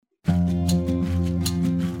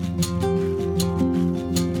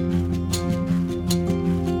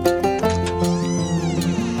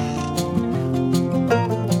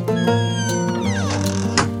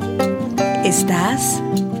Estás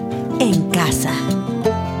en casa.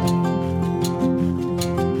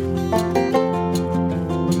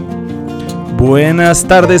 Buenas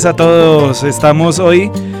tardes a todos. Estamos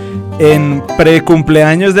hoy en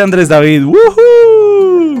pre-cumpleaños de Andrés David.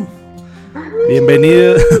 ¡Woohoo!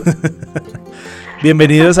 Bienvenidos.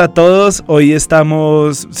 Bienvenidos a todos. Hoy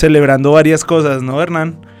estamos celebrando varias cosas, ¿no,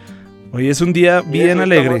 Hernán? Hoy es un día bien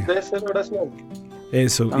alegre. De celebración.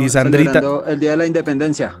 Eso. Estamos Y Sandrita. celebrando el Día de la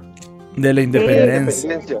Independencia. De la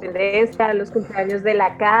independencia. Los cumpleaños de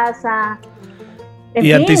la casa.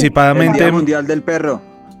 Y anticipadamente. El Día Mundial del Perro.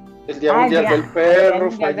 El Día Mundial del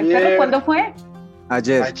Perro fue ayer. ¿Cuándo fue?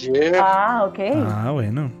 Ayer. Ah, ok. Ah,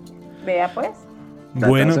 bueno. Vea pues.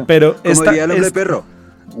 Bueno, pero como Día del Hombre Perro.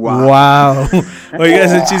 Wow. Oiga,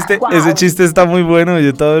 ese chiste está muy bueno.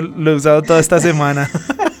 Yo lo he usado toda esta semana.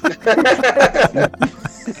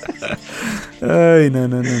 Ay,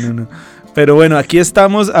 no. Pero bueno, aquí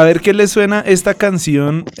estamos. A ver qué les suena esta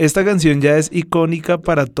canción. Esta canción ya es icónica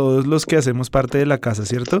para todos los que hacemos parte de la casa,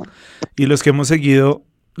 ¿cierto? Y los que hemos seguido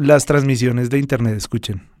las transmisiones de internet.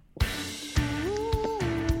 Escuchen.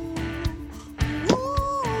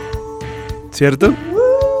 ¿Cierto?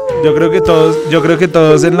 Yo creo que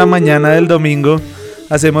todos en la mañana del domingo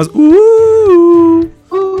hacemos Sí.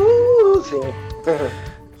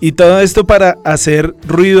 Y todo esto para hacer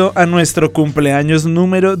ruido a nuestro cumpleaños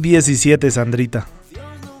número 17, Sandrita.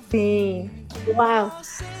 Sí. Wow.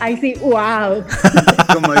 Ay, sí, wow.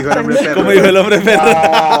 Como dijo el hombre perro. Como dijo el hombre perro.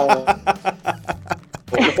 Wow.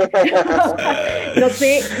 No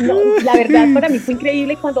sé, la verdad para mí fue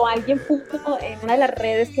increíble cuando alguien puso en una de las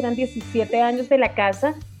redes que eran 17 años de la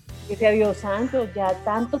casa. Y decía, Dios santo, ya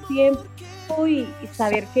tanto tiempo y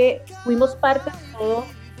saber que fuimos parte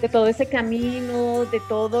de todo ese camino, de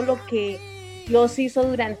todo lo que Dios hizo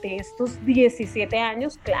durante estos 17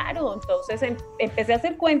 años, claro. Entonces empecé a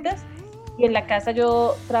hacer cuentas y en la casa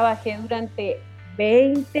yo trabajé durante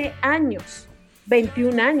 20 años,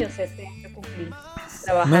 21 años este año cumplí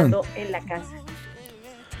trabajando en la casa.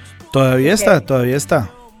 Todavía está.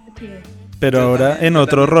 Sí. Pero ahora en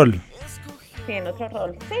otro rol. Sí, en otro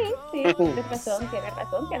rol. Sí, tienes razón.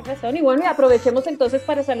 Y bueno, y aprovechemos entonces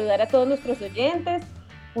para saludar a todos nuestros oyentes.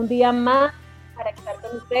 Un día más para estar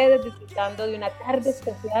con ustedes, disfrutando de una tarde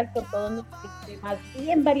especial con todos nuestros temas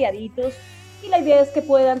bien variaditos. Y la idea es que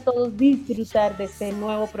puedan todos disfrutar de este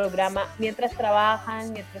nuevo programa mientras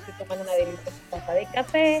trabajan, mientras se toman una deliciosa taza de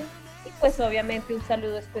café. Y pues obviamente un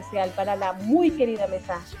saludo especial para la muy querida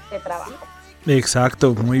mesa de trabajo.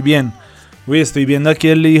 Exacto, muy bien. Uy, estoy viendo aquí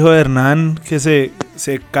el hijo de Hernán que se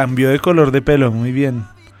cambió de color de pelo, muy bien.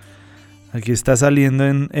 Aquí está saliendo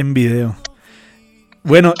en video.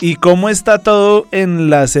 Bueno, ¿y cómo está todo en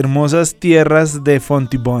las hermosas tierras de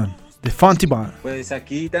Fontibón? Pues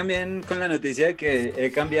aquí también con la noticia de que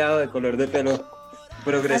he cambiado de color de pelo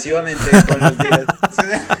progresivamente con los días.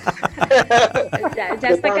 ¿Ya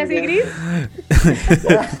está casi gris?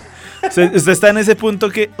 Usted está en ese punto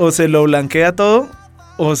que o se lo blanquea todo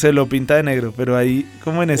o se lo pinta de negro, pero ahí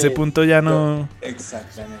como en ese punto ya no...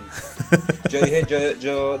 Exactamente.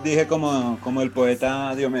 Yo dije como el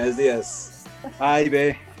poeta Diomedes Díaz, ay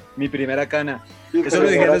ve, mi primera cana. Eso lo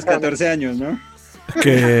dije a los 14 años, ¿no?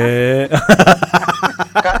 ¿Qué?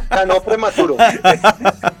 Canó prematuro.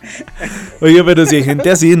 Oye, pero si hay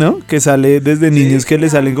gente así, ¿no? Que sale desde niños que le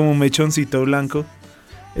salen como un mechoncito blanco.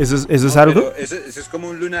 ¿Eso es algo? Eso es como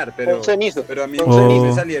un lunar, pero a mí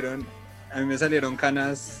me salieron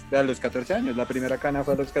canas a los 14 años. La primera cana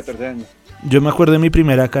fue a los 14 años. Yo me acuerdo de mi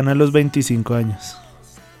primera cana a los 25 años.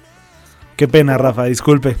 Qué pena, Rafa,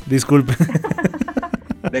 disculpe.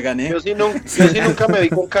 Le gané. Yo sí nunca me vi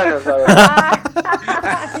con canas, la verdad.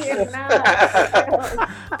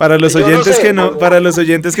 Para los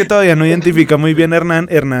oyentes que todavía no identifican muy bien a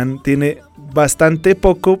Hernán tiene bastante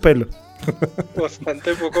poco pelo.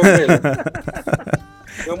 Bastante poco pelo.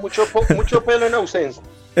 No, mucho pelo en ausencia.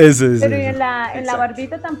 Eso es. Pero ¿y en la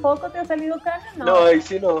barbita tampoco te ha salido cana? No, ahí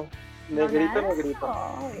sí no. Negrita.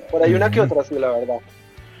 Por ahí una que otra, sí, la verdad.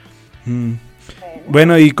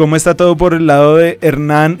 Bueno, ¿y cómo está todo por el lado de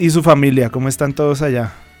Hernán y su familia? ¿Cómo están todos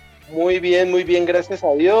allá? Muy bien, gracias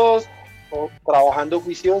a Dios. Trabajando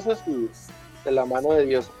juiciosos y de la mano de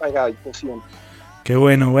Dios pagadito siempre. Qué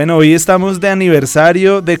bueno. Bueno, hoy estamos de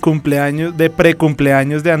aniversario, de cumpleaños, de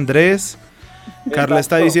precumpleaños de Andrés. Carla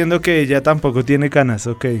está diciendo que ella tampoco tiene canas,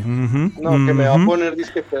 ok. No, que me va a poner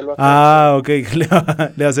disque pelo acá. Ah, ok, le va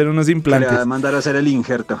a hacer unos implantes. Le va a mandar a hacer el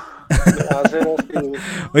injerto.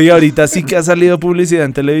 Oye, ahorita sí que ha salido publicidad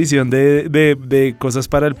en televisión de cosas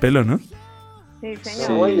para el pelo, ¿no? Sí,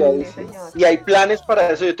 señor. Sí, y hay planes para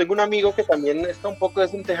eso. Yo tengo un amigo que también está un poco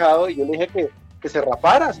desencejado y yo le dije que que se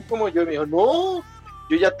rapara, así como yo. Y me dijo, no,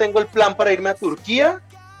 yo ya tengo el plan para irme a Turquía,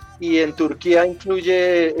 y en Turquía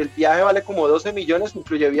incluye, el viaje vale como 12 millones,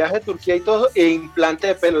 incluye viaje a Turquía y todo, e implante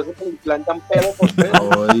de pelo, eso que implantan pelo por pelo.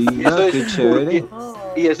 Oiga, qué chévere.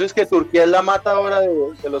 Y eso es que Turquía es la mata ahora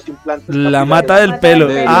de los implantes. La capilares. mata del pelo.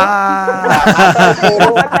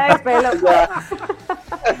 La mata de pelo.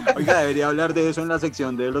 Oiga, debería hablar de eso en la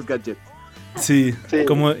sección de los gadgets. Sí, Sí.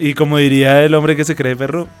 como diría el hombre que se cree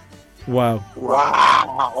perro. Wow.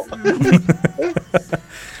 ¡Wow!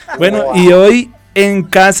 Bueno, Wow. y hoy en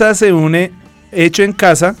casa se une Hecho en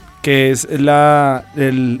Casa, que es la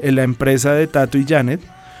empresa de Tato y Janet,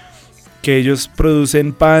 que ellos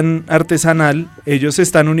producen pan artesanal. Ellos se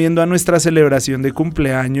están uniendo a nuestra celebración de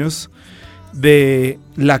cumpleaños de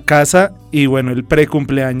La Casa y bueno, el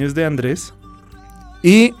precumpleaños de Andrés.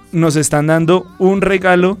 Y nos están dando un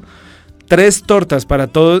regalo, 3 tortas para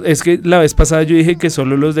todos. Es que la vez pasada yo dije que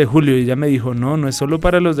solo los de julio y ella me dijo, no es solo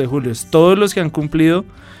para los de julio, es todos los que han cumplido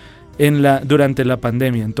durante la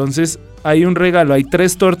pandemia. Entonces hay un regalo, hay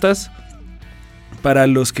 3 tortas para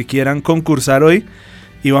los que quieran concursar hoy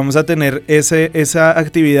y vamos a tener esa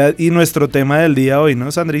actividad y nuestro tema del día hoy,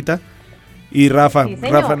 ¿no, Sandrita? Y Rafa, Sí,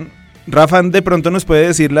 señor. Rafa de pronto nos puede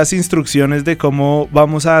decir las instrucciones de cómo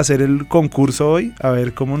vamos a hacer el concurso hoy, a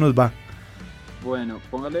ver cómo nos va. Bueno,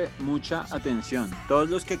 póngale mucha atención. Todos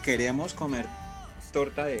los que queremos comer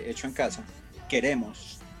torta de Hecho en Casa,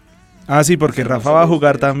 queremos. Ah, sí, porque Sí, Rafa no va a solo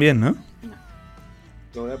jugar ustedes. también, ¿no?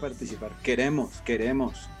 Yo voy a participar. Queremos.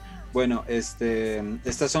 Bueno,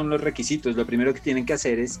 estos son los requisitos. Lo primero que tienen que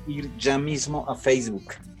hacer es ir ya mismo a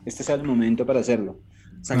Facebook. Este es el momento para hacerlo.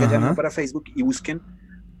 Salgan ya Ajá. mismo para Facebook y busquen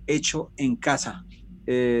Hecho en Casa.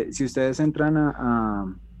 Si ustedes entran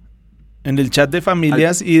En el chat de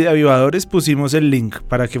familias y de avivadores pusimos el link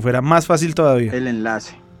para que fuera más fácil todavía. el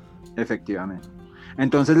enlace, efectivamente.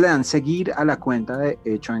 Entonces le dan seguir a la cuenta de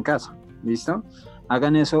Hecho en Casa. ¿Listo?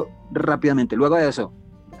 Hagan eso rápidamente. Luego de eso,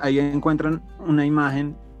 ahí encuentran una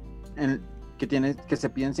imagen que se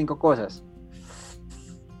piden 5 cosas.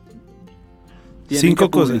 Tienen 5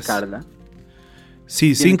 que cosas. publicarla.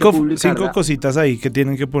 Sí, Tienen que 5 publicarla. cositas ahí que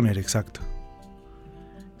tienen que poner, exacto.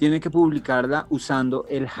 Tienen que publicarla usando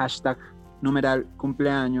el hashtag numeral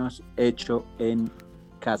cumpleaños hecho en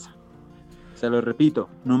casa. Se lo repito,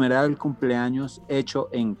 numeral cumpleaños hecho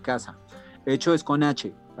en casa. Hecho es con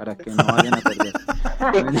H, para que no vayan a perder.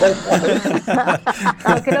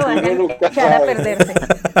 No que lo vayan a echar a perderse.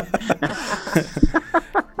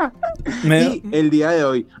 Y el día de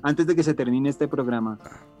hoy, antes de que se termine este programa,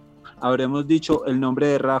 habremos dicho el nombre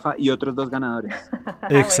de Rafa y otros 2 ganadores.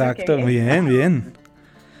 Exacto, Bueno, qué bien.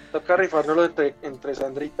 Toca rifárnoslo entre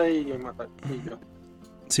Sandrita y yo.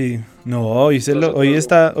 Sí, no, hoy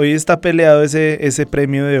está peleado ese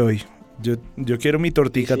premio de hoy. Yo quiero mi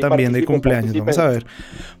tortica Sí, también de participen, cumpleaños. participen. Vamos a ver.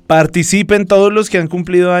 Participen todos los que han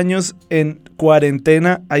cumplido años en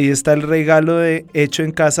cuarentena. Ahí está el regalo de Hecho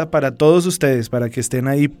en Casa para todos ustedes, para que estén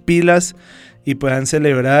ahí pilas y puedan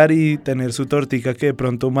celebrar y tener su tortica que de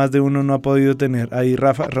pronto más de uno no ha podido tener. Ahí,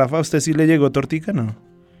 Rafa, ¿a usted sí le llegó tortica, no?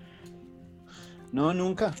 No,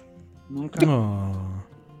 nunca. No.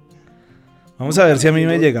 Vamos a ver si a mí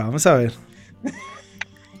me llega, vamos a ver.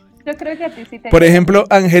 Yo creo que a ti sí te. Por ejemplo,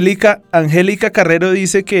 Angélica Carrero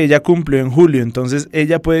dice que ella cumplió en julio, entonces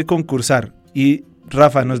ella puede concursar. Y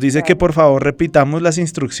Rafa nos dice que por favor repitamos las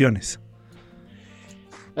instrucciones.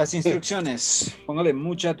 Las instrucciones, póngale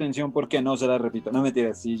mucha atención porque no se las repito. No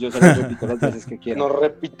mentiras, sí, yo se las repito las veces que quiera. No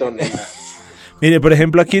repito nada. Mire, por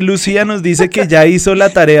ejemplo, aquí Lucía nos dice que ya hizo la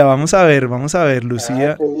tarea. Vamos a ver,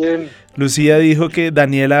 Lucía. Qué bien. Lucía dijo que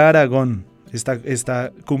Daniela Aragón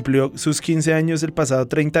cumplió sus 15 años el pasado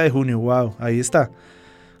 30 de junio. Wow, ahí está.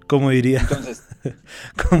 Como diría. Entonces,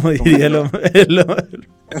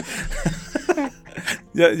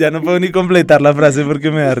 Ya no puedo ni completar la frase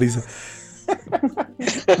porque me da risa.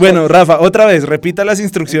 Bueno, Rafa, otra vez, repita las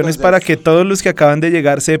instrucciones para que todos los que acaban de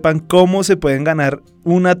llegar sepan cómo se pueden ganar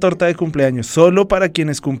una torta de cumpleaños. Solo para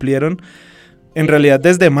quienes cumplieron, en realidad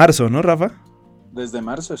desde marzo, ¿no, Rafa? desde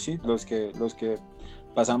marzo, sí, los que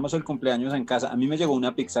pasamos el cumpleaños en casa. A mí me llegó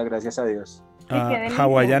una pizza, gracias a Dios. Ay, qué delicia.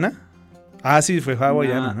 ¿Hawaiana? Ah, sí, fue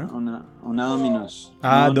hawaiana, ¿no? Una Domino's.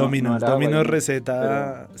 Ah, No, no, Domino's, no era Domino's hawaiana,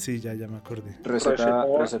 receta. Sí, ya me acordé.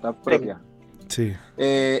 receta propia. Sí.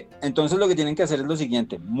 Entonces lo que tienen que hacer es lo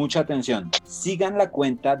siguiente, mucha atención, sigan la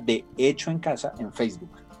cuenta de Hecho en Casa en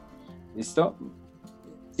Facebook, ¿listo?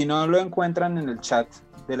 Si no lo encuentran en el chat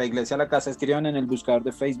de la Iglesia La Casa, escriban en el buscador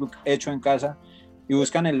de Facebook Hecho en Casa y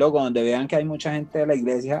buscan el logo donde vean que hay mucha gente de la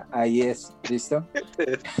iglesia, ahí es, ¿listo?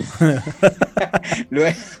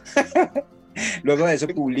 Luego de eso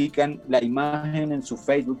publican la imagen en su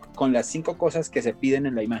Facebook con las 5 cosas que se piden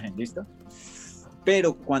en la imagen, ¿listo?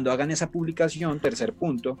 Pero cuando hagan esa publicación, tercer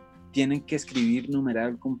punto, tienen que escribir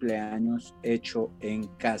numeral cumpleaños hecho en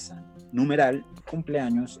casa. Numeral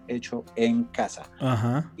cumpleaños hecho en casa.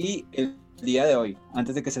 Ajá. Y el día de hoy,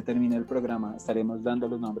 antes de que se termine el programa, estaremos dando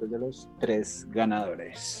los nombres de los 3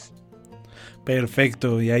 ganadores.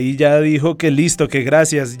 Perfecto, y ahí ya dijo que listo, que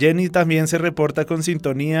gracias. Jenny también se reporta con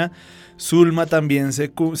sintonía, Zulma también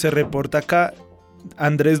se reporta acá.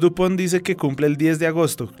 Andrés Dupont dice que cumple el 10 de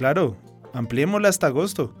agosto, claro, ampliémosla hasta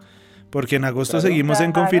agosto, porque en agosto seguimos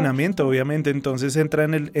en confinamiento, obviamente, entonces entra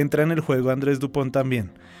en el juego Andrés Dupont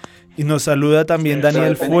también. Y nos saluda también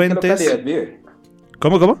Daniel Fuentes. ¿En qué localidad vive?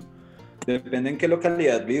 ¿Cómo? Depende en qué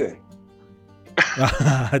localidad vive.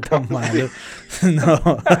 Tan malo.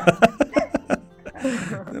 No.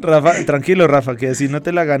 Rafa, tranquilo Rafa, que así no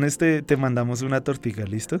te la ganes te mandamos una tortica,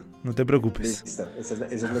 ¿listo? No te preocupes. Listo, eso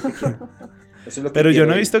es lo que quiero. Pero yo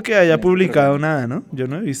no he visto que haya publicado nada, ¿no? Yo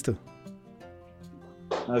no he visto.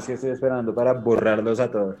 No, es que estoy esperando para borrarlos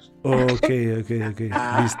a todos. Ok,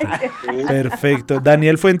 listo. Perfecto.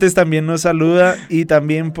 Daniel Fuentes también nos saluda y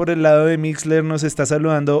también por el lado de Mixler nos está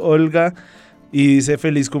saludando Olga y dice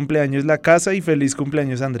feliz cumpleaños La Casa y feliz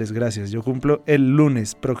cumpleaños Andrés, gracias. Yo cumplo el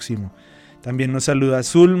lunes próximo. También nos saluda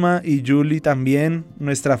Zulma y Julie también,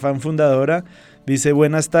 nuestra fan fundadora. Dice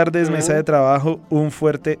buenas tardes, mesa de trabajo, un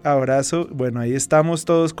fuerte abrazo. Bueno, ahí estamos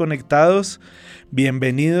todos conectados.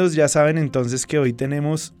 Bienvenidos, ya saben entonces que hoy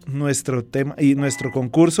tenemos nuestro tema y nuestro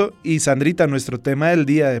concurso. Y Sandrita, nuestro tema del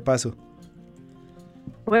día de paso.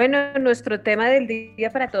 Bueno, nuestro tema del día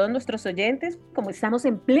para todos nuestros oyentes, como estamos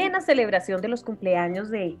en plena celebración de los cumpleaños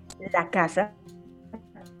de La Casa,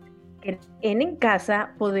 que en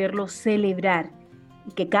casa poderlo celebrar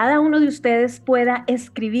y que cada uno de ustedes pueda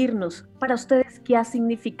escribirnos para ustedes qué ha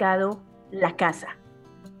significado la casa.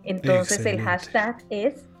 Entonces excelente. El hashtag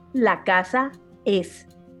es La Casa Es.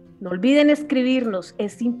 No olviden escribirnos,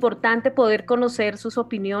 es importante poder conocer sus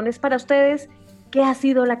opiniones para ustedes, qué ha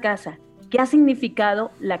sido la casa, qué ha significado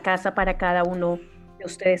la casa para cada uno de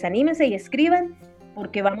ustedes. Anímense y escriban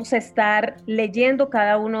porque vamos a estar leyendo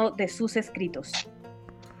cada uno de sus escritos.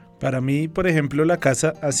 Para mí, por ejemplo, la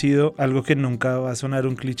casa ha sido algo que nunca va a sonar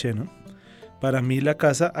un cliché, ¿no? Para mí la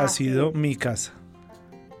casa ha sido mi casa.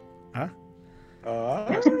 ¿Ah?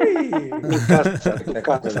 Ay, mi casa,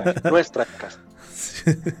 nuestra casa.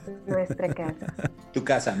 Nuestra casa. Tu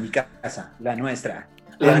casa, mi casa, la nuestra.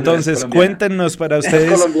 Entonces, cuéntenos para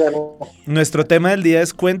ustedes, nuestro tema del día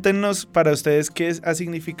es cuéntenos para ustedes qué ha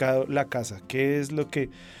significado la casa, qué es lo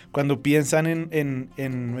que, cuando piensan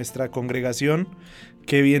en nuestra congregación,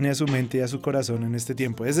 qué viene a su mente y a su corazón en este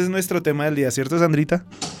tiempo. Ese es nuestro tema del día, ¿cierto, Sandrita?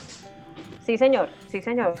 Sí, señor.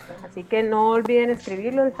 Así que no olviden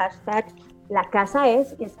escribirlo, el hashtag La Casa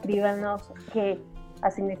Es, y escríbanos qué ha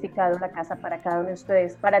significado la casa para cada uno de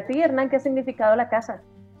ustedes. Para ti, Hernán, ¿qué ha significado la casa?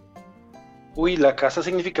 Uy, la casa ha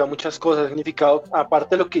significado muchas cosas, ha significado,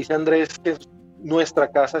 aparte de lo que dice Andrés, que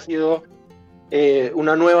nuestra casa ha sido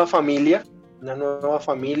una nueva familia,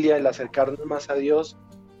 el acercarnos más a Dios,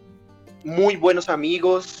 muy buenos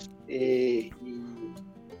amigos, y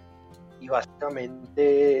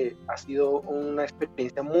básicamente ha sido una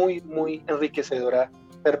experiencia muy, muy enriquecedora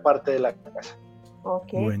ser parte de la casa.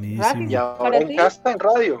 Ok. Buenísimo. Y ahora en casa, en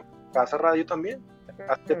radio, casa radio también,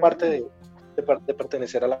 hace parte de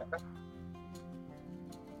pertenecer a la casa.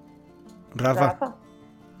 Rafa.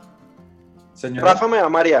 Señora. Rafa me va a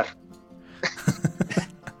marear.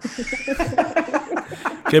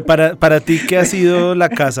 Que para ti, ¿qué ha sido la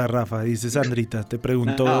casa, Rafa? Dice Sandrita. Te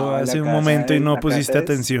preguntó hace un momento y no pusiste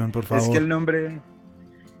atención, por favor. Es que el nombre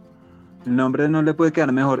no le puede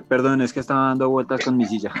quedar mejor. Perdón, es que estaba dando vueltas con mi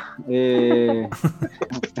silla.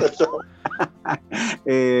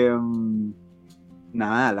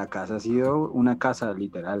 Nada, la casa ha sido una casa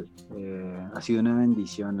literal. Ha sido una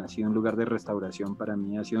bendición, ha sido un lugar de restauración para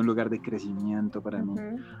mí, ha sido un lugar de crecimiento para mí,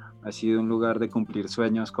 ha sido un lugar de cumplir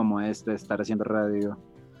sueños como este, de estar haciendo radio,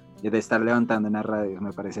 de estar levantando una radio,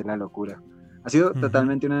 me parece la locura. Ha sido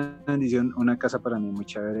totalmente una bendición, una casa para mí muy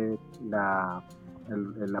chévere, la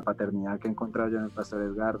paternidad que he encontrado yo en el pastor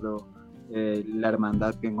Edgardo, la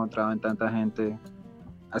hermandad que he encontrado en tanta gente.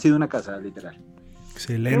 Ha sido una casa literal.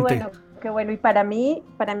 Excelente. Qué bueno. Y para mí,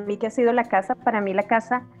 ¿qué ha sido la casa? Para mí la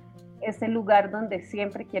casa es el lugar donde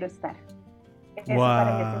siempre quiero estar. Eso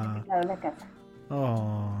para mí ha significado la casa.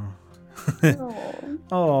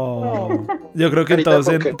 Yo creo que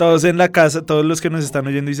todos en la casa, todos los que nos están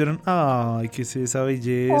oyendo hicieron, ay, qué es esa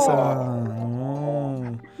belleza.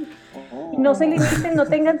 no se limiten, no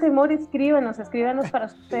tengan temor, escríbanos para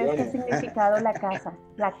ustedes qué ha significado la casa.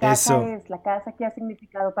 La casa es la casa que ha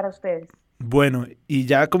significado para ustedes. Bueno, y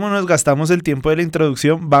ya como nos gastamos el tiempo de la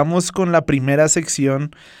introducción, vamos con la primera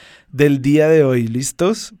sección del día de hoy.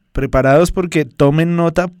 ¿Listos? ¿Preparados? Porque tomen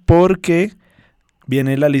nota porque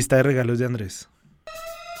viene la lista de regalos de Andrés.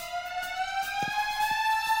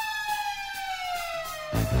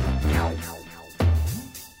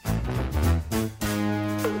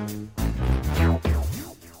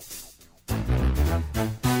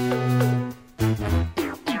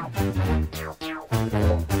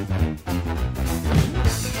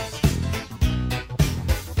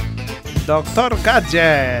 Doctor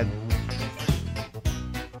Gadget.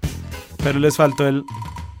 Pero les faltó el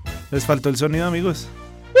sonido, amigos.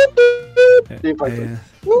 Sí,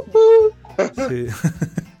 Sí.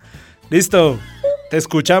 Listo. Te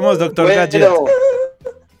escuchamos, Doctor Gadget.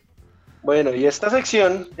 Bueno, y esta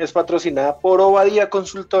sección es patrocinada por Obadía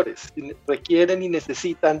Consultores. Si requieren y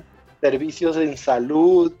necesitan servicios en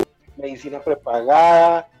salud, medicina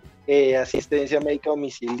prepagada, asistencia médica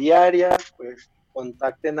domiciliaria, pues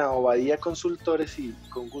contacten a Obadía Consultores y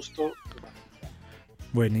con gusto.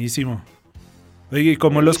 Buenísimo. Oye, ¿y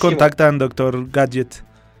cómo los contactan, Doctor Gadget?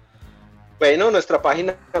 Bueno, nuestra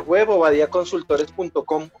página web,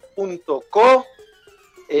 obadiaconsultores.com.co.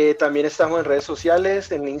 También estamos en redes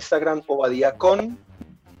sociales, en Instagram obadiacon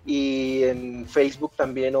y en Facebook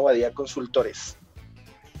también Obadía Consultores.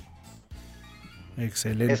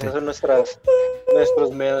 Excelente. Esos son nuestros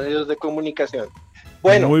medios de comunicación.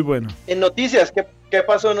 Bueno, muy bueno. En noticias, ¿qué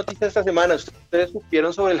pasó en noticias esta semana? ¿Ustedes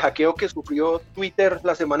supieron sobre el hackeo que sufrió Twitter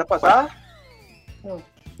la semana pasada? No.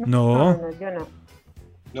 Yo no.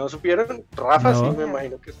 ¿No supieron? Rafa No. sí me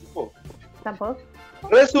imagino que supo. ¿Tampoco?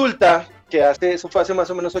 Resulta que eso fue hace más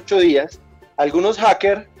o menos 8 días, algunos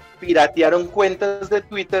hackers piratearon cuentas de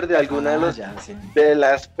Twitter de algunas de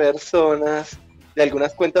las personas, de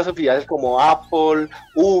algunas cuentas oficiales como Apple,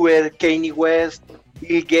 Uber, Kanye West,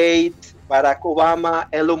 Bill Gates, Barack Obama,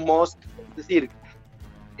 Elon Musk. Es decir,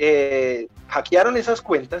 hackearon esas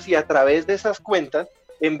cuentas y a través de esas cuentas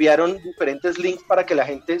enviaron diferentes links para que la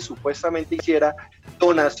gente supuestamente hiciera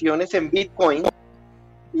donaciones en Bitcoin,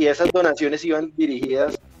 y esas donaciones iban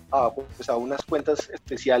dirigidas a unas cuentas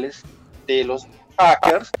especiales de los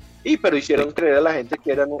hackers, pero hicieron creer a la gente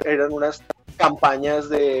que eran unas campañas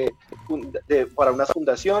para unas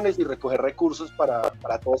fundaciones y recoger recursos para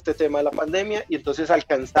todo este tema de la pandemia, y entonces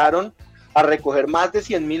alcanzaron a recoger más de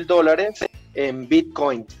 $100,000 en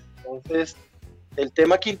Bitcoin. Entonces, el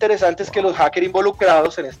tema aquí interesante es que los hackers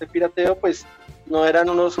involucrados en este pirateo, pues no eran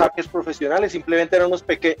unos hackers profesionales, simplemente eran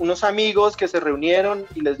unos amigos que se reunieron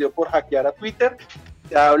y les dio por hackear a Twitter.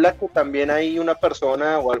 Se habla que también hay una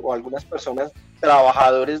persona o algunas personas,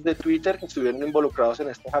 trabajadores de Twitter, que estuvieron involucrados en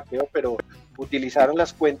este hackeo, pero utilizaron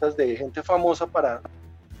las cuentas de gente famosa para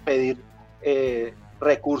pedir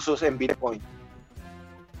recursos en Bitcoin.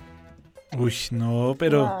 Uy, no,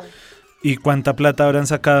 pero ¿y cuánta plata habrán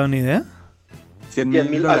sacado? ¿Ni idea?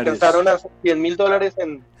 $100,000, alcanzaron a $100,000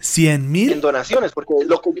 en ¿100,000? en donaciones, porque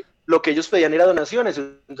lo que ellos pedían era donaciones.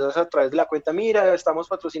 Entonces, a través de la cuenta, mira, estamos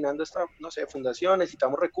patrocinando esta, no sé, fundación,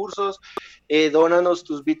 necesitamos recursos, dónanos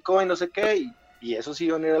tus Bitcoin, no sé qué, y eso sí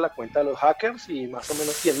iban a ir a la cuenta de los hackers, y más o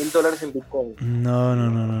menos $100,000 en Bitcoin. No.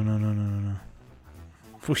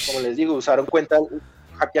 Como les digo,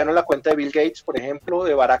 hackearon la cuenta de Bill Gates, por ejemplo,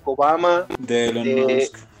 de Barack Obama, de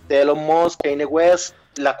Elon Musk, Kanye West,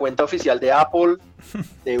 la cuenta oficial de Apple,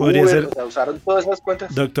 de Uber, usaron todas esas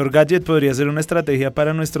cuentas. Doctor Gadget, podría ser una estrategia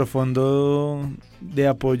para nuestro fondo de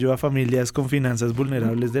apoyo a familias con finanzas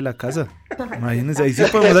vulnerables de la casa. Imagínense, ahí sí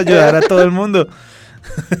podemos ayudar a todo el mundo.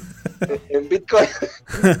 En Bitcoin.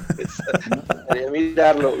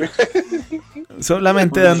 Mirarlo.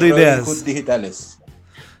 Solamente dando ideas digitales.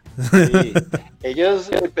 Sí. Ellos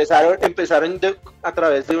empezaron a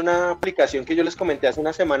través de una aplicación que yo les comenté hace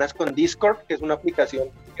unas semanas con Discord, que es una aplicación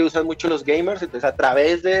que usan mucho los gamers. Entonces, a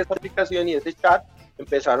través de esa aplicación y ese chat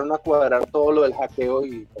empezaron a cuadrar todo lo del hackeo,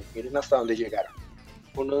 y pues, miren hasta dónde llegaron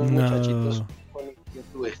unos muchachitos con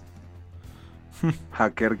YouTube.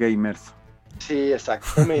 Hacker gamers. Sí,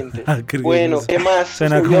 exactamente. Bueno, ¿qué más?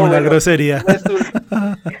 Suena como una grosería.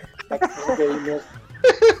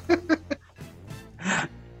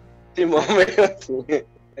 Sí,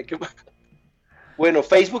 bueno,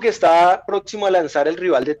 Facebook está próximo a lanzar el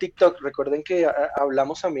rival de TikTok. Recuerden que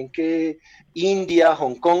hablamos también que India,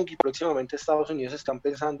 Hong Kong y próximamente Estados Unidos están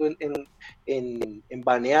pensando en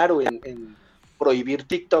banear o en prohibir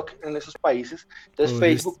TikTok en esos países. Entonces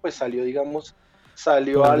Facebook pues salió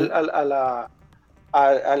a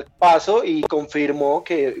al paso y confirmó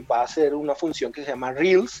que va a ser una función que se llama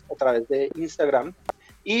Reels a través de Instagram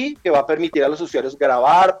y que va a permitir a los usuarios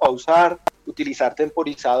grabar, pausar, utilizar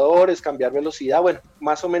temporizadores, cambiar velocidad, bueno,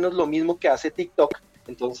 más o menos lo mismo que hace TikTok.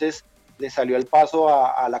 Entonces le salió el paso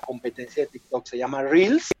a la competencia de TikTok, se llama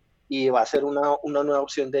Reels y va a ser una nueva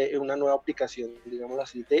opción una nueva aplicación, digamos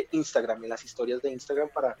así, de Instagram, en las historias de Instagram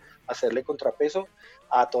para hacerle contrapeso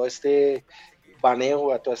a todo este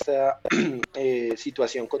baneo, a toda esta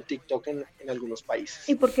situación con TikTok en algunos países.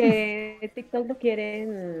 ¿Y por qué TikTok lo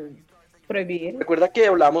quieren prohibir? Recuerda que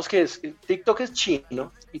hablamos que TikTok es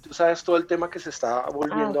chino y tú sabes todo el tema que se está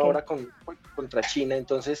volviendo okay. ahora contra China,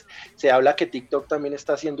 entonces se habla que TikTok también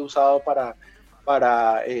está siendo usado para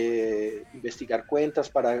investigar cuentas,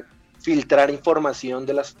 para filtrar información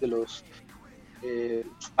de los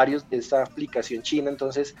usuarios de esta aplicación china.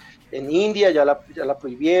 Entonces en India ya la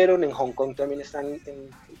prohibieron, en Hong Kong también están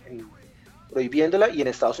prohibiéndola y en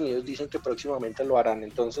Estados Unidos dicen que próximamente lo harán.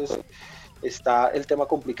 Entonces está el tema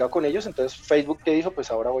complicado con ellos. Entonces Facebook, ¿qué dijo? Pues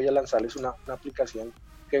ahora voy a lanzarles una aplicación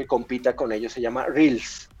que compita con ellos, se llama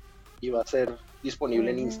Reels y va a ser disponible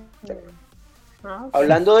en Instagram. Okay.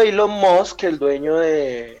 Hablando de Elon Musk, el dueño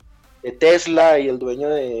de Tesla y el dueño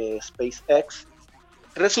de SpaceX,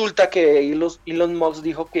 resulta que Elon Musk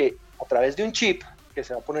dijo que a través de un chip que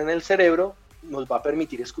se va a poner en el cerebro nos va a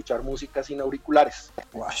permitir escuchar música sin auriculares.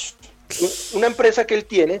 Una empresa que él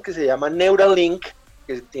tiene, que se llama Neuralink,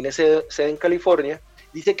 que tiene sede en California,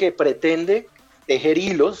 dice que pretende tejer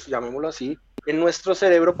hilos, llamémoslo así, en nuestro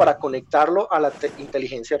cerebro para conectarlo a la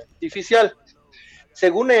inteligencia artificial.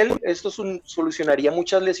 Según él, esto solucionaría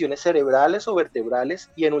muchas lesiones cerebrales o vertebrales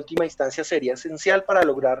y en última instancia sería esencial para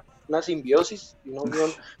lograr una simbiosis y una unión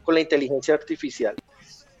con la inteligencia artificial.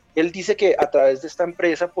 Él dice que a través de esta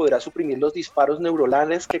empresa podrá suprimir los disparos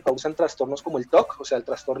neuronales que causan trastornos como el TOC, o sea, el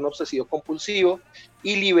trastorno obsesivo compulsivo,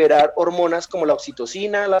 y liberar hormonas como la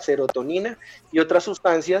oxitocina, la serotonina y otras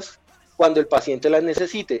sustancias cuando el paciente las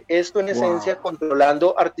necesite. Esto en esencia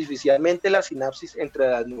controlando artificialmente la sinapsis entre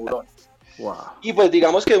las neuronas. Wow. Y pues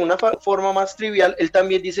digamos que de una forma más trivial, él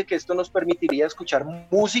también dice que esto nos permitiría escuchar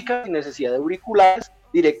música sin necesidad de auriculares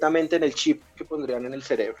directamente en el chip que pondrían en el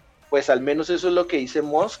cerebro. Pues al menos eso es lo que dice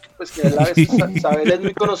Musk, pues que él es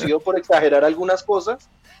muy conocido por exagerar algunas cosas,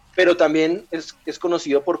 pero también es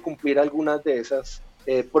conocido por cumplir algunas de esas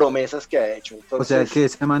promesas que ha hecho. Entonces, o sea que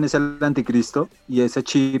ese man es el anticristo y ese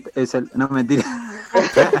chip es el... No, mentira.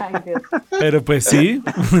 Pero pues sí,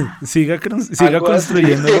 siga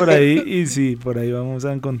construyendo así por ahí y sí, por ahí vamos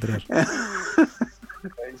a encontrar.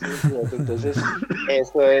 Entonces,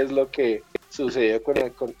 eso es lo que sucedió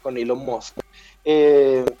con Elon Musk.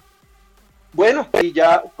 Bueno, y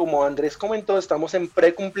ya como Andrés comentó, estamos en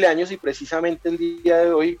pre-cumpleaños y precisamente el día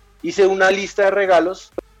de hoy hice una lista de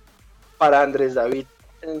regalos para Andrés David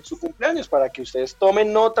en su cumpleaños, para que ustedes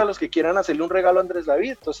tomen nota, los que quieran hacerle un regalo a Andrés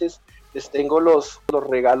David. Entonces les tengo los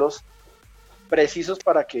regalos precisos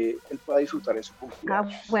para que él pueda disfrutar en su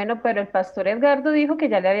cumpleaños. Bueno, pero el pastor Edgardo dijo que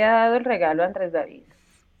ya le había dado el regalo a Andrés David.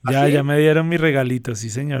 Ya me dieron mi regalito, sí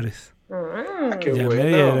señores.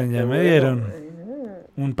 Me dieron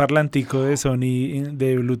un parlantico de Sony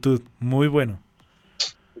de Bluetooth, muy bueno.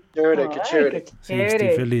 Chévere, qué chévere. Sí, estoy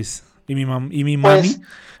feliz. Y mi mami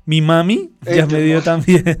ya me dio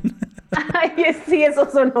también. Ay, sí, eso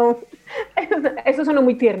sonó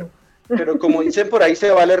muy tierno. Pero como dicen por ahí,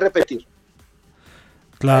 se vale repetir.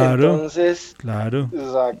 Claro. Entonces, claro.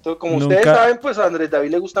 Exacto. Como ustedes saben, pues a Andrés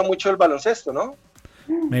David le gusta mucho el baloncesto, ¿no?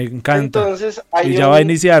 Me encanta. Entonces, hay y ya va a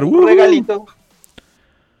iniciar. Un regalito.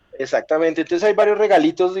 Exactamente. Entonces hay varios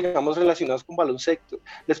regalitos, digamos, relacionados con baloncesto.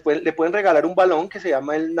 Le pueden regalar un balón que se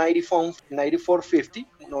llama el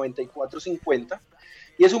 9450,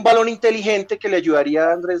 y es un balón inteligente que le ayudaría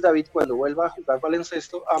a Andrés David cuando vuelva a jugar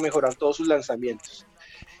baloncesto a mejorar todos sus lanzamientos.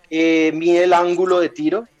 Mide el ángulo de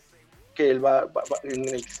tiro que él en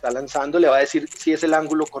el que está lanzando, le va a decir si es el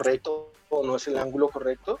ángulo correcto o no es el ángulo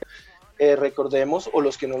correcto. Recordemos, o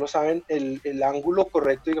los que no lo saben, el ángulo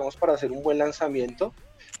correcto, digamos, para hacer un buen lanzamiento,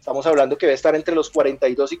 estamos hablando que debe estar entre los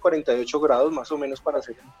 42 y 48 grados más o menos para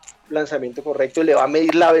hacer un lanzamiento correcto. Le va a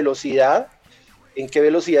medir la velocidad, en qué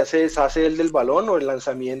velocidad se deshace el del balón o el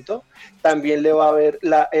lanzamiento. También le va a ver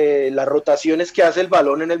las rotaciones que hace el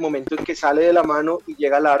balón en el momento en que sale de la mano y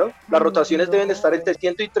llega al aro. Las rotaciones deben estar entre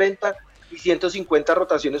 130 y 150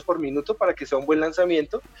 rotaciones por minuto para que sea un buen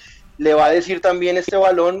lanzamiento. Le va a decir también este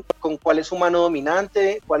balón con cuál es su mano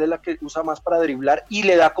dominante, cuál es la que usa más para driblar, y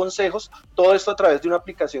le da consejos, todo esto a través de una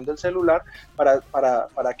aplicación del celular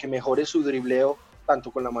para que mejore su dribleo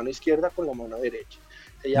tanto con la mano izquierda como con la mano derecha.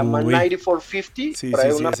 Se llama 9450,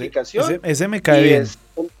 trae una aplicación. Ese me cae bien.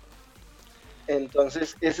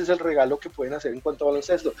 Entonces, ese es el regalo que pueden hacer en cuanto a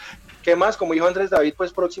baloncesto. ¿Qué más? Como dijo Andrés David,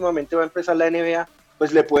 pues próximamente va a empezar la NBA,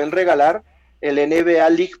 pues le pueden regalar el NBA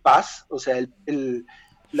League Pass, o sea, el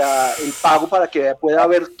pago para que pueda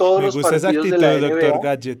ver todos Me los gusta esa partidos de actitud, la doctor NBA.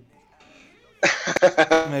 Gadget.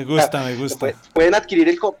 Me gusta, me gusta. Pueden adquirir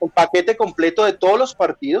el paquete completo de todos los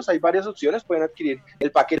partidos, hay varias opciones, pueden adquirir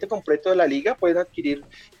el paquete completo de la liga, pueden adquirir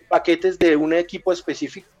paquetes de un equipo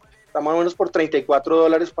específico, está más o menos por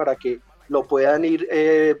 $34 para que lo puedan ir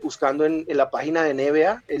buscando en la página de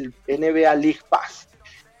NBA, el NBA League Pass.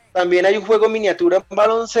 También hay un juego miniatura en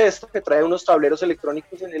baloncesto que trae unos tableros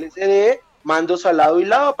electrónicos en LCD, mandos al lado y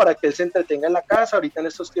lado para que él se entretenga en la casa, ahorita en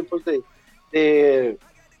estos tiempos de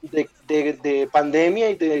pandemia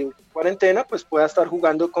y de cuarentena, pues pueda estar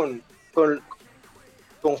jugando con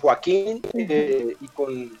Joaquín y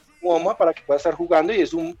con Moma para que pueda estar jugando, y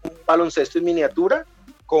es un baloncesto en miniatura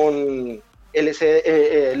con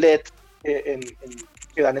LED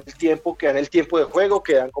que dan el tiempo de juego,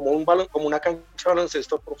 que dan como una cancha de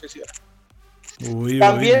baloncesto profesional. Uy,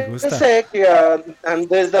 También me gusta. sé que a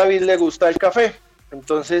Andrés David le gusta el café,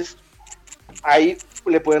 entonces ahí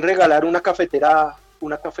le pueden regalar una cafetera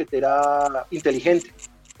inteligente.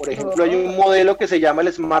 Por ejemplo, hay un modelo que se llama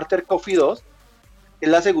el Smarter Coffee 2, que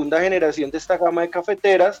es la segunda generación de esta gama de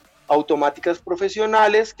cafeteras automáticas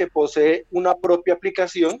profesionales que posee una propia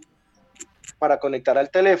aplicación para conectar al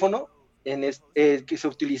teléfono, que se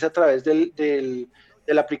utiliza a través de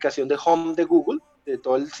la aplicación de Home de Google, de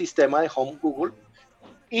todo el sistema de Home Google,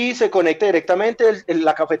 y se conecta directamente.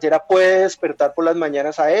 La cafetera puede despertar por las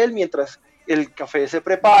mañanas a él mientras el café se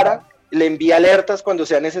prepara, le envía alertas cuando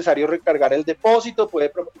sea necesario recargar el depósito, puede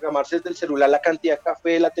programarse desde el celular la cantidad de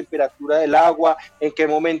café, la temperatura del agua, en qué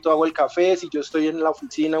momento hago el café, si yo estoy en la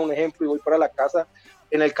oficina, un ejemplo, y voy para la casa,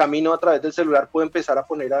 en el camino a través del celular puedo empezar a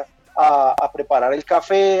poner a preparar el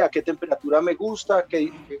café, a qué temperatura me gusta,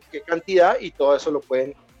 qué cantidad, y todo eso lo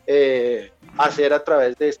pueden hacer a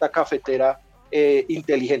través de esta cafetera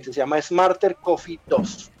inteligente. Se llama Smarter Coffee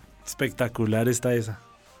 2. Espectacular está esa.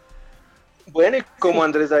 Bueno, y como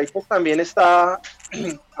Andrés David pues, también está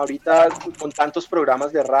ahorita con tantos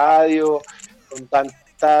programas de radio, con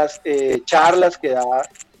tantas charlas que da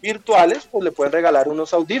virtuales, pues le pueden regalar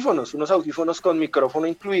unos audífonos con micrófono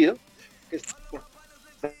incluido.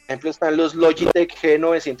 Por ejemplo, están los Logitech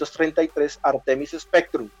G933 Artemis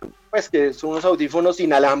Spectrum, pues que son unos audífonos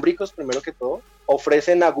inalámbricos, primero que todo,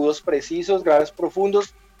 ofrecen agudos precisos, graves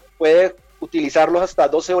profundos, puede utilizarlos hasta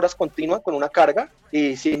 12 horas continuas con una carga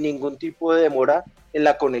y sin ningún tipo de demora en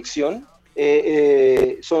la conexión.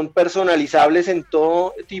 Son personalizables en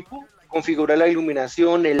todo tipo, configura la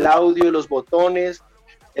iluminación, el audio, los botones,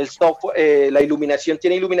 el software, la iluminación,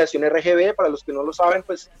 tiene iluminación RGB, para los que no lo saben,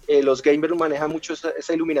 pues los gamers manejan mucho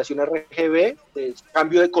esa iluminación RGB,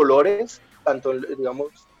 cambio de colores, tanto digamos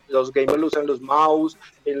los gamers lo usan en los mouse,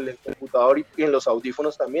 en el computador y en los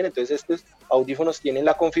audífonos también. Entonces estos audífonos tienen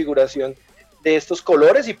la configuración de estos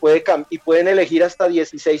colores y pueden elegir hasta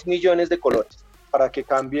 16 millones de colores para que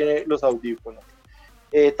cambien los audífonos.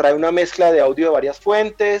 Trae una mezcla de audio de varias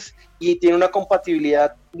fuentes y tiene una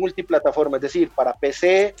compatibilidad multiplataforma, es decir, para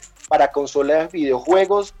PC, para consola de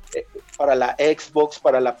videojuegos, para la Xbox,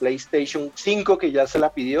 para la PlayStation 5 que ya se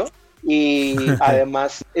la pidió, y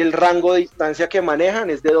además el rango de distancia que manejan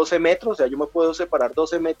es de 12 metros, o sea, yo me puedo separar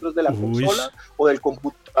 12 metros de la consola o del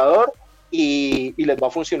computador y les va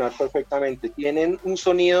a funcionar perfectamente. Tienen un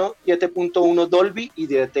sonido 7.1 Dolby y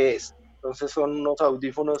DTS, entonces son unos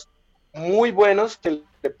audífonos muy buenos que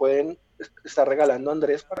le pueden estar regalando a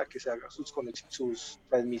Andrés para que se haga sus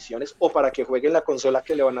transmisiones o para que juegue en la consola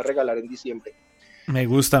que le van a regalar en diciembre. Me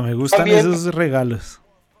gustan también esos regalos.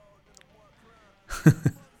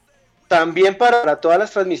 También para todas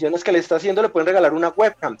las transmisiones que le está haciendo le pueden regalar una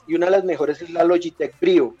webcam, y una de las mejores es la Logitech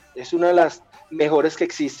Brio, es una de las mejores que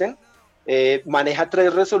existen. Maneja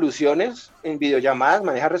 3 resoluciones en videollamadas,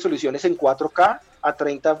 maneja resoluciones en 4K a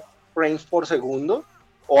 30 frames por segundo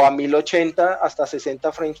o a 1080 hasta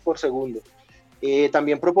 60 frames por segundo.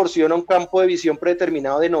 También proporciona un campo de visión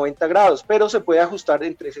predeterminado de 90 grados, pero se puede ajustar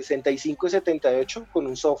entre 65 y 78 con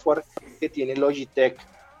un software que tiene Logitech.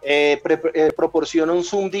 Proporciona un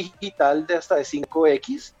zoom digital de hasta de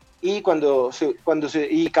 5x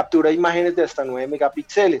y captura imágenes de hasta 9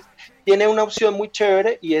 megapíxeles. Tiene una opción muy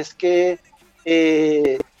chévere, y es que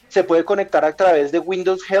se puede conectar a través de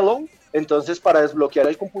Windows Hello. Entonces, para desbloquear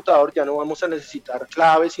el computador ya no vamos a necesitar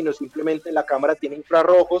claves, sino simplemente la cámara tiene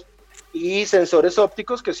infrarrojos y sensores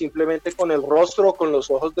ópticos que simplemente con el rostro o con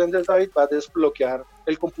los ojos de Andrés David va a desbloquear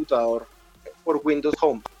el computador por Windows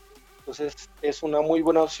Home. Entonces es una muy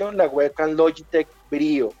buena opción la webcam Logitech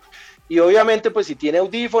Brio. Y obviamente, pues si tiene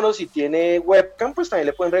audífonos, si tiene webcam, pues también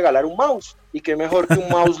le pueden regalar un mouse. Y qué mejor que un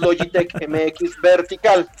mouse Logitech MX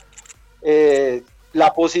vertical.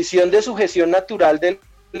 La posición de sujeción natural del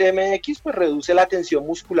MX pues reduce la tensión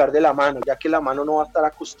muscular de la mano, ya que la mano no va a estar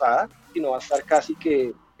acostada, sino va a estar casi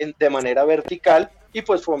que de manera vertical, y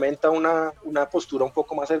pues fomenta una postura un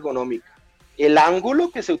poco más ergonómica. El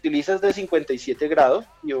ángulo que se utiliza es de 57 grados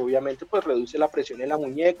y obviamente pues reduce la presión en la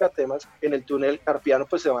muñeca, temas en el túnel carpiano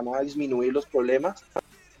pues se van a disminuir los problemas.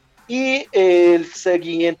 Y el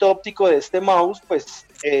seguimiento óptico de este mouse pues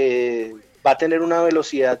va a tener una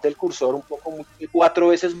velocidad del cursor un poco 4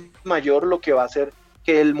 veces mayor, lo que va a hacer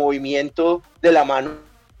que el movimiento de la mano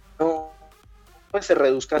pues se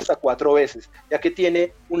reduzca hasta 4 veces, ya que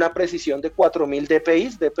tiene una precisión de 4000 dpi.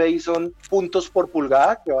 Dpi son puntos por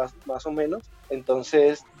pulgada, que va más o menos,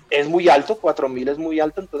 entonces es muy alto, 4000 es muy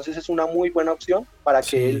alto, entonces es una muy buena opción para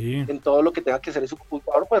que él, en todo lo que tenga que hacer en su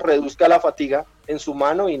computador, pues reduzca la fatiga en su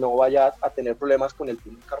mano y no vaya a tener problemas con el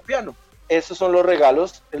túnel carpiano. Esos son los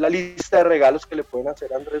regalos, es la lista de regalos que le pueden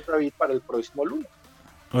hacer a Andrés David para el próximo lunes.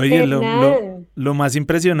 Oye, lo más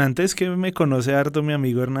impresionante es que me conoce harto mi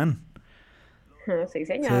amigo Hernán. Sí,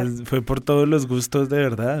 señor. O sea, fue por todos los gustos, de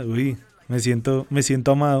verdad. Uy, me siento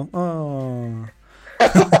amado. Oh.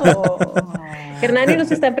 Hernán, y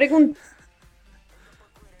nos están preguntando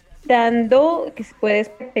que si puedes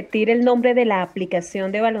repetir el nombre de la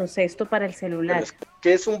aplicación de baloncesto para el celular.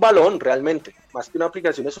 Que es un balón realmente, más que una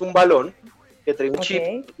aplicación, es un balón que trae un chip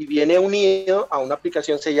y viene unido a una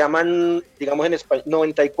aplicación, se llaman, digamos en español,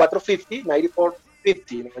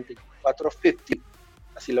 9450,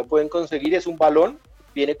 así lo pueden conseguir. Es un balón,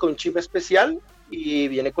 viene con chip especial y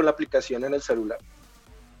viene con la aplicación en el celular.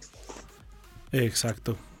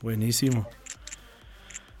 Exacto, buenísimo.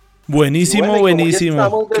 Buenísimo.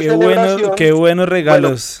 Qué buenos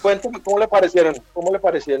regalos. Bueno, cuéntame, ¿cómo le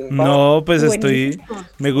parecieron? No, pues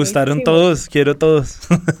me gustaron todos, quiero todos.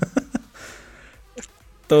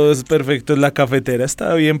 Todos perfectos, la cafetera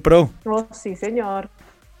está bien pro. Oh, sí, señor.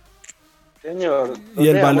 Y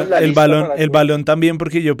el balón también,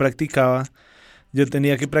 porque yo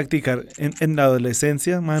tenía que practicar en la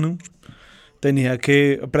adolescencia, Manu. Tenía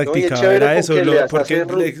que practicar, era eso,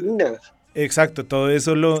 exacto, todo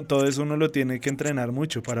eso uno lo tiene que entrenar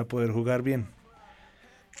mucho para poder jugar bien.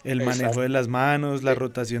 El manejo de las manos, la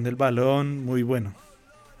rotación del balón, muy bueno.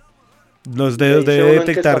 Los dedos, debe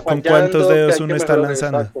detectar con cuántos dedos uno está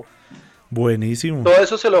lanzando. Exacto. Buenísimo. Todo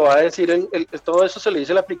eso se lo va a decir, todo eso se le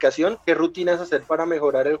dice la aplicación, qué rutinas hacer para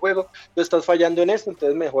mejorar el juego. Tú estás fallando en esto,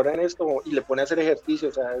 entonces mejora en esto y le pone a hacer ejercicio.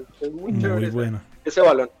 O sea, es muy chévere bueno. Ese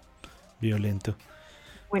balón. Violento.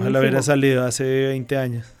 Buenísimo. Ojalá hubiera salido hace 20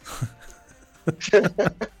 años.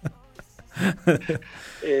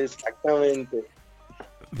 Exactamente.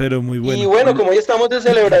 Pero muy bueno. Y bueno, como hoy estamos de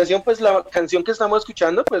celebración, pues la canción que estamos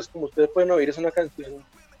escuchando, pues como ustedes pueden oír, es una canción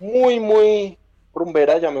muy, muy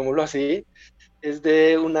rumbera, llamémoslo así. Es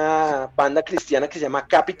de una banda cristiana que se llama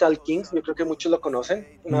Capital Kings, yo creo que muchos lo conocen.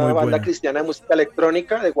 Una banda cristiana de música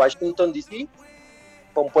electrónica de Washington, D.C.,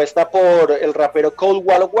 compuesta por el rapero Cole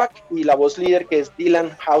Wallowak y la voz líder que es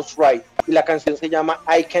Dylan Housewright. Y la canción se llama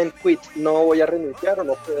I Can't Quit, no voy a renunciar o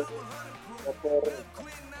no puedo renunciar.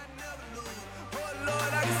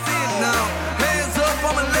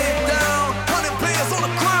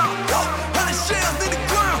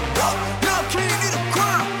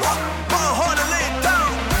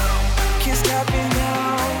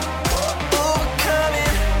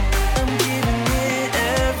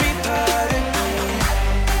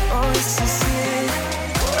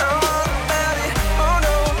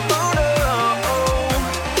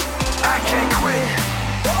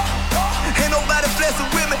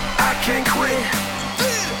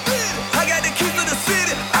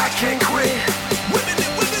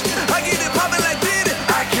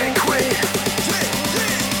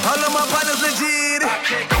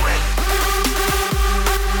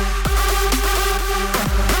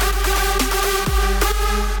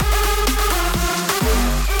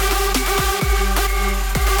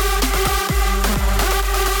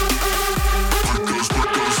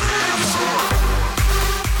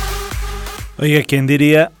 Oiga, ¿quién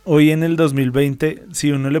diría hoy en el 2020,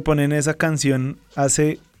 si uno le ponen esa canción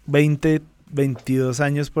hace 20, 22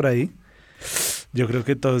 años por ahí, yo creo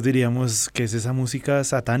que todos diríamos que es esa música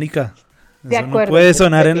satánica? De Eso acuerdo. no puede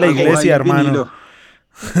sonar en la iglesia, hermano.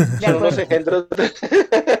 Son los engendros.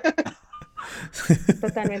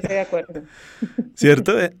 Totalmente de acuerdo.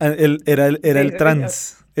 ¿Cierto? Era el Sí,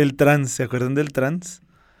 trance. El trance, ¿se acuerdan del trance?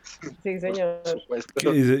 Sí, señor.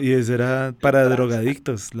 Y eso era para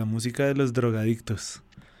drogadictos, la música de los drogadictos.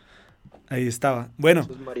 Ahí estaba. Bueno,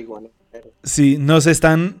 sí, nos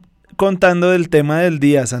están contando del tema del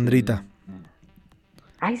día, Sandrita.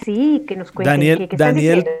 Ay, sí, que nos cuenten. ¿Qué están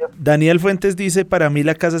diciendo? Daniel Fuentes dice, para mí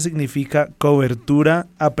la casa significa cobertura,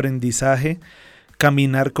 aprendizaje,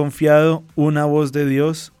 caminar confiado, una voz de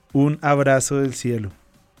Dios, un abrazo del cielo.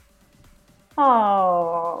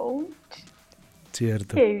 Oh,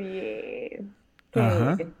 Cierto. qué bien.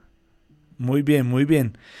 Ajá. Bien. Muy bien, muy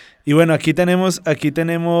bien. Y bueno, aquí tenemos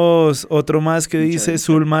otro más que dice,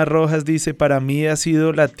 Zulma Rojas dice, para mí ha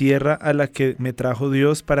sido la tierra a la que me trajo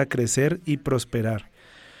Dios para crecer y prosperar.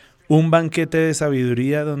 Un banquete de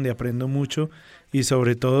sabiduría donde aprendo mucho y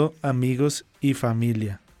sobre todo amigos y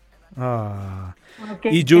familia. Ah.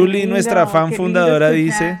 Y Julie, nuestra fan fundadora,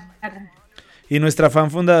 dice,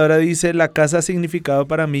 la casa ha significado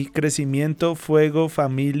para mí crecimiento, fuego,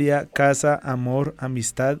 familia, casa, amor,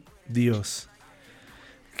 amistad, Dios.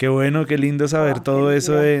 Qué bueno, qué lindo saber todo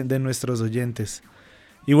eso de nuestros oyentes.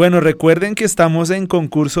 Y bueno, recuerden que estamos en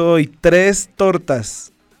concurso hoy. 3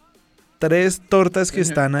 tortas que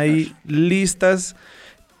están ahí listas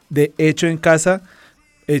de hecho en casa,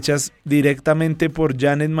 hechas directamente por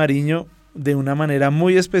Janet Mariño de una manera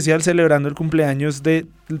muy especial, celebrando el cumpleaños de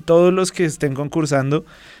todos los que estén concursando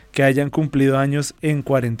que hayan cumplido años en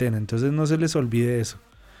cuarentena. Entonces no se les olvide eso.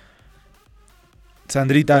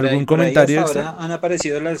 Sandrita, ¿algún comentario? Hasta ahora han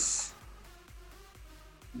aparecido las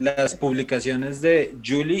publicaciones de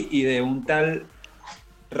Julie y de un tal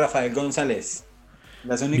Rafael González.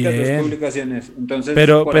 Las únicas Bien. 2 publicaciones. Entonces,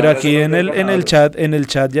 Pero aquí en el chat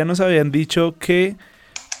ya nos habían dicho que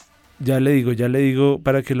ya le digo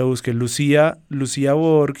para que lo busque. Lucía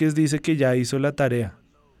Borges dice que ya hizo la tarea.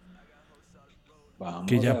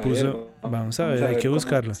 Vamos a ver, hay que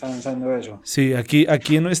buscarla. Está avanzando eso. Sí, aquí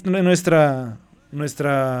en nuestra,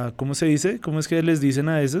 ¿cómo se dice? ¿Cómo es que les dicen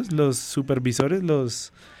a esos? Los supervisores,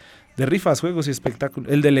 los de rifas, juegos y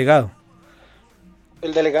espectáculos. El delegado.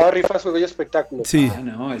 El delegado de rifas, juegos y espectáculos. Sí.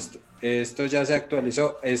 No, esto ya se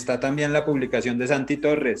actualizó. Está también la publicación de Santi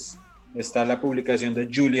Torres. Está la publicación de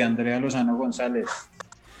Julia Andrea Lozano González.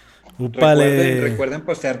 Recuerden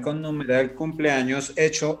postear con numeral cumpleaños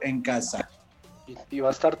hecho en casa. Y va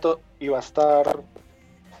a estar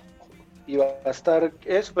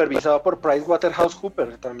supervisado por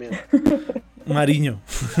PricewaterhouseCoopers también. Mariño.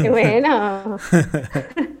 Qué bueno.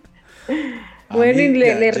 Bueno, y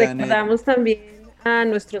le recordamos también a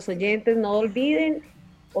nuestros oyentes, no olviden,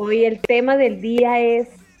 hoy el tema del día es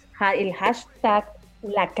el hashtag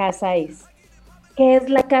La Casa Es. ¿Qué es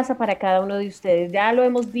la casa para cada uno de ustedes? Ya lo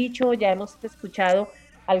hemos dicho, ya hemos escuchado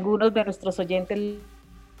algunos de nuestros oyentes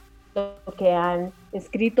lo que han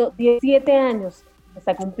escrito. 17 años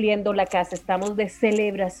está cumpliendo la casa, estamos de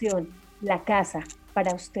celebración. La casa,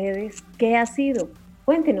 para ustedes, ¿qué ha sido?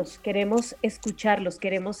 Cuéntenos, queremos escucharlos,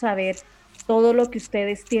 queremos saber todo lo que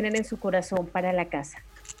ustedes tienen en su corazón para la casa.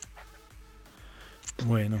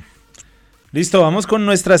 Bueno, listo, vamos con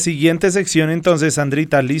nuestra siguiente sección entonces,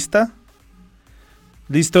 Sandrita, ¿lista?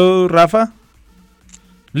 ¿Listo, Rafa?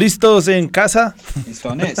 ¿Listos en casa?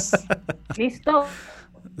 ¿Listones? ¿Listo?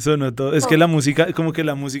 Sonó todo. Es que la música, como que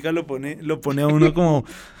la música lo pone a uno como,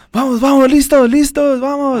 vamos, listos,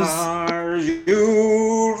 vamos. Are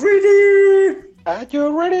you ready? Are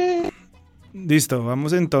you ready? Listo,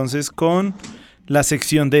 vamos entonces con la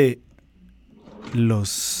sección de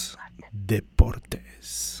los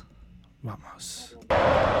deportes. Vamos.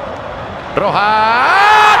 Roja.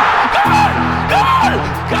 ¡Gol!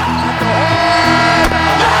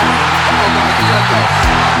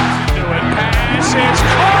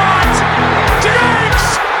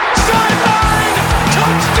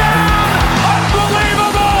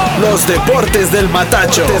 Los deportes del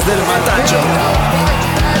Matacho.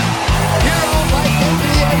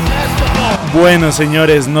 Bueno,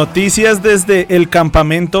 señores, noticias desde el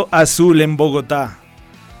campamento azul en Bogotá.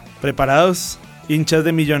 ¿Preparados? Hinchas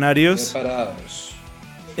de Millonarios. Preparados.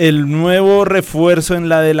 El nuevo refuerzo en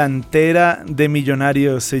la delantera de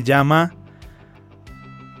Millonarios se llama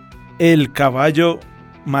el Caballo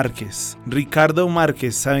Márquez. Ricardo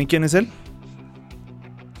Márquez, ¿saben quién es él?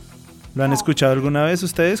 ¿Lo han escuchado alguna vez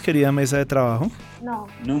ustedes, querida mesa de trabajo? No.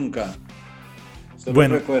 Nunca. Solo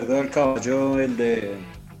Bueno. recuerdo el caballo, el de...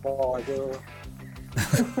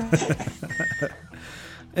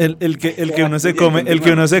 El que uno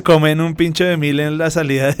se come en un pincho de mil en la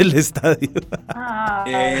salida del estadio.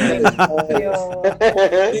 Ay, Dios.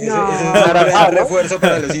 Ese es el refuerzo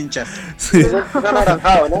para los hinchas. Sí. Ese es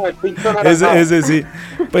anaranjado, ¿no? El pincho anaranjado. Ese sí.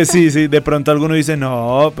 Pues sí, de pronto alguno dice,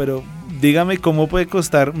 no, pero dígame cómo puede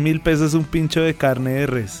costar 1,000 pesos un pincho de carne de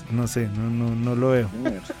res. No sé, no lo veo.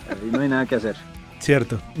 Ahí no hay nada que hacer.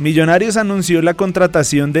 Cierto. Millonarios anunció la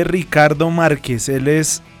contratación de Ricardo Márquez. Él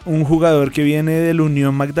es un jugador que viene del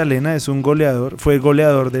Unión Magdalena, es un goleador, fue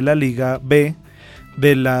goleador de la Liga B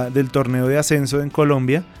del torneo de ascenso en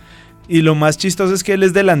Colombia. Y lo más chistoso es que él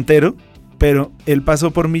es delantero, pero él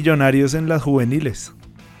pasó por Millonarios en las juveniles.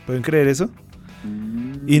 ¿Pueden creer eso?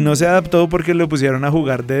 Y no se adaptó porque lo pusieron a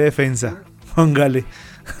jugar de defensa. Póngale.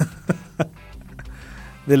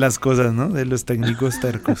 De las cosas, ¿no? De los técnicos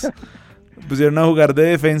tercos. Pusieron a jugar de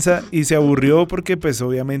defensa y se aburrió porque pues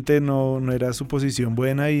obviamente no era su posición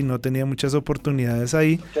buena y no tenía muchas oportunidades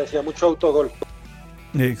ahí. Que hacía mucho autogol.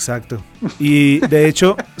 Exacto. Y de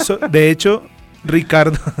hecho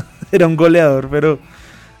Ricardo era un goleador, pero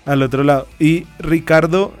al otro lado. Y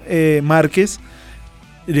Ricardo Márquez,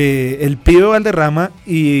 el Pibe Valderrama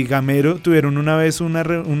y Gamero tuvieron una vez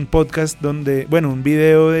un podcast donde, bueno, un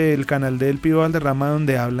video del canal del Pibe Valderrama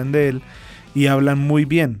donde hablan de él y hablan muy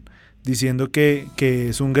bien, diciendo que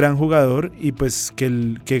es un gran jugador y pues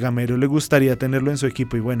que Gamero le gustaría tenerlo en su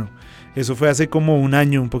equipo. Y bueno, eso fue hace como un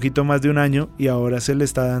año, un poquito más de un año, y ahora se le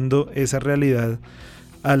está dando esa realidad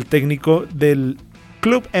al técnico del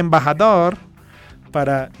Club Embajador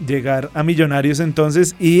para llegar a Millonarios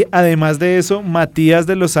entonces. Y además de eso, Matías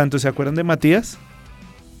de los Santos, ¿se acuerdan de Matías?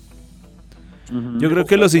 Yo creo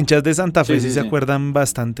que los hinchas de Santa Fe sí se acuerdan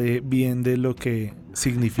bastante bien de lo que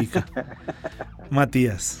significa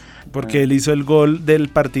Matías, porque él hizo el gol del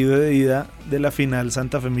partido de ida de la final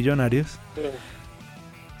Santa Fe Millonarios.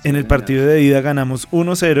 En el partido de ida ganamos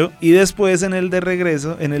 1-0 y después en el de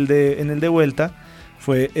regreso, en el de vuelta,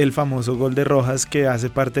 fue el famoso gol de Rojas que hace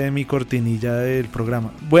parte de mi cortinilla del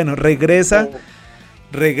programa. Bueno, regresa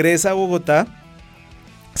a Bogotá,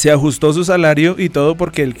 se ajustó su salario y todo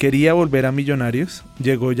porque él quería volver a Millonarios,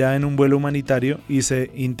 llegó ya en un vuelo humanitario y se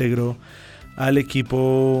integró al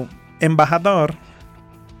equipo Embajador.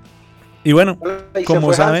 Y bueno,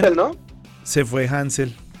 como saben, Hansel, ¿no? Se fue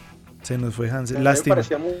Hansel. Se nos fue Hansel, lástima. Me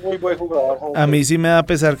parecía muy buen jugador, Hansel. A mí sí me da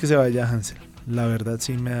pesar que se vaya Hansel. La verdad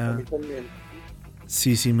sí me da.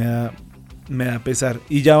 Sí me da pesar.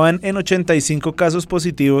 Y ya van en 85 casos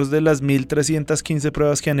positivos de las 1.315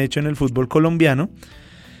 pruebas que han hecho en el fútbol colombiano.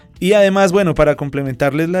 Y además, bueno, para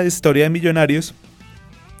complementarles la historia de Millonarios,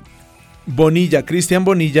 Cristian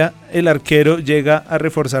Bonilla, el arquero, llega a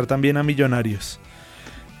reforzar también a Millonarios.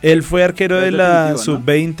 Él fue arquero de la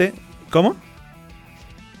sub-20. ¿Cómo?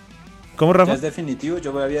 ¿Cómo, Rafa? Ya es definitivo.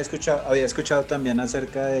 Yo había escuchado también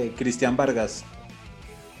acerca de Cristian Vargas.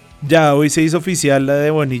 Ya, hoy se hizo oficial la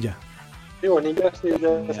de Bonilla. Sí, Bonilla sí,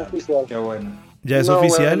 ya es oficial. Qué bueno. Ya es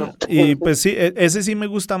oficial. Bueno. Y pues sí, ese sí me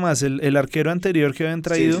gusta más. El arquero anterior que habían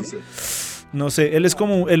traído. Sí. No sé, él es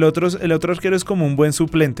como el otro arquero es como un buen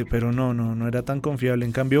suplente, pero no era tan confiable.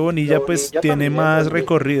 En cambio Bonilla pues tiene más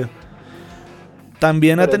recorrido.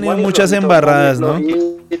 También pero ha tenido muchas embarradas, ¿no?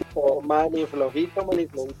 Mani flojito.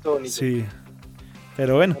 Sí.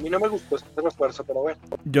 Pero bueno. A mí no me gustó ese refuerzo, pero bueno.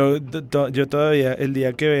 Yo todavía, el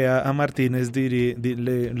día que vea a Martínez,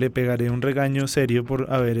 le pegaré un regaño serio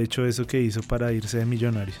por haber hecho eso que hizo para irse de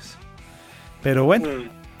Millonarios. Pero bueno,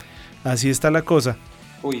 así está la cosa.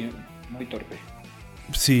 Uy, muy torpe.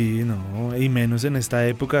 Sí, no, y menos en esta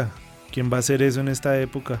época. ¿Quién va a hacer eso en esta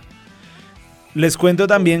época? Les cuento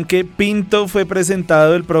también que el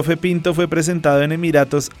profe Pinto fue presentado en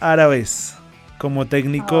Emiratos Árabes como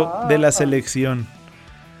técnico de la selección.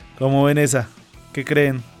 ¿Cómo ven esa? ¿Qué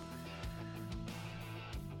creen?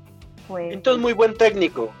 Pinto es muy buen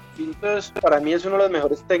técnico. Pinto para mí es uno de los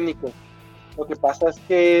mejores técnicos. Lo que pasa es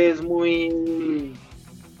que es muy,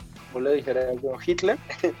 ¿cómo le dijera yo? Hitler.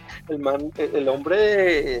 El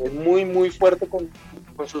hombre es muy, muy fuerte con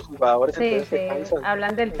sus jugadores. Sí,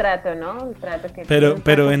 hablan del trato, ¿no? El trato que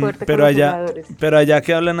pero allá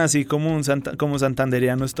que hablan así como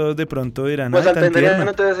santanderianos, todos de pronto dirán, pues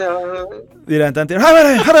santanderiano, dirán tan tierno,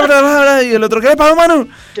 y el otro, ¿qué le pasó, mano?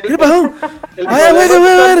 ¿Qué le pasó?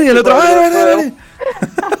 Y el otro,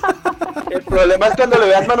 el problema es cuando le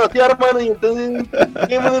vean manotear, mano, y entonces,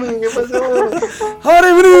 ¿qué pasó?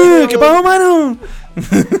 ¿Qué pasó, mano?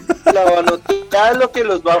 La manoteada es lo que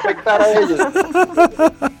los va a afectar a ellos.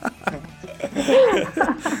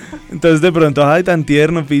 Entonces de pronto, ay, tan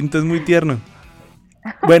tierno, Pinto es muy tierno.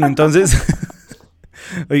 Bueno, entonces,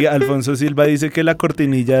 oiga, Alfonso Silva dice que la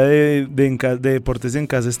cortinilla de Deportes en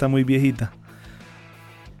Casa está muy viejita.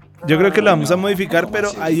 Yo creo que la vamos a modificar, pero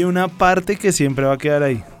hay una parte que siempre va a quedar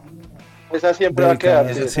ahí. Esa siempre va a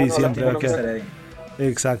quedar. Sí, siempre va a quedar ahí.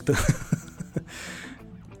 Exacto.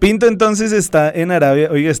 Pinto entonces está en Arabia.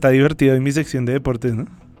 Oiga, está divertido en mi sección de deportes, ¿no?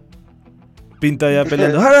 Pinto allá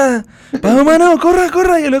peleando. ¡Ahora! ¡Vamos, mano!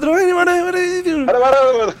 ¡Corra! Y el otro...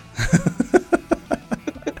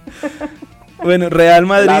 Bueno, Real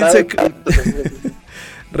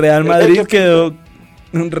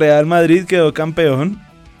Madrid quedó campeón.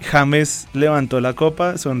 James levantó la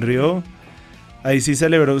copa, sonrió. Ahí sí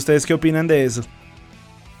celebró. ¿Ustedes qué opinan de eso?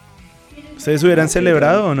 ¿Ustedes hubieran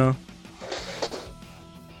celebrado o no?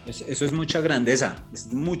 Eso es mucha grandeza.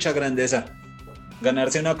 Es mucha grandeza.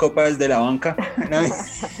 Ganarse una copa desde la banca.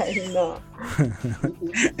 Ay, no.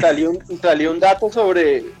 Salió un dato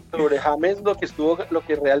sobre James, lo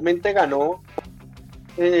que realmente ganó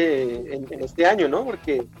en este año, ¿no?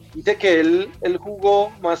 Porque dice que él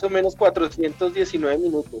jugó más o menos 419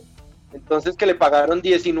 minutos. Entonces que le pagaron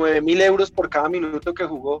 19.000 euros por cada minuto que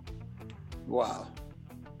jugó. Wow.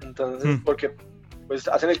 Entonces, porque pues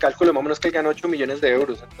hacen el cálculo más o menos que él ganó 8 millones de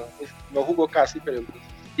euros. Entonces no jugó casi, pero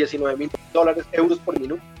 $19.000 euros por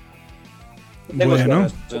minuto. Bueno,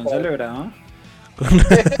 ¿Son celebrados?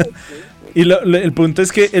 Y el punto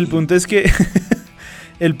es que el punto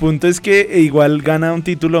es que igual gana un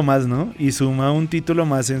título más, ¿no? Y suma un título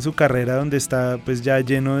más en su carrera, donde está pues ya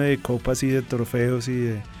lleno de copas y de trofeos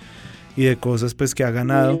y de cosas pues que ha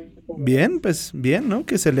ganado. Bien, pues bien, ¿no?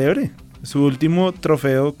 Que celebre su último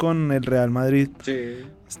trofeo con el Real Madrid. Sí.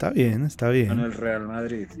 Está bien. Con el Real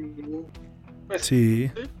Madrid.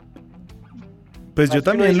 Sí. Pues yo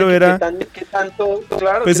también lo era. ¿Qué tanto?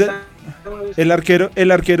 Claro, pues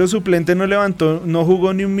el arquero suplente no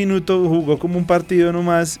jugó ni un minuto, jugó como un partido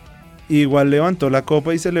nomás. Igual levantó la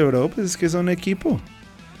copa y celebró, pues es que son equipo.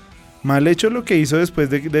 Mal hecho lo que hizo después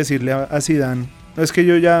de decirle a Zidane. Es que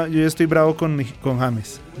yo ya estoy bravo con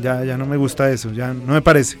James. Ya no me gusta eso, ya no me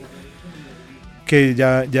parece. Que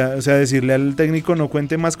ya, o sea, decirle al técnico no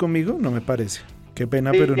cuente más conmigo, no me parece. Qué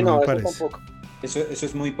pena, pero no me parece. Tampoco. Eso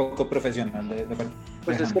es muy poco profesional.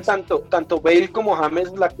 Pues es que tanto Bale como James,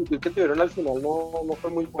 la actitud que tuvieron al final no fue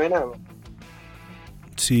muy buena, ¿no?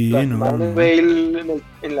 Sí, no. Bale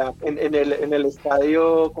en el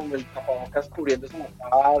estadio con el tapabocas cubriéndose la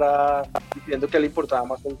cara, diciendo que le importaba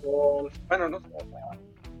más el gol. Bueno, no sé.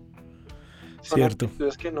 Son Cierto.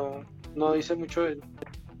 actitudes que no dice mucho de él.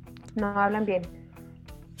 No hablan bien.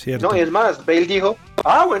 Cierto. No, y es más, Bale dijo,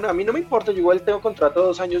 bueno, a mí no me importa, yo igual tengo contrato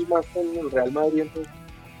 2 años más con el Real Madrid, entonces...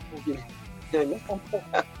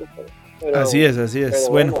 Pero, así es.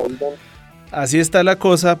 Bueno, bueno, así está la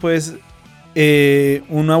cosa, pues.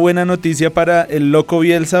 Una buena noticia para el loco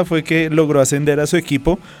Bielsa fue que logró ascender a su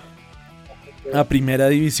equipo a primera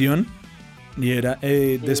división. Y era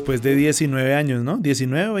después de 19 años, ¿no?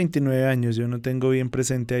 19 o 29 años, yo no tengo bien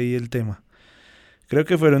presente ahí el tema. Creo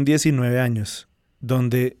que fueron 19 años,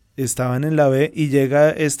 donde estaban en la B y llega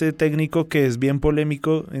este técnico que es bien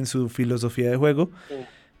polémico en su filosofía de juego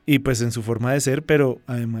y pues en su forma de ser, pero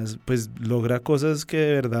además pues logra cosas que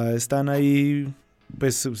de verdad están ahí,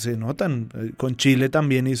 pues se notan. Con Chile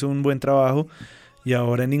también hizo un buen trabajo y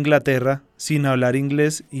ahora en Inglaterra sin hablar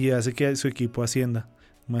inglés y hace que su equipo ascienda.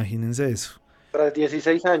 Imagínense eso. Tras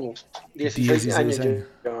 16 años. 16 años.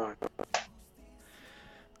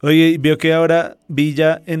 Oye, ¿vio que ahora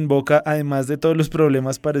Villa en Boca, además de todos los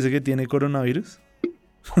problemas, parece que tiene coronavirus?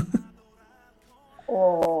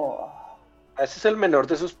 Ese es el menor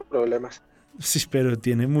de sus problemas. Sí, pero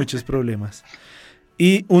tiene muchos problemas.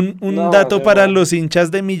 Y un dato para los hinchas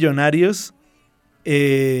de Millonarios,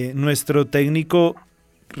 nuestro técnico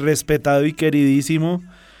respetado y queridísimo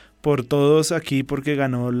por todos aquí porque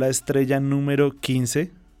ganó la estrella número 15.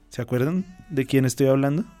 ¿Se acuerdan de quién estoy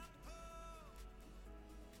hablando?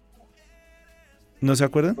 ¿No se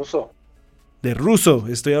acuerdan? Russo. De Russo,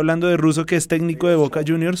 estoy hablando de Russo, que es técnico de Boca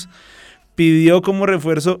Juniors. Pidió como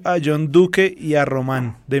refuerzo a John Duque y a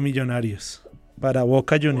Román de Millonarios para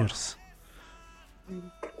Boca Juniors.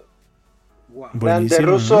 Wow. Buenísimo, Grande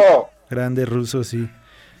Russo. ¿no? Grande Russo, sí.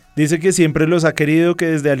 Dice que siempre los ha querido, que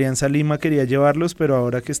desde Alianza Lima quería llevarlos, pero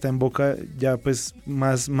ahora que está en Boca ya pues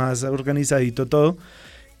más organizadito todo,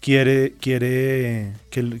 quiere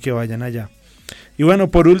que vayan allá. Y bueno,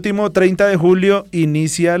 por último, 30 de julio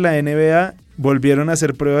inicia la NBA, volvieron a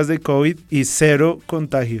hacer pruebas de COVID y 0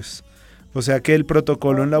 contagios. O sea que el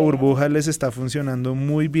protocolo en la burbuja les está funcionando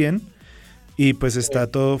muy bien y pues está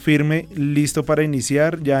todo firme, listo para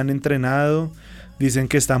iniciar, ya han entrenado, dicen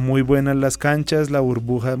que están muy buenas las canchas, la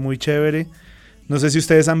burbuja muy chévere. No sé si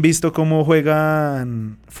ustedes han visto cómo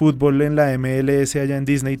juegan fútbol en la MLS allá en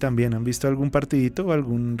Disney también. ¿Han visto algún partidito o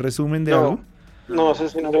algún resumen de algo? No sé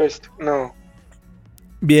si no lo he visto, no.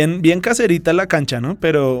 Bien caserita la cancha, ¿no?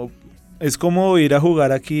 Pero es como ir a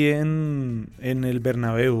jugar aquí en el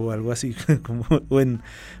Bernabéu o algo así, o en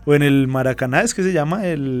el Maracaná, ¿es que se llama?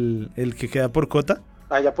 El que queda por Cota.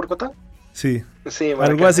 ¿Allá por Cota? Sí,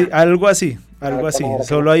 Maracaná. algo así. Maracaná.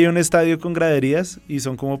 Solo hay un estadio con graderías y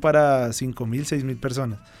son como para 5.000, 6.000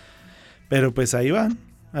 personas. Pero pues ahí van,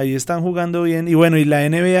 ahí están jugando bien. Y bueno, y la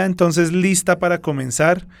NBA entonces lista para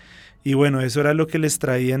comenzar. Y bueno, eso era lo que les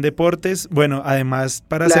traía en deportes. Bueno, además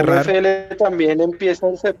para La cerrar... NFL también empieza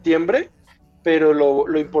en septiembre, pero lo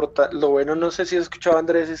bueno, no sé si has escuchado,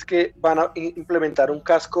 Andrés, es que van a implementar un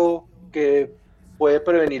casco que puede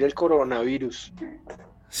prevenir el coronavirus.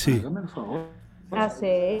 Sí. Hágame el favor. ¿Ah,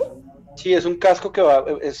 sí? Sí, es un casco que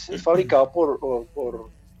es fabricado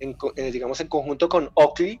digamos, en conjunto con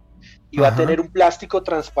Oakley, y va a tener un plástico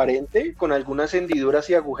transparente con algunas hendiduras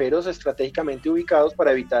y agujeros estratégicamente ubicados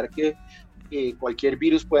para evitar que cualquier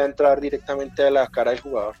virus pueda entrar directamente a la cara del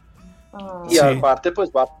jugador. Y Sí. aparte,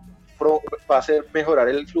 pues va a hacer mejorar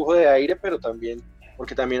el flujo de aire, pero también,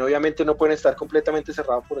 porque también obviamente no pueden estar completamente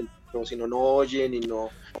cerrados como si no oyen y no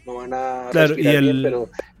van a respirar bien, pero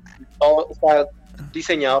todo está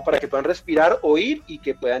diseñado para que puedan respirar, oír y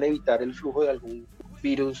que puedan evitar el flujo de algún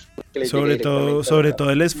virus que les sobre llegue directamente sobre todo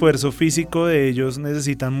el esfuerzo físico de ellos,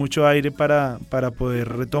 necesitan mucho aire para poder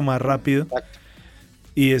retomar rápido. Exacto.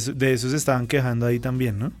 Y de eso se estaban quejando ahí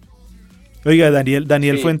también, ¿no? Oiga, Daniel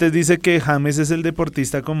Sí. Fuentes dice que James es el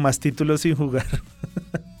deportista con más títulos sin jugar.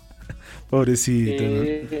 Pobrecito, ¿no?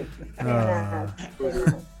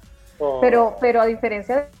 Pero a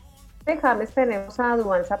diferencia de James, tenemos a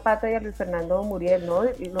Duván Zapata y a Luis Fernando Muriel, ¿no?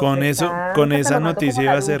 Con esa noticia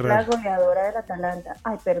iba a cerrar. La goleadora del Atalanta.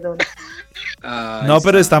 Ay, perdón. No,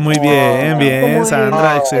 pero está muy bien,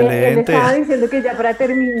 Sandra, excelente. Él estaba diciendo que ya para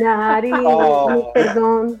terminar y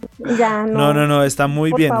perdón, ya no. No, está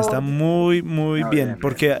muy bien, favor. está muy bien,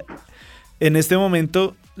 porque en este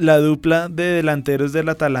momento la dupla de delanteros del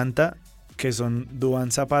Atalanta, que son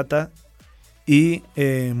Duván Zapata y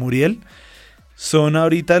Muriel, son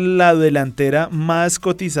ahorita la delantera más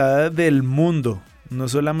cotizada del mundo, no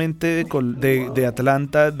solamente del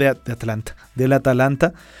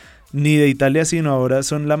Atalanta, ni de Italia, sino ahora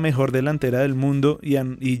son la mejor delantera del mundo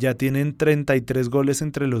y ya tienen 33 goles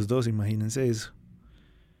entre los dos, imagínense eso.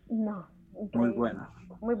 No, Muy bueno.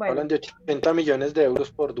 Muy bueno. Hablan de 80 millones de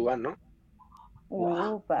euros por Duván, ¿no?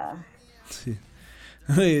 Upa. Sí.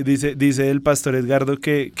 Dice el pastor Edgardo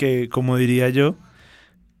que, como diría yo,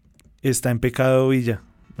 está en pecado Villa.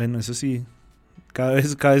 Bueno, eso sí, cada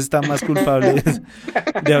vez está más culpable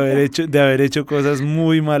de haber hecho cosas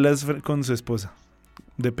muy malas con su esposa,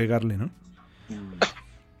 de pegarle, ¿no?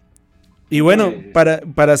 Y bueno,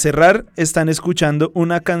 para cerrar, están escuchando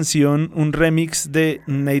una canción, un remix de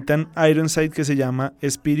Nathan Ironside que se llama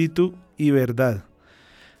Espíritu y Verdad.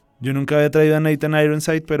 Yo nunca había traído a Nathan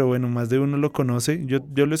Ironside, pero bueno, más de uno lo conoce. Yo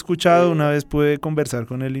lo he escuchado, una vez pude conversar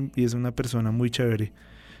con él y es una persona muy chévere.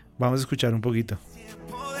 Vamos a escuchar un poquito.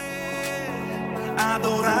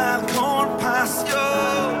 Adorar con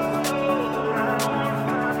pasión.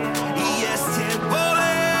 Y es tiempo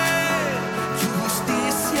de tu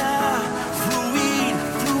justicia fluir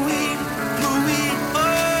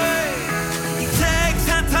hoy. Y te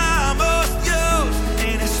exaltamos, Dios,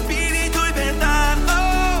 en espíritu y verdad.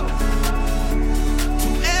 Oh, tú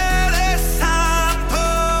eres santo,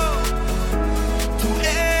 tú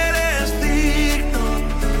eres digno.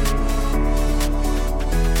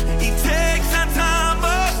 Y te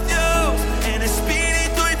exaltamos, Dios, en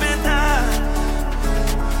espíritu y verdad.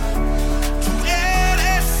 Tú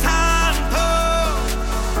eres santo,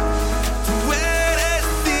 tú eres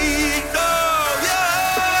digno,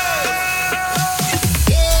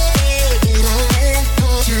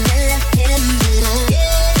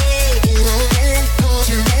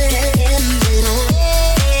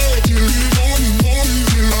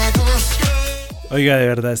 Oiga, de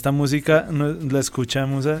verdad, esta música la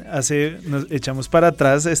escuchamos nos echamos para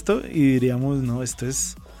atrás esto y diríamos, no, esto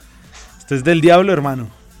es del diablo, hermano.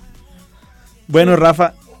 Bueno,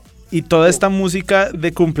 Rafa, ¿y toda esta música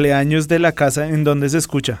de cumpleaños de la casa en dónde se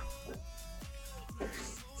escucha?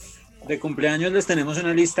 De cumpleaños les tenemos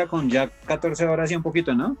una lista con ya 14 horas y un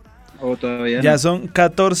poquito, ¿no? ¿O todavía Ya no? son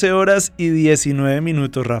 14 horas y 19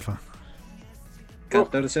 minutos, Rafa.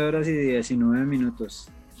 14 horas y 19 minutos.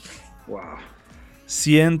 Wow.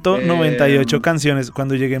 198 canciones.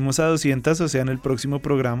 Cuando lleguemos a 200, o sea, en el próximo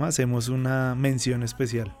programa, hacemos una mención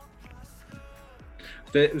especial.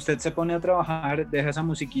 Usted se pone a trabajar, deja esa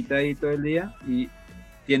musiquita ahí todo el día y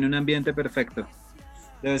tiene un ambiente perfecto.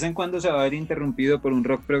 De vez en cuando se va a ver interrumpido por un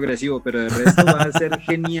rock progresivo, pero de resto va a ser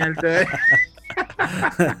genial.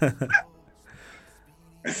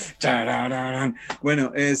 Charararán.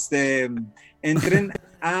 Bueno, entren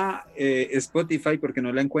a Spotify porque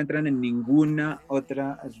no la encuentran en ninguna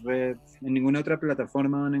otra red, en ninguna otra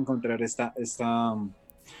plataforma van a encontrar esta lista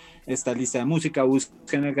de música.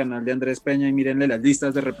 Busquen el canal de Andrés Peña y mírenle las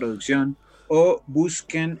listas de reproducción, o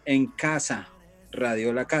busquen en casa,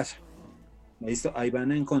 Radio La Casa. ¿Listo? Ahí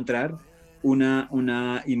van a encontrar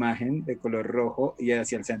una imagen de color rojo y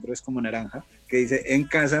hacia el centro es como naranja, que dice en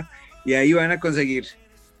casa, y ahí van a conseguir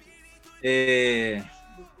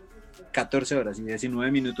 14 horas y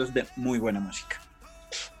 19 minutos de muy buena música.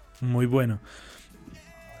 Muy bueno.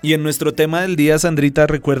 Y en nuestro tema del día, Sandrita,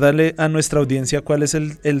 recuérdale a nuestra audiencia cuál es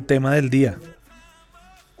el tema del día.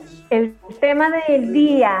 El tema del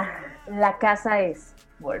día, la casa es.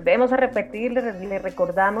 Volvemos a repetir, le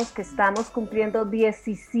recordamos que estamos cumpliendo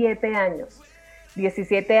 17 años.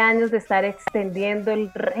 17 años de estar extendiendo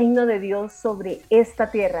el reino de Dios sobre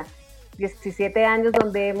esta tierra. 17 años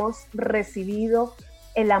donde hemos recibido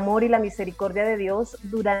el amor y la misericordia de Dios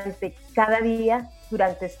durante cada día,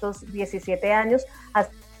 durante estos 17 años.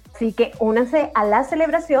 Así que únanse a la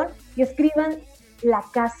celebración y escriban la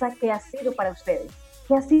casa que ha sido para ustedes.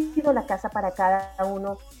 ¿Qué ha sido la casa para cada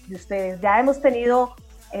uno de ustedes? Ya hemos tenido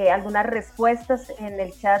algunas respuestas en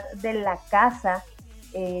el chat de la casa.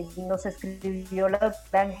 Nos escribió la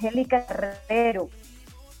doctora Angélica Carrero.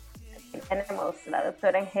 Aquí tenemos la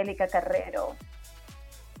doctora Angélica Carrero.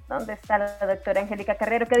 ¿Dónde está la doctora Angélica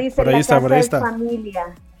Carrero? ¿Qué dice? Por ahí La está, casa por ahí es está. familia.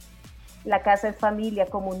 La casa es familia,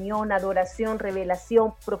 comunión, adoración,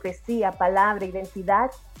 revelación, profecía, palabra,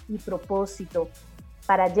 identidad y propósito.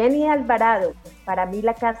 Para Jenny Alvarado, para mí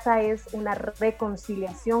la casa es una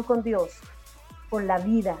reconciliación con Dios, con la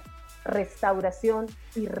vida, restauración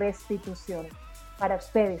y restitución. Para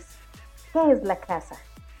ustedes, ¿qué es la casa?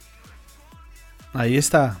 Ahí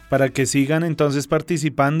está, para que sigan entonces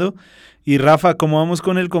participando. Y Rafa, ¿cómo vamos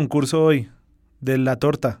con el concurso hoy? De la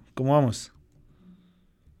torta, ¿cómo vamos?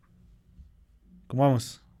 ¿Cómo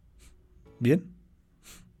vamos? ¿Bien?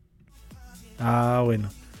 Ah, bueno.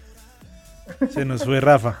 Se nos fue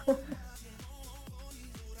Rafa.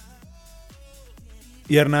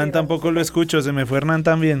 Y Hernán Sí, tampoco lo escucho, se me fue Hernán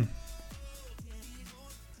también.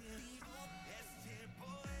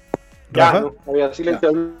 Ya, ¿Rafa? no, había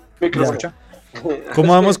silenciado el micrófono. ¿Escucha?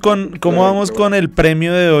 ¿Cómo vamos con el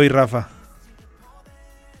premio de hoy, Rafa?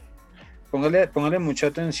 Póngale mucha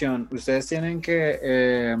atención. Ustedes tienen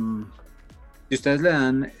que, si ustedes le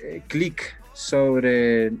dan clic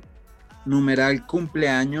sobre numeral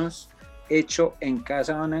cumpleaños hecho en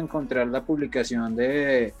casa, van a encontrar la publicación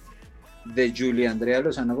de Julia Andrea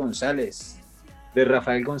Lozano González, de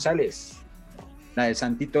Rafael González, la de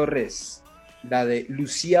Santi Torres, la de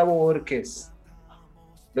Lucía Borges,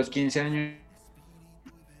 los 15 años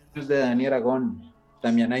de Dani Aragón.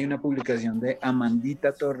 También hay una publicación de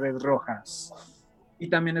Amandita Torres Rojas. Y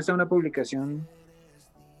también está una publicación.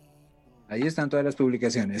 Ahí están todas las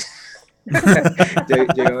publicaciones.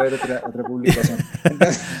 Llegué a ver otra publicación.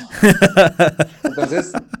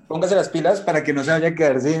 Entonces, póngase las pilas para que no se vaya a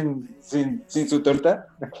quedar sin su torta.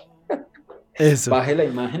 Eso. Baje la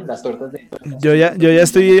imagen, las tortas de. Yo ya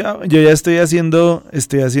estoy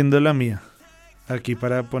haciendo la mía. Aquí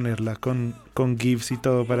para ponerla con GIFs y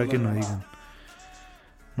todo para que no digan.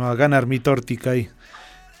 Me va a ganar mi tortica ahí.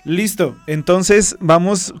 Listo, entonces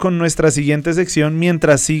vamos con nuestra siguiente sección.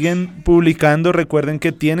 Mientras siguen publicando, recuerden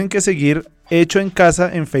que tienen que seguir Hecho en Casa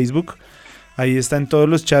en Facebook. Ahí están todos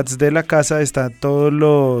los chats de la casa, están todas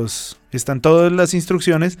las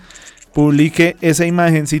instrucciones. Publique esa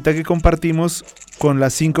imagencita que compartimos con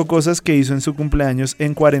las 5 cosas que hizo en su cumpleaños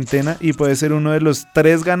en cuarentena y puede ser uno de los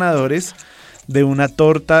 3 ganadores de una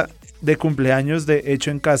torta de cumpleaños de Hecho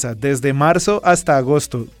en Casa, desde marzo hasta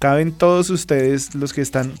agosto. Caben todos ustedes los que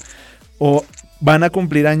están o van a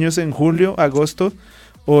cumplir años en julio, agosto,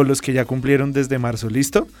 o los que ya cumplieron desde marzo.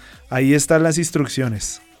 ¿Listo? Ahí están las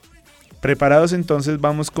instrucciones. ¿Preparados? Entonces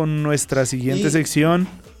vamos con nuestra siguiente sección.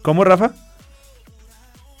 ¿Cómo, Rafa?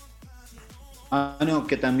 No,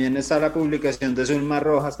 que también está la publicación de Zulma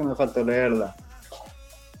Rojas, que me faltó leerla.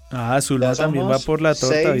 Ah, Zulma también va por la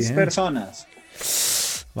torta. 6 bien. personas.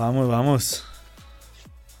 Vamos.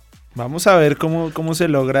 Vamos a ver cómo se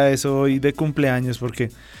logra eso hoy de cumpleaños, porque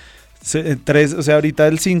ahorita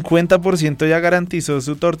el 50% ya garantizó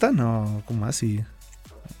su torta. No, ¿cómo así?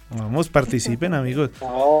 Vamos, participen, amigos.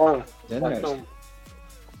 No, exacto.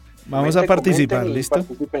 Vamos a participar, Comenten y ¿listo?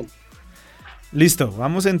 participen. Listo,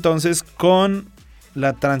 vamos entonces con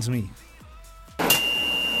la Transmi.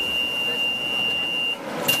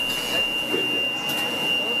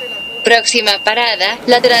 Próxima parada,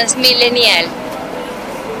 la Transmilenial.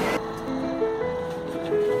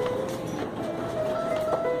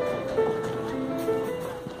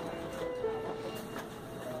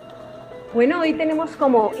 Bueno, hoy tenemos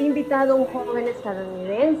como invitado un joven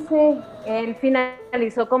estadounidense. Él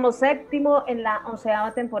finalizó como 7º en la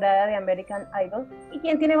 11ª temporada de American Idol y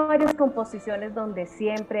quien tiene varias composiciones donde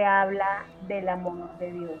siempre habla del amor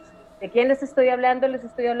de Dios. ¿De quién les estoy hablando? Les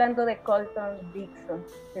estoy hablando de Colton Dixon.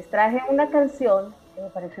 Les traje una canción que me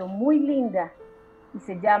pareció muy linda y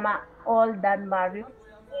se llama All That Matters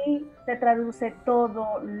y se traduce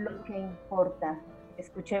todo lo que importa.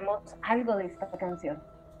 Escuchemos algo de esta canción.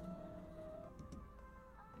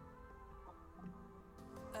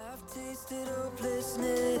 I've tasted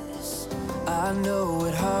hopelessness. I know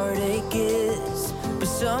what heartache is, but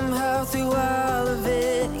somehow through all of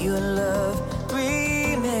it, your love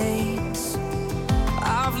remains.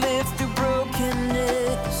 I've lived through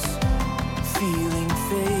brokenness, feeling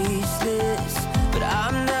faceless, but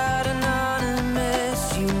I'm not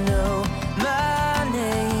anonymous. You know my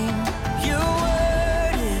name. Your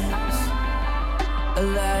word is a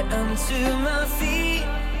light unto my feet.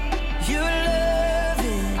 Your love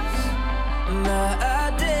is my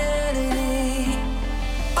identity.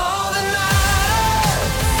 All that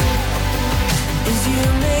matters is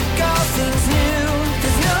you make all things new.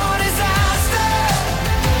 There's no disaster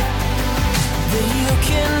that you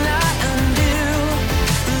cannot undo.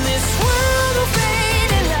 This world will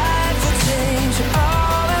fade and life will change.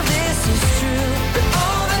 All of this is true, but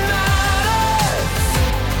all that matters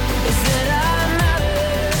is that I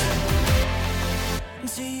matter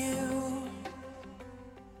to you.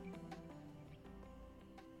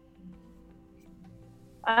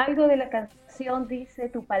 Algo de la canción dice,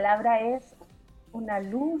 tu palabra es una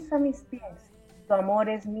luz a mis pies, tu amor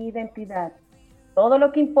es mi identidad. Todo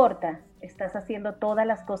lo que importa, estás haciendo todas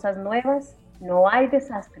las cosas nuevas, no hay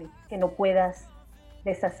desastre que no puedas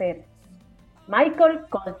deshacer. Michael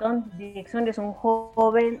Colton Dixon es un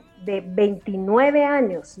joven de 29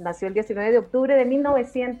 años, nació el 19 de octubre de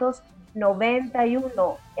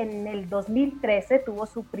 1991. En el 2013 tuvo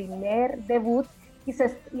su primer debut y se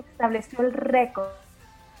estableció el récord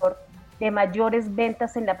de mayores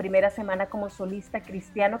ventas en la primera semana como solista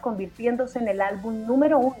cristiano, convirtiéndose en el álbum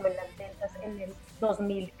número 1 en las ventas en el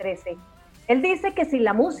 2013. Él dice que si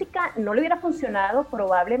la música no le hubiera funcionado,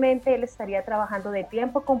 probablemente él estaría trabajando de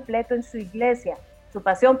tiempo completo en su iglesia. Su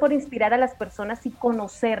pasión por inspirar a las personas y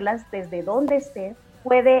conocerlas desde donde estén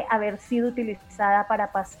puede haber sido utilizada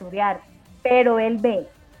para pastorear, pero él ve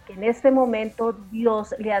que en este momento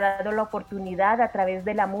Dios le ha dado la oportunidad a través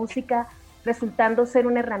de la música, resultando ser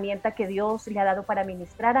una herramienta que Dios le ha dado para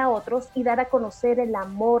ministrar a otros y dar a conocer el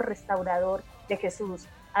amor restaurador de Jesús.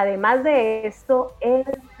 Además de esto, él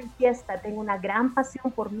manifiesta, tengo una gran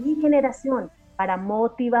pasión por mi generación para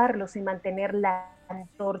motivarlos y mantener la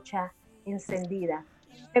antorcha encendida.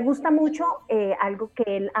 Me gusta mucho algo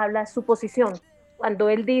que él habla, su posición, cuando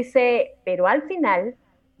él dice, pero al final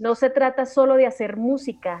no se trata solo de hacer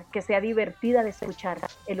música que sea divertida de escuchar.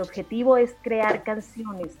 El objetivo es crear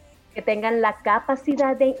canciones que tengan la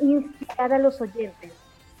capacidad de inspirar a los oyentes,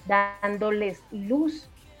 dándoles luz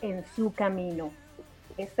en su camino.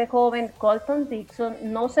 Este joven Colton Dixon,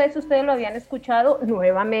 no sé si ustedes lo habían escuchado,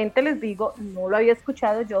 nuevamente les digo, no lo había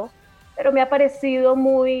escuchado yo, pero me ha parecido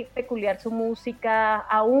muy peculiar su música,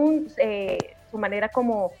 aún su manera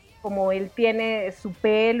como él tiene su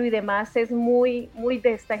pelo y demás, es muy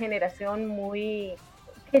de esta generación,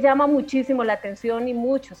 que llama muchísimo la atención y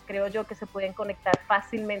muchos creo yo que se pueden conectar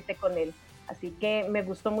fácilmente con él. Así que me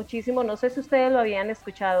gustó muchísimo. No sé si ustedes lo habían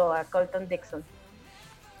escuchado a Colton Dixon.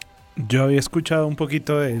 Yo había escuchado un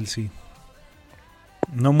poquito de él, sí.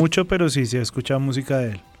 No mucho, pero sí he escuchado música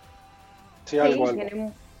de él. Sí, algo.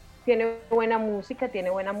 Tiene buena música,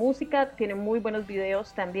 tiene muy buenos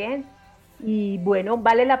videos también. Y bueno,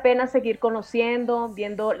 vale la pena seguir conociendo,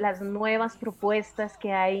 viendo las nuevas propuestas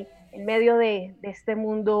que hay en medio de este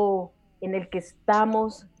mundo en el que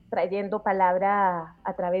estamos, trayendo palabra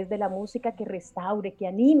a través de la música que restaure, que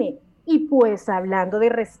anime. Y pues hablando de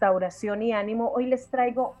restauración y ánimo, hoy les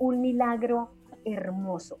traigo un milagro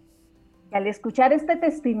hermoso. Y al escuchar este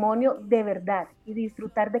testimonio de verdad y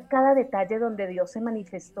disfrutar de cada detalle donde Dios se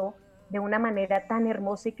manifestó de una manera tan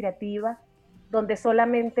hermosa y creativa, donde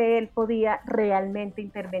solamente Él podía realmente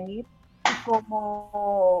intervenir, y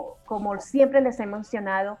como siempre les he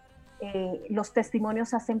mencionado, los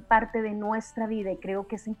testimonios hacen parte de nuestra vida y creo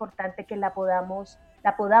que es importante que la podamos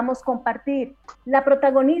compartir. La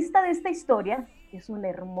protagonista de esta historia es una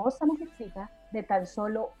hermosa mujercita de tan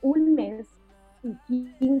solo 1 mes y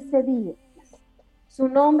 15 días. Su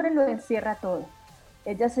nombre lo encierra todo.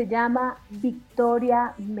 Ella se llama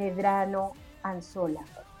Victoria Medrano Anzola.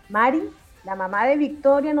 Mari, la mamá de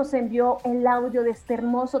Victoria, nos envió el audio de este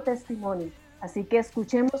hermoso testimonio. Así que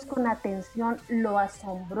escuchemos con atención lo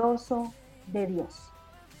asombroso de Dios.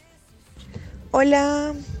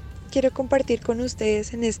 Hola, quiero compartir con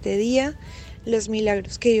ustedes en este día los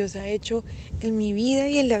milagros que Dios ha hecho en mi vida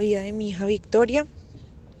y en la vida de mi hija Victoria.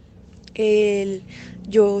 El-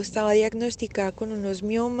 yo estaba diagnosticada con unos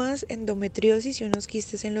miomas, endometriosis y unos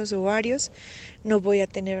quistes en los ovarios. No voy a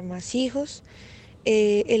tener más hijos.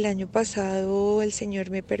 El año pasado el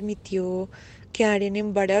Señor me permitió quedar en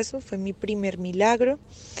embarazo, fue mi primer milagro.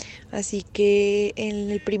 Así que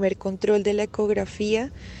en el primer control de la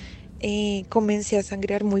ecografía comencé a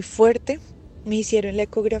sangrar muy fuerte. Me hicieron la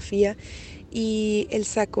ecografía y el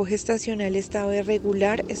saco gestacional estaba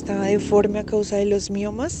irregular, estaba deforme a causa de los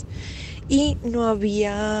miomas y no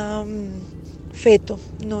había feto,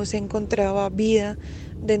 no se encontraba vida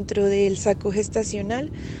dentro del saco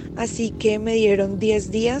gestacional, así que me dieron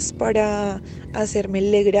 10 días para hacerme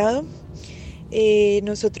el legrado.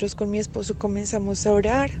 Nosotros con mi esposo comenzamos a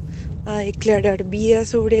orar, a declarar vida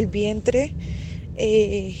sobre el vientre.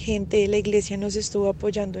 Gente de la iglesia nos estuvo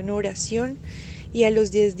apoyando en oración y a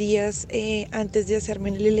los 10 días antes de hacerme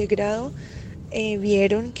el legrado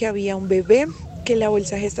vieron que había un bebé, que la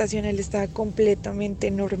bolsa gestacional estaba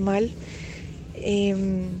completamente normal.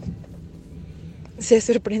 Em, Se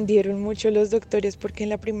sorprendieron mucho los doctores porque en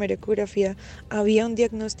la primera ecografía había un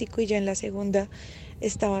diagnóstico y ya en la segunda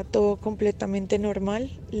estaba todo completamente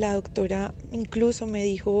normal. La doctora incluso me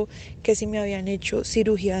dijo que si me habían hecho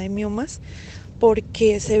cirugía de miomas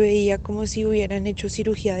porque se veía como si hubieran hecho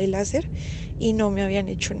cirugía de láser y no me habían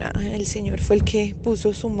hecho nada. El Señor fue el que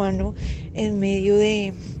puso su mano en medio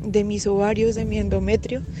de mis ovarios, de mi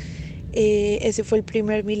endometrio. Ese fue el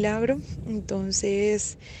primer milagro.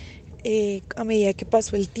 Entonces, a medida que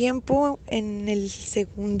pasó el tiempo, en el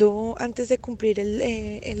segundo, antes de cumplir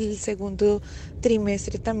el segundo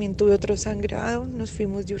trimestre, también tuve otro sangrado. Nos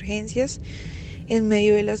fuimos de urgencias. En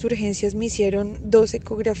medio de las urgencias me hicieron 2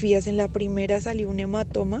 ecografías. En la primera salió un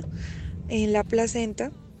hematoma en la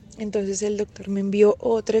placenta. Entonces el doctor me envió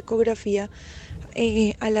otra ecografía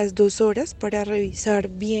a las 2 horas para revisar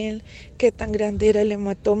bien qué tan grande era el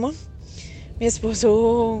hematoma. Mi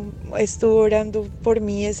esposo estuvo orando por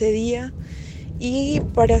mí ese día y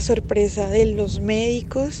para sorpresa de los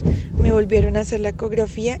médicos me volvieron a hacer la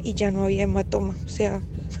ecografía y ya no había hematoma. O sea,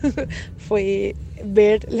 fue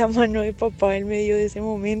ver la mano de papá en medio de ese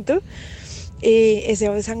momento.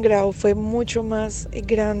 Ese sangrado fue mucho más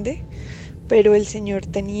grande, pero el Señor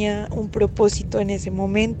tenía un propósito en ese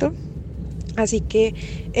momento. Así que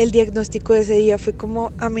el diagnóstico de ese día fue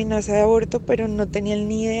como amenaza de aborto, pero no tenían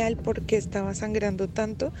ni idea del por qué estaba sangrando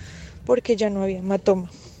tanto, porque ya no había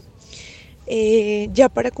hematoma. Ya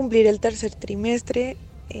para cumplir el tercer trimestre,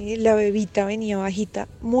 la bebita venía bajita,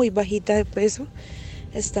 muy bajita de peso,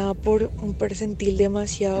 estaba por un percentil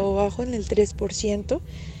demasiado bajo, en el 3%,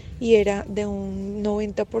 y era de un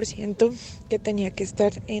 90% que tenía que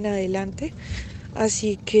estar en adelante.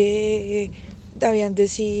 Así que habían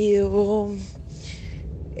decidido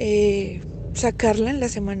sacarla en la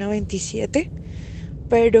semana 27,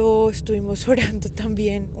 pero estuvimos orando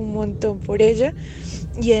también un montón por ella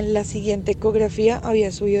y en la siguiente ecografía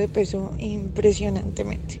había subido de peso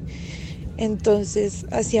impresionantemente. Entonces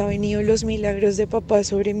así han venido los milagros de papá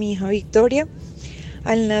sobre mi hija Victoria.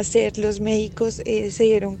 Al nacer los médicos se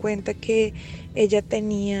dieron cuenta que ella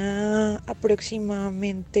tenía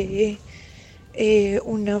aproximadamente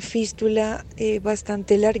una fístula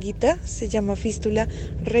bastante larguita, se llama fístula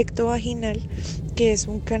rectovaginal, que es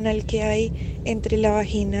un canal que hay entre la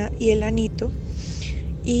vagina y el anito,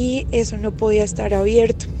 y eso no podía estar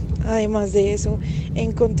abierto. Además de eso,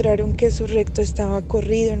 encontraron que su recto estaba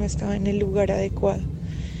corrido, no estaba en el lugar adecuado.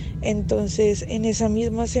 Entonces, en esa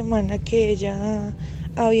misma semana que ella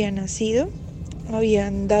había nacido,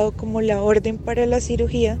 habían dado como la orden para la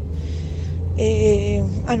cirugía.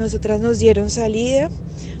 A nosotras nos dieron salida,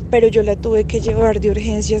 pero yo la tuve que llevar de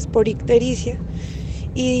urgencias por ictericia.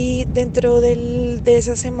 Y dentro de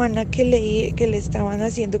esa semana que le estaban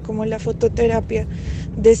haciendo como la fototerapia,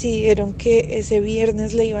 decidieron que ese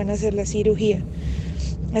viernes le iban a hacer la cirugía.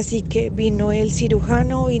 Así que vino el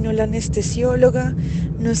cirujano, vino la anestesióloga,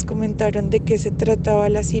 nos comentaron de qué se trataba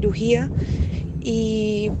la cirugía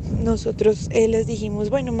y nosotros les dijimos,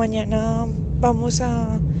 bueno, mañana vamos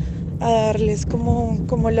a darles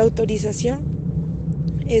como la autorización.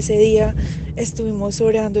 Ese día estuvimos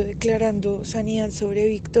orando, declarando sanidad sobre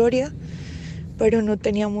Victoria, pero no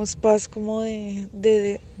teníamos paz como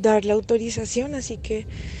de dar la autorización, así que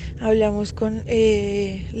hablamos con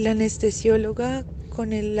la anestesióloga,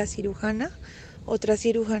 con la cirujana, otra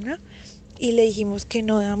cirujana, y le dijimos que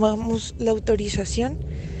no dábamos la autorización.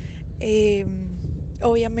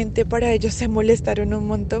 Obviamente para ellos se molestaron un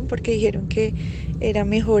montón porque dijeron que era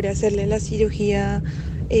mejor hacerle la cirugía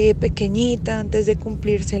pequeñita antes de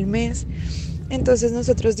cumplirse el mes. Entonces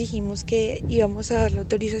nosotros dijimos que íbamos a dar la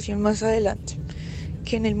autorización más adelante,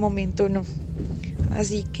 que en el momento no.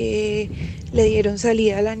 Así que le dieron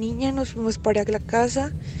salida a la niña, nos fuimos para la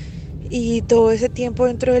casa y todo ese tiempo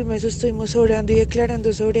dentro del mes estuvimos orando y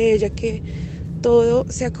declarando sobre ella que todo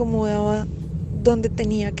se acomodaba donde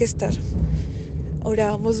tenía que estar.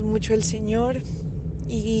 Orábamos mucho al Señor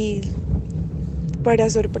y para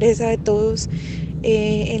sorpresa de todos,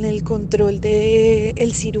 en el control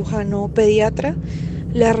del cirujano pediatra,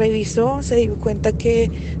 la revisó, se dio cuenta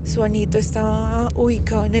que su anito estaba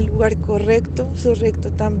ubicado en el lugar correcto, su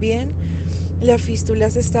recto también, la fístula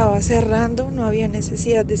se estaba cerrando, no había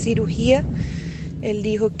necesidad de cirugía. Él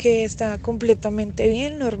dijo que estaba completamente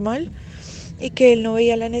bien, normal, y que él no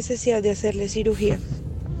veía la necesidad de hacerle cirugía.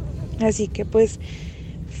 Así que pues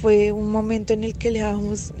fue un momento en el que le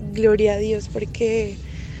damos gloria a Dios porque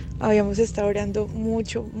habíamos estado orando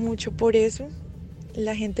mucho, mucho por eso.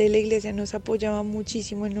 La gente de la iglesia nos apoyaba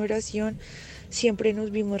muchísimo en oración, siempre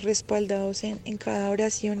nos vimos respaldados en cada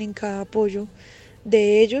oración, en cada apoyo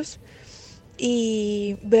de ellos,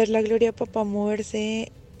 y ver la gloria de papá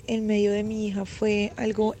moverse en medio de mi hija fue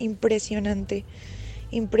algo impresionante,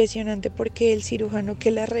 impresionante porque el cirujano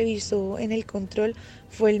que la revisó en el control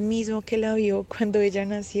fue el mismo que la vio cuando ella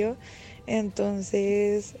nació.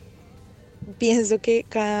 Entonces pienso que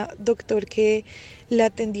cada doctor que la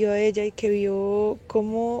atendió a ella y que vio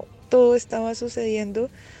cómo todo estaba sucediendo,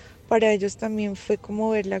 para ellos también fue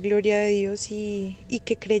como ver la gloria de Dios y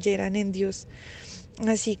que creyeran en Dios.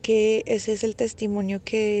 Así que ese es el testimonio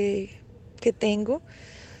que tengo,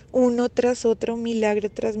 uno tras otro, milagro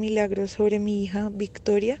tras milagro sobre mi hija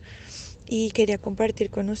Victoria, y quería compartir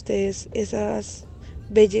con ustedes esas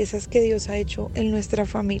bellezas que Dios ha hecho en nuestra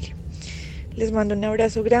familia. Les mando un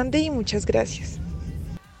abrazo grande y muchas gracias.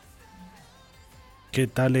 ¿Qué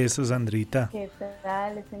tal eso, Sandrita? ¿Qué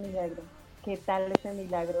tal ese milagro? ¿Qué tal ese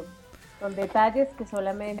milagro? Son detalles que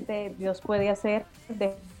solamente Dios puede hacer.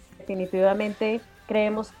 Definitivamente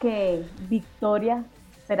creemos que Victoria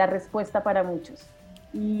será respuesta para muchos.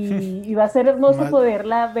 Y va a ser hermoso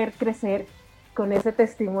poderla ver crecer con ese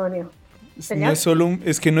testimonio. No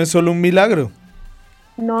es que no es solo un milagro.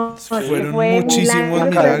 No, fueron fue muchísimos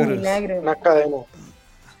milagro. Una cadena.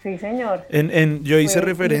 Sí, señor. Yo hice Fue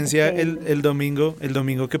referencia el domingo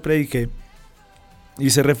que prediqué.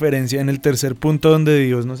 Hice referencia en el tercer punto donde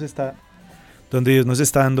Dios nos está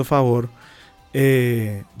dando favor.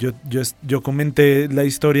 Yo comenté la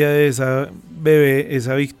historia de esa bebé,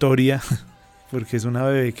 esa Victoria, porque es una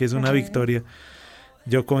bebé que es una victoria.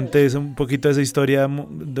 Yo conté un poquito de esa historia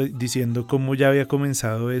diciendo cómo ya había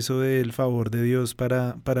comenzado eso del favor de Dios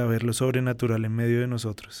para ver lo sobrenatural en medio de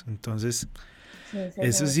nosotros. Entonces,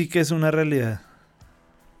 eso sí que es una realidad.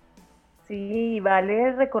 Sí,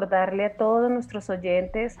 vale recordarle a todos nuestros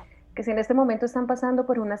oyentes que si en este momento están pasando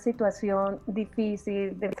por una situación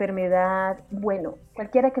difícil, de enfermedad, bueno,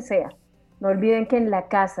 cualquiera que sea, no olviden que en la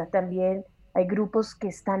casa también hay grupos que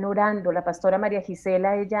están orando. La pastora María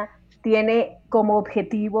Gisela, ella tiene como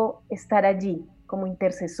objetivo estar allí como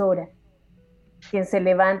intercesora, quien se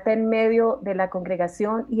levanta en medio de la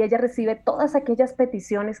congregación y ella recibe todas aquellas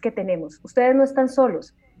peticiones que tenemos. Ustedes no están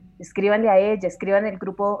solos, escríbanle a ella, escriban el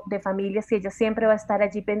grupo de familias y ella siempre va a estar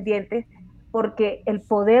allí pendiente, porque el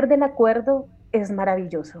poder del acuerdo es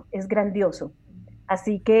maravilloso, es grandioso.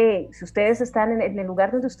 Así que si ustedes están en el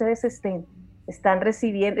lugar donde ustedes están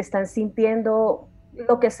recibiendo, están sintiendo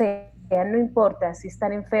lo que sea, no importa si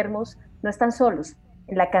están enfermos, no están solos.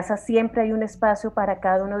 En la casa siempre hay un espacio para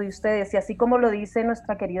cada uno de ustedes, y así como lo dice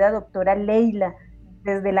nuestra querida doctora Leila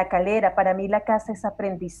desde La Calera, para mí la casa es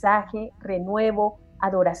aprendizaje, renuevo,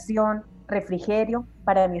 adoración, refrigerio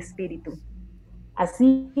para mi espíritu.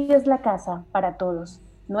 Así es la casa para todos.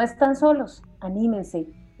 No están solos, anímense.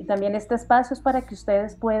 Y también este espacio es para que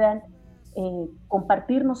ustedes puedan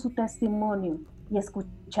compartirnos su testimonio y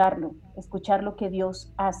escuchar lo que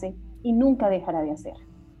Dios hace y nunca dejará de hacer.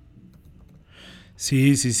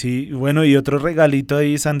 Sí. Bueno, y otro regalito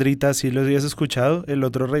ahí, Sandrita, ¿sí lo habías escuchado? El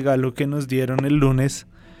otro regalo que nos dieron el lunes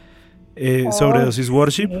sobre Dosis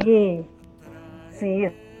Worship. Sí,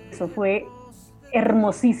 eso fue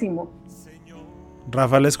hermosísimo.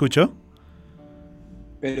 ¿Rafa la escuchó?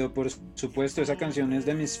 Pero por supuesto, esa canción es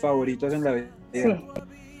de mis favoritos en la vida. Sí.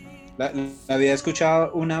 La había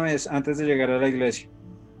escuchado una vez antes de llegar a la iglesia.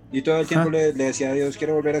 Y todo el tiempo le decía a Dios,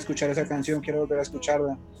 quiero volver a escuchar esa canción, quiero volver a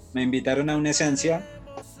escucharla. Me invitaron a una esencia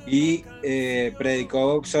y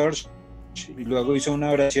predicó George y luego hizo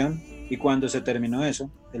una oración. Y cuando se terminó eso,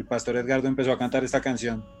 el pastor Edgardo empezó a cantar esta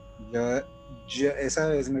canción. Yo esa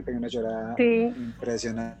vez me pegué una llorada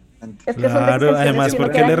impresionante. Es que claro, además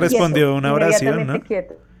porque le respondió una oración, ¿no?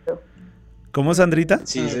 Quieto. ¿Cómo, Sandrita?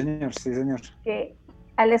 Sí, señor. Que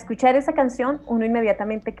al escuchar esa canción, uno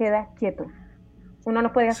inmediatamente queda quieto. Uno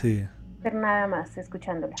no puede Sí. hacer nada más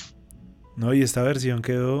escuchándola. No, y esta versión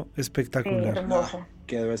quedó Sí, espectacular. hermosa.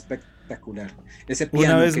 Quedó espectacular. Ese Una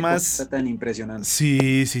piano, vez qué más- cosa tan impresionante.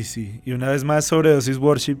 Sí, sí, sí. Y una vez más Sobredosis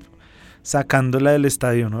Worship sacándola del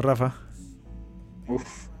estadio, ¿no, Rafa? Uf.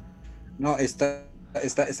 No, esta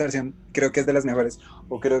versión creo que es de las mejores,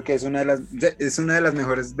 o creo que es una de las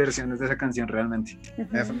mejores versiones de esa canción realmente.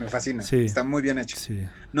 Me fascina, Sí. está muy bien hecha. Sí.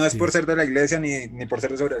 No es sí, por ser de la iglesia ni por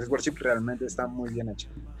ser de Sobredosis Worship, realmente está muy bien hecha.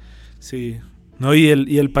 Sí. No, y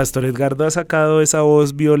el pastor Edgardo ha sacado esa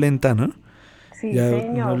voz violenta, ¿no? Sí, Ya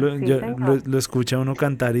señor. uno Sí, ya señor. lo escucha uno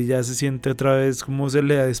cantar y ya se siente otra vez como se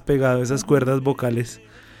le ha despegado esas cuerdas vocales.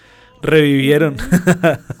 Revivieron.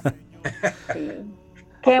 Sí.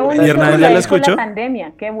 Qué ¿Y bonito Hernán lo ya que la ha hecho escuchó? la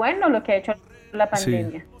pandemia. Qué bueno lo que ha hecho la Sí.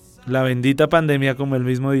 pandemia. La bendita pandemia, como él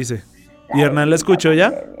mismo dice. ¿Y La Hernán la bendita escuchó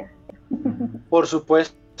ya? pandemia. Por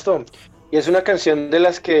supuesto. Y es una canción de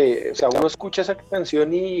las que, o sea, uno escucha esa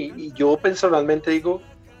canción y yo personalmente digo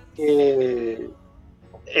que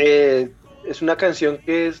es una canción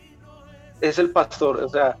que es el pastor. O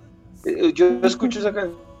sea, yo escucho esa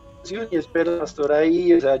canción y espero al pastor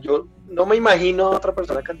ahí. O sea, yo no me imagino a otra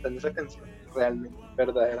persona cantando esa canción realmente,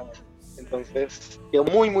 verdaderamente. Entonces, quedó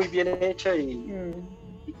muy, muy bien hecha y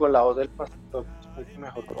con la voz del pastor, es mucho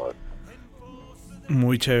mejor todavía.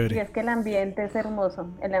 Muy Y chévere. es que el ambiente es hermoso.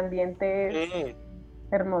 El ambiente es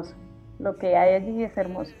Mm. hermoso. Lo que hay allí es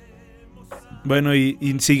hermoso. Bueno, y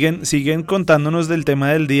siguen contándonos del tema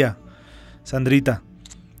del día. Sandrita.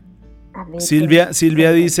 A ver,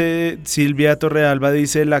 Silvia dice, Silvia Torrealba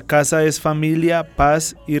dice, la casa es familia,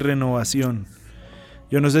 paz y renovación.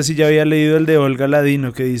 Yo no sé si ya había leído el de Olga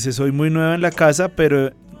Ladino, que dice, soy muy nueva en la casa,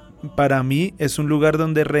 pero para mí es un lugar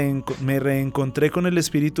donde me reencontré con el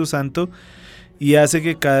Espíritu Santo y hace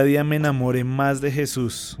que cada día me enamore más de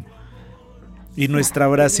Jesús. Y nuestra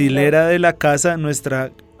brasilera de la casa,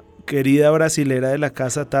 nuestra querida brasilera de la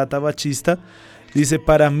casa, Tata Bachista, dice,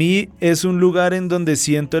 para mí es un lugar en donde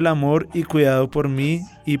siento el amor y cuidado por mí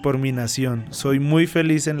y por mi nación. Soy muy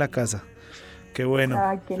feliz en la casa. Qué bueno.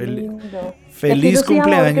 Ay, qué lindo. Feliz Lucía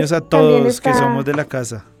cumpleaños Borges a también todos que está- somos de la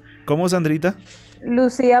casa. ¿Cómo, Sandrita?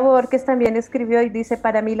 Lucía Borges también escribió y dice,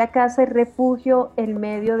 para mí la casa es refugio en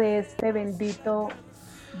medio de este bendito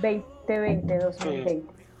 2020.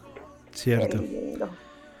 Cierto. Qué lindo.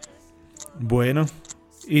 Bueno,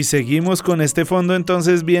 y seguimos con este fondo,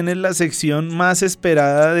 entonces viene la sección más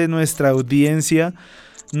esperada de nuestra audiencia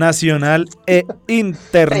nacional e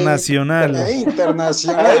internacional.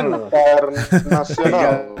 Internacional.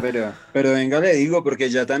 Internacional. Pero venga, le digo, porque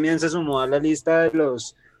ya también se sumó a la lista de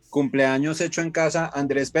los cumpleaños hecho en casa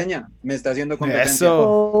Andrés Peña. Me está haciendo competencia. Eso,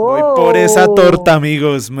 Oh. voy por esa torta,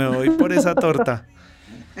 amigos, me voy por esa torta.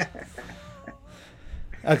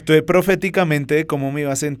 Actué proféticamente de cómo me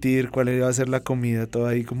iba a sentir, cuál iba a ser la comida, todo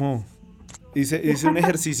ahí como... Hice un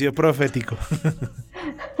ejercicio profético.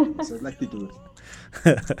 Esa es la actitud.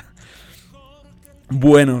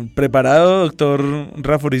 Bueno, ¿preparado, doctor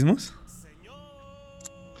Raforismos?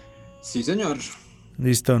 Sí, señor.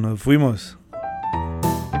 Listo, nos fuimos.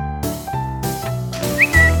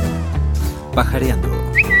 Pajareando.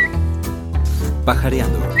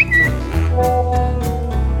 Pajareando.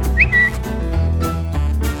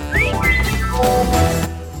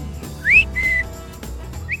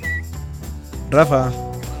 Rafa,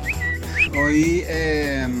 Hoy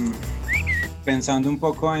pensando un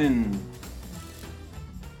poco en...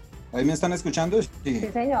 ¿Ahí me están escuchando? Sí. Sí,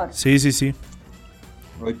 señor. sí.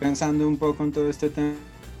 Hoy pensando un poco en todo este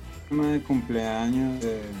tema de cumpleaños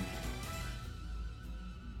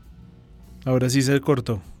Ahora sí se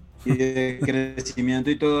cortó. y de crecimiento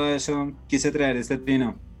y todo eso, quise traer este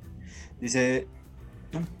trino. Dice,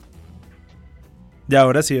 Ya,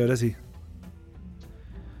 ahora sí.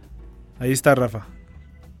 Ahí está, Rafa.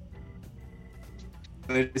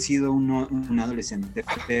 haber sido un adolescente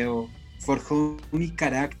feo forjó mi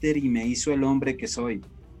carácter y me hizo el hombre que soy,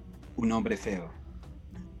 un hombre feo.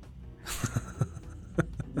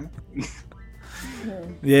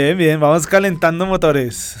 Bien, vamos calentando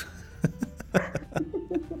motores.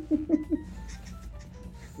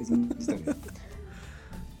 Es una historia.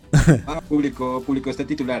 Publicó este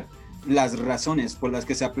titular: las razones por las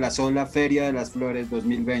que se aplazó la Feria de las Flores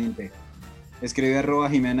 2020. Escribe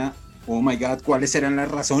 @Jimena. Oh my god, ¿cuáles serán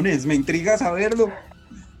las razones? Me intriga saberlo.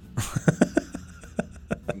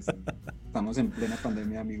 Estamos en plena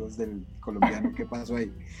pandemia, amigos del colombiano. ¿Qué pasó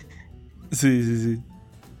ahí? Sí.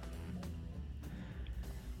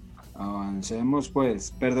 Avancemos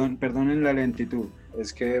pues. Perdonen la lentitud.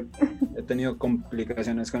 Es que he tenido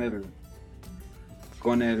complicaciones con el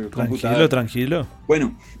computador. Tranquilo.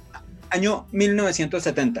 Bueno, año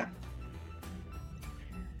 1970.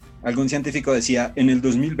 Algún científico decía, en el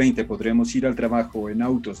 2020 podremos ir al trabajo en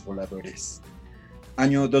autos voladores.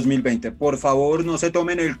 Año 2020, por favor, no se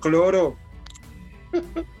tomen el cloro.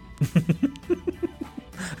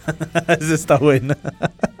 Esa está buena.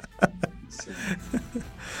 Sí.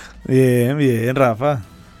 Bien, bien, Rafa.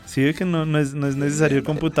 Sí, ve que no es necesario el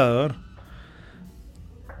computador.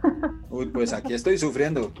 Uy, pues aquí estoy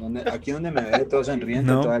sufriendo. Aquí donde me ve todo sonriente,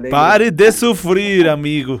 No, todo alegre. pare de sufrir,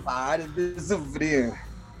 amigo. Pare de sufrir.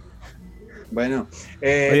 Bueno,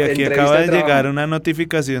 Oye, aquí entrevista acaba de trabajo. llegar una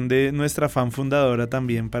notificación de nuestra fan fundadora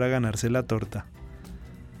también para ganarse la torta.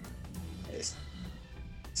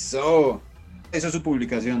 Eso es su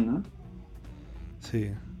publicación, ¿no?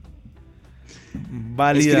 Sí. Escribe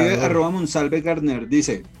Validador. @Monsalve Gardner,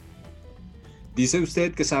 dice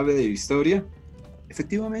usted que sabe de historia.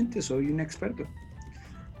 Efectivamente, soy un experto.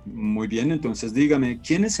 Muy bien, entonces dígame,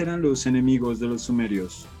 ¿quiénes eran los enemigos de los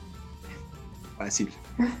sumerios? Fácil,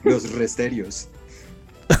 los resterios.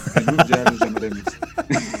 Bueno, ya los llamaremos.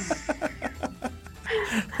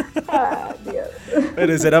 Ah, Dios.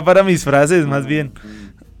 Pero eso era para mis frases, más bien.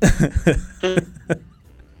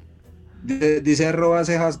 Dice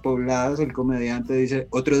 @cejas pobladas, el comediante dice,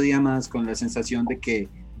 otro día más con la sensación de que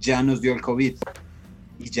ya nos dio el COVID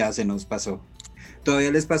y ya se nos pasó.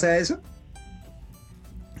 ¿Todavía les pasa eso?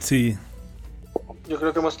 Sí. Yo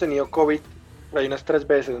creo que hemos tenido COVID hay unas 3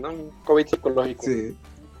 veces, ¿no? Un COVID psicológico. Sí.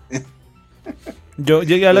 Yo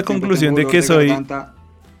llegué a la Yo siempre conclusión tengo de que dolor de soy. garganta.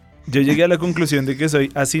 Yo llegué a la conclusión de que soy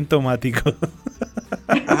asintomático.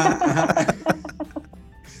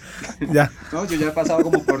 Ya. No, yo ya he pasado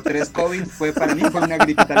como por 3 COVID, para mí fue una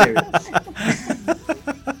gripita leve.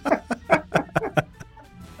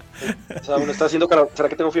 O sea, uno está haciendo calor. ¿Será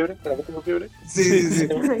que tengo fiebre? ¿Será que tengo fiebre? Sí.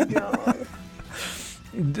 Ay, no.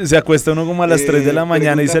 Se acuesta uno como a las 3 de la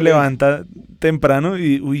mañana y se pregúntame. levanta temprano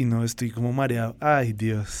y, uy, no, estoy como mareado. Ay,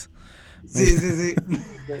 Dios. Sí.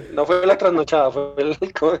 No fue la trasnochada, fue el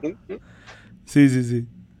COVID. Sí.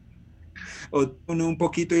 O uno un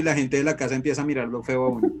poquito y la gente de la casa empieza a mirarlo feo a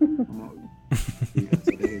uno. Como,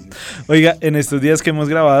 sí. Oiga, en estos días que hemos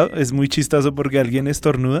grabado es muy chistoso porque alguien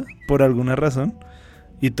estornuda por alguna razón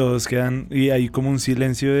y todos quedan, y hay como un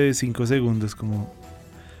silencio de 5 segundos, como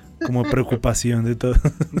preocupación de todo.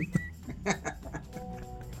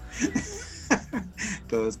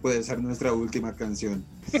 Todos puede ser nuestra última canción.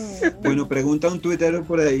 Bueno, pregunta un tuitero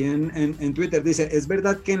por ahí en Twitter, dice, ¿es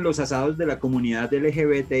verdad que en los asados de la comunidad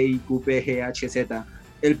LGBTIQPGHZ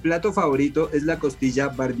el plato favorito es la costilla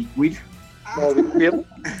barbecue? ¿Bien?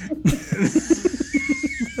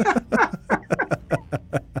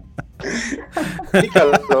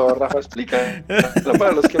 Explícalo, Rafa, explícalo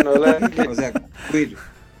para los que no la... O sea, queer.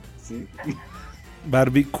 ¿Sí?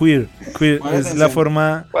 Barbie queer. Queer Buena es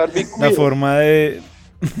atención. la forma de...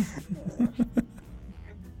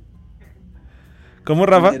 ¿Cómo,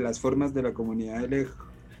 Rafa? Una de las formas de la comunidad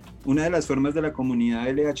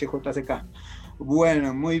LHJCK.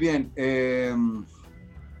 Bueno, muy bien.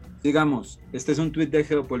 Digamos, este es un tuit de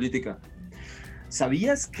geopolítica.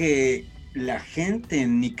 ¿Sabías que la gente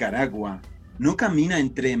en Nicaragua no camina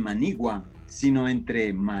entre Manigua, sino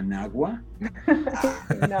entre Managua?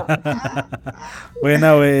 No.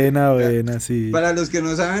 Buena, sí. Para los que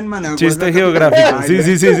no saben, Managua Chiste es la geográfico. capital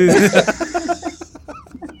de Sí.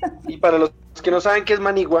 Y para los que no saben qué es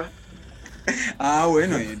Manigua, Ah,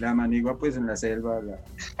 bueno, y la Manigua pues en la selva. La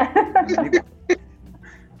Manigua.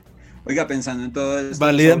 Oiga, pensando en todo esto.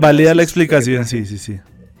 Válida la explicación, sí.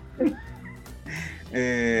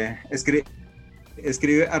 Escribe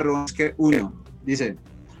 @que1. Dice,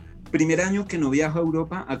 primer año que no viajo a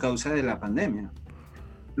Europa a causa de la pandemia.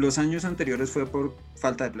 Los años anteriores fue por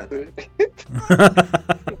falta de plata.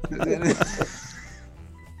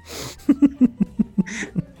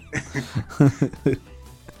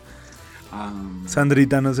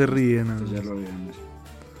 Sandrita no se ríe, no. Ya lo vimos.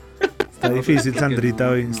 Está difícil Sandrita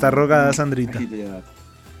hoy. Está rogada Sandrita. Agilidad.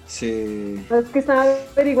 Sí. Es que estaba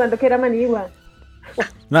averiguando que era Manigua.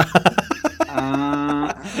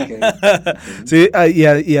 Ok. Sí,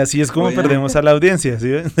 y así es como Oye. perdemos a la audiencia,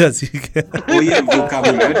 ¿sí? Así que... Oye, en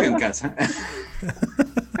vocabulario en casa.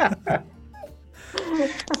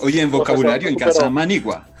 Oye, en vocabulario en casa,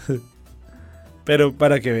 Manigua. Pero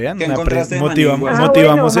para que vean, ¿Qué encontraste de Manigua?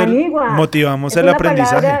 motivamos Manigua. motivamos Es el una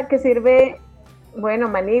aprendizaje. palabra que sirve, bueno,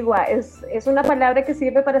 Manigua, es una palabra que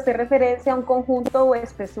sirve para hacer referencia a un conjunto o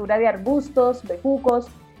espesura de arbustos, bejucos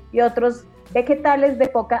y otros vegetales de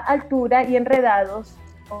poca altura y enredados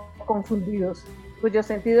o confundidos, cuyo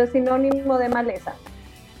sentido es sinónimo de maleza.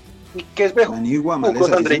 ¿y qué es bejuco, Manigua, maleza.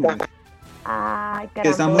 Sandrita? Ay, caramba.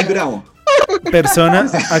 Está muy bravo.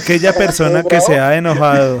 Aquella persona que se ha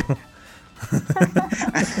enojado.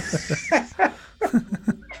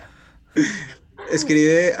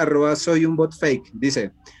 Escribe @soy un bot fake.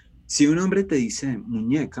 Dice, si un hombre te dice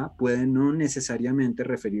muñeca, puede no necesariamente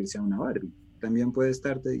referirse a una Barbie. También puede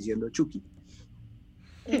estarte diciendo Chucky.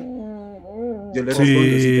 Yo le respondo,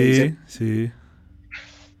 si te dice, Sí.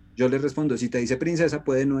 yo le respondo, si te dice princesa,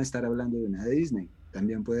 puede no estar hablando de una de Disney.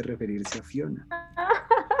 También puede referirse a Fiona.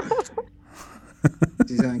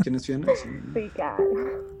 ¿Sí saben quién es Fiona? Sí. Sí, claro.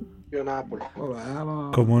 Yo nada por Oh,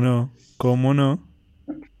 vamos. ¿Cómo no? ¿Cómo no?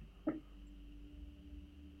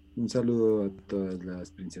 Un saludo a todas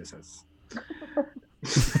las princesas.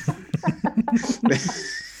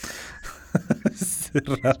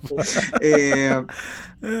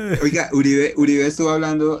 Oiga, Uribe estuvo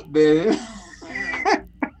hablando de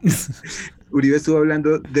Uribe estuvo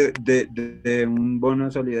hablando de un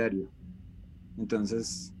bono solidario.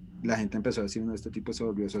 Entonces la gente empezó a decir, no, este tipo se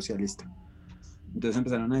volvió socialista. Entonces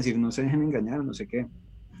empezaron a decir, no se dejen engañar, no sé qué.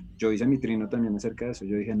 Yo hice mi trino también acerca de eso.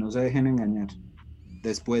 Yo dije, no se dejen engañar.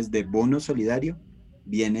 Después de bono solidario,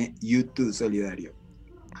 viene YouTube solidario.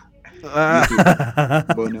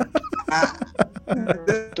 YouTube, bono.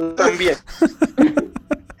 Tú también.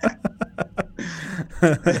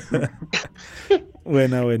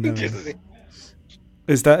 Buena.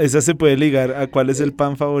 Esa se puede ligar a cuál es el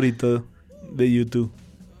pan favorito de YouTube.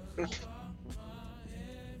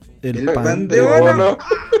 El pan de bono.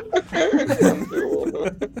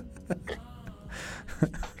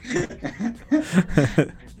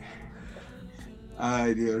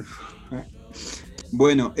 Ay, Dios.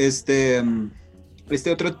 Bueno, este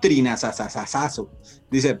otro trinazazazazo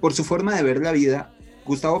dice, por su forma de ver la vida,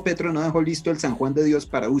 Gustavo Petro no dejó listo el San Juan de Dios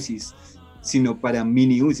para UCIs, sino para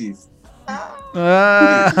mini UCIs.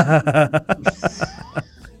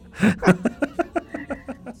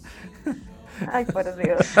 Ay, por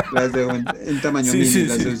Dios. Las de en tamaño mini,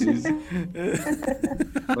 las UCIs.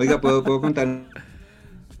 Oiga, ¿puedo contar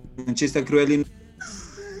un chiste cruel y...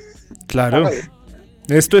 Claro.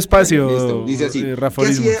 Es tu espacio. Listo. Dice así,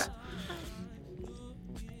 Raforismos.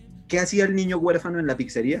 ¿Qué hacía el niño huérfano en la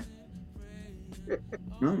pizzería?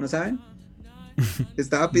 ¿No? ¿No saben?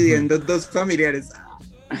 Estaba pidiendo 2 familiares.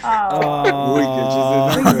 Uy, qué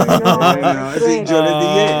chiste. No, sí, yo les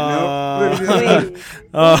dije,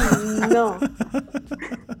 no.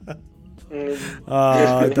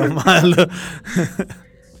 Tan malo.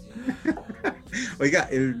 Oiga,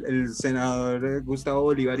 el senador Gustavo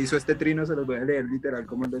Bolívar hizo este trino, se los voy a leer literal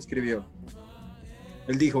como él lo escribió.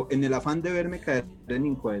 Él dijo, en el afán de verme caer en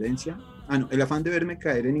incoherencia, el afán de verme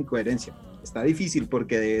caer en incoherencia, está difícil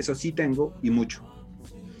porque de eso sí tengo y mucho.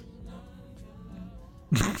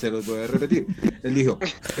 Se los voy a repetir. Él dijo,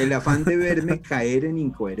 el afán de verme caer en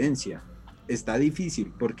incoherencia, está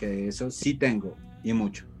difícil porque de eso sí tengo y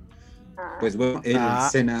mucho. Pues bueno, el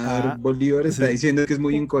senador Bolívar está diciendo que es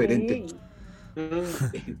muy incoherente.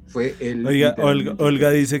 Fue el... Oiga, Olga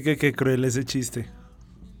dice que qué cruel ese chiste.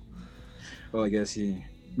 Oiga, sí.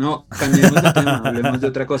 No, cambiemos de tema, hablemos de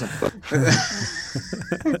otra cosa.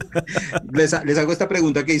 Les hago esta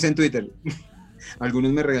pregunta que hice en Twitter.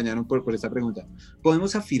 Algunos me regañaron por esta pregunta.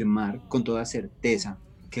 ¿Podemos afirmar con toda certeza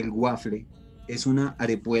que el waffle es una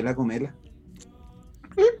arepuela gomela?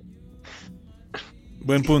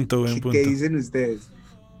 Buen punto. ¿Qué dicen ustedes?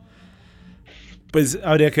 Pues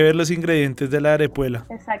habría que ver los ingredientes de la arepuela.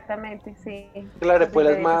 Exactamente, sí. La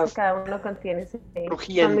arepuela es más... Cada uno contiene,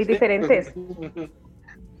 crujiente. son muy diferentes.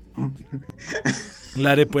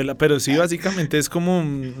 La arepuela, pero sí, básicamente es como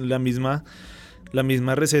la misma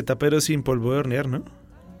receta, pero sin polvo de hornear, ¿no?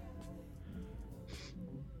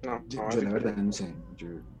 Yo la verdad no sé.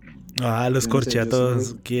 Los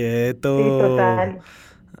corchatos, quieto. Sí, total.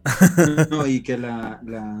 No, y que la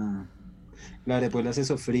arepuela se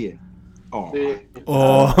sofríe. Sí.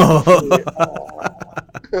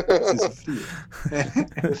 Se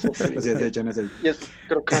sofríe. O sea, se echan a hacer. Y es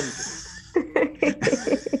crocante.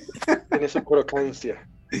 Tiene su crocancia.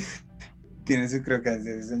 Tiene su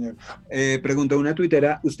crocancia, sí, señor. Preguntó una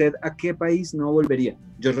tuitera, ¿usted a qué país no volvería?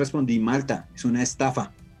 Yo respondí, Malta, es una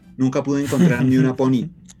estafa. Nunca pude encontrar ni una pony.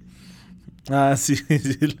 Sí,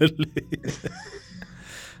 lo leí.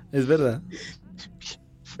 Es verdad.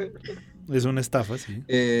 Es una estafa, sí.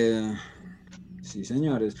 Sí,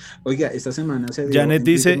 señores. Oiga, esta semana se dio... Janet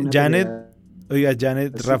dice,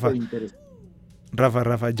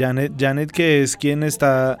 Rafa, Janet, que es quien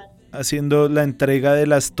está haciendo la entrega de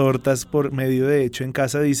las tortas por medio de Hecho en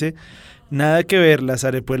Casa, dice, nada que ver, las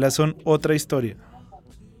arepuelas son otra historia.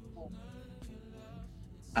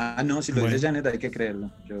 No, si lo dice Janet hay que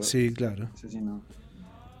creerlo. Sí, claro. Sí, no.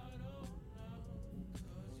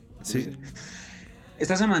 Sí.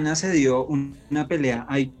 Esta semana se dio una pelea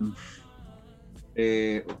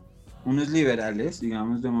unos liberales,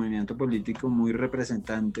 digamos, de movimiento político muy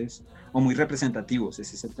representantes, o muy representativos,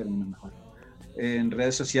 ese es el término mejor, en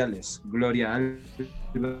redes sociales. Gloria Álvarez,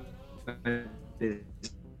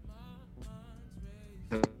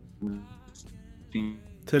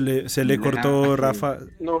 Se le cortó, Rafa.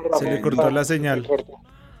 No, Se le cortó la señal.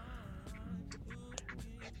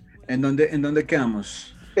 ¿En dónde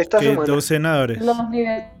quedamos? Esta Que semana. 2 senadores. Los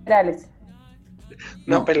liberales.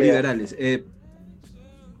 No, pelea. liberales.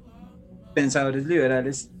 Pensadores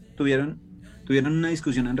liberales tuvieron una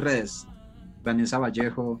discusión en redes. Vanessa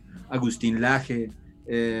Vallejo, Agustín Laje,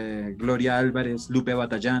 Gloria Álvarez, Lupe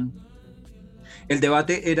Batallán. El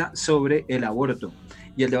debate era sobre el aborto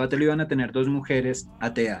y el debate lo iban a tener 2 mujeres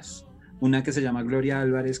ateas. Una que se llama Gloria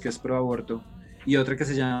Álvarez, que es pro aborto, y otra que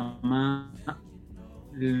se llama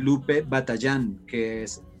Lupe Batallán, que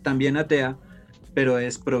es también atea, pero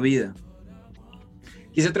es pro vida.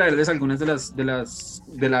 Quise traerles algunas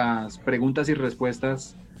de las preguntas y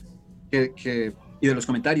respuestas y de los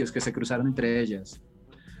comentarios que se cruzaron entre ellas.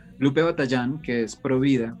 Lupe Batallán, que es pro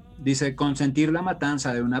vida, dice: consentir la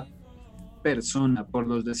matanza de una persona por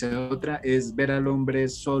los deseos de otra es ver al hombre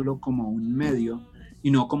solo como un medio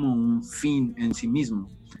y no como un fin en sí mismo.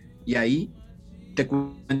 Y ahí te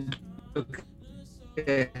cuento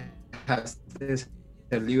que dejaste de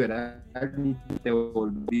ser liberal y te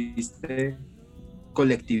volviste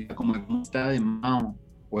colectiva, como está de Mao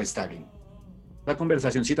o Stalin. La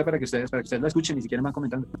conversacióncita para que ustedes la escuchen y si quieren van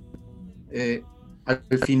comentando. Al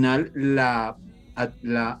final la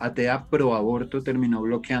atea pro aborto terminó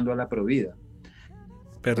bloqueando a la pro vida.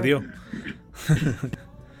 Perdió.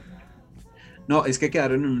 No, es que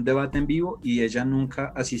quedaron en un debate en vivo y ella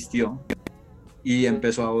nunca asistió y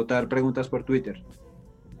empezó a votar preguntas por Twitter.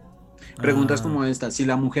 Preguntas como esta: si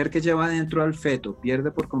la mujer que lleva dentro al feto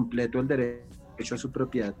pierde por completo el derecho a su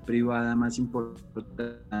propiedad privada más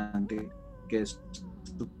importante, que es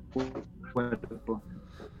su cuerpo,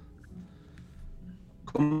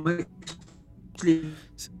 ¿cómo explicas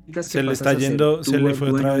Se que le pasas está a ser yendo, tú se le el fue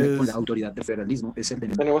dueño otra vez. con la autoridad del federalismo? Es el de...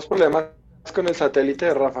 Tenemos problemas con el satélite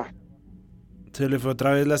de Rafa. Se le fue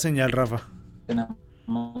otra vez la señal, Rafa. Tenemos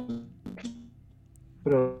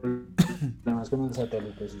problemas con el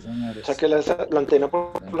satélite, sí, señores. Saque la antena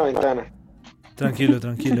por la ventana. Tranquilo,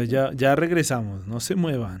 ya regresamos. No se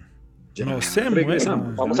muevan. No se regresamos.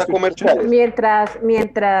 muevan. Vamos a comerciales. Mientras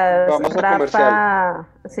Vamos a Rafa,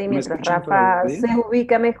 sí, ¿Me mientras escuchan por Rafa ahí? se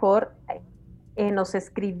ubica mejor, nos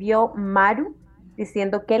escribió Maru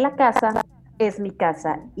diciendo que la casa es mi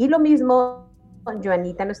casa. Y lo mismo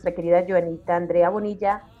Joanita, nuestra querida Joanita Andrea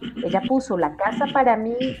Bonilla, ella puso: la casa para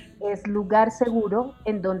mí es lugar seguro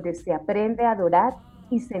en donde se aprende a adorar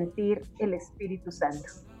y sentir el Espíritu Santo.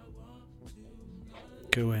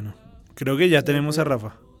 Qué bueno. Creo que ya tenemos a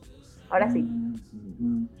Rafa. Ahora sí.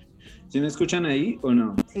 ¿Sí me escuchan ahí o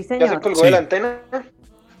no? Sí, ¿Ya se señor. colgó Sí. de la antena?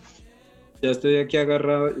 Ya estoy aquí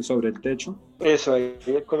agarrado sobre el techo. Eso, ahí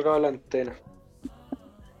he colgado la antena.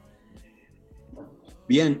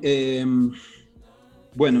 Bien,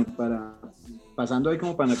 bueno, pasando ahí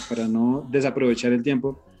como para no desaprovechar el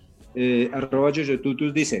tiempo,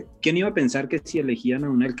 @yoyotutus dice: ¿quién iba a pensar que si elegían a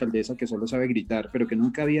una alcaldesa que solo sabe gritar, pero que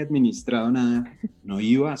nunca había administrado nada, no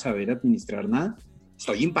iba a saber administrar nada?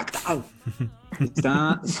 Estoy impactado.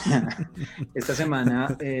 Esta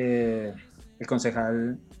semana el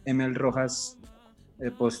concejal Emel Rojas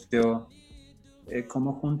posteó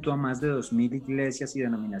cómo junto a más de 2.000 iglesias y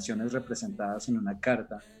denominaciones representadas en una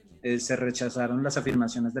carta se rechazaron las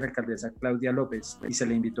afirmaciones de la alcaldesa Claudia López y se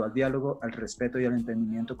le invitó al diálogo, al respeto y al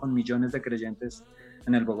entendimiento con millones de creyentes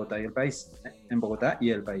en Bogotá y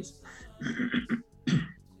el país.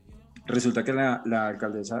 Resulta que la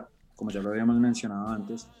alcaldesa, como ya lo habíamos mencionado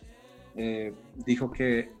antes, dijo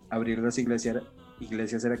que abrir las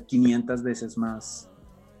iglesias era 500 veces más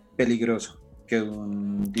peligroso que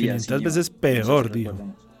un día. 500 veces peor, dijo.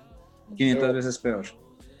 500 veces peor.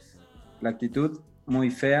 La actitud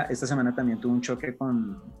muy fea. Esta semana también tuvo un choque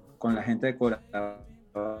con la gente de Corabastos,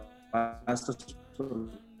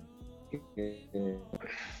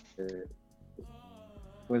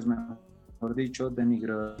 pues mejor dicho,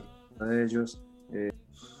 denigró de ellos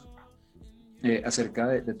acerca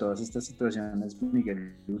de todas estas situaciones.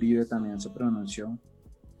 Miguel Uribe también se pronunció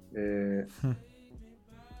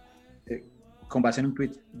con base en un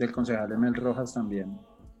tuit del concejal Emel Rojas también,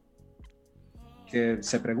 que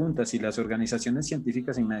se pregunta si las organizaciones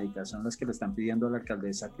científicas y médicas son las que le están pidiendo a la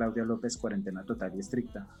alcaldesa Claudia López cuarentena total y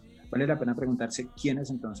estricta. Vale la pena preguntarse quiénes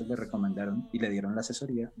entonces le recomendaron y le dieron la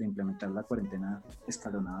asesoría de implementar la cuarentena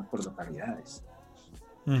escalonada por localidades.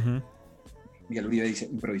 Uh-huh. Miguel Uribe dice: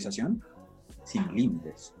 improvisación sin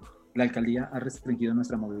límites. La alcaldía ha restringido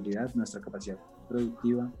nuestra movilidad, nuestra capacidad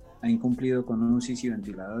productiva, ha incumplido con UCIs y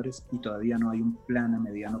ventiladores y todavía no hay un plan a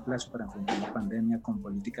mediano plazo para enfrentar la pandemia con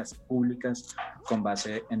políticas públicas con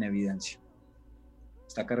base en evidencia.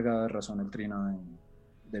 Está cargado de razón el trino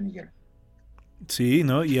de Miguel. Sí,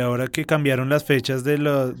 ¿no? Y ahora que cambiaron las fechas de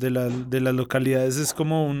las localidades es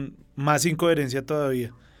como más incoherencia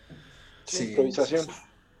todavía. Sí, improvisación.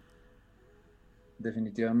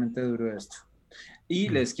 Definitivamente duro esto. Y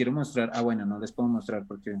les quiero mostrar, bueno, no les puedo mostrar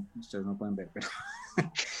porque ustedes no pueden ver, pero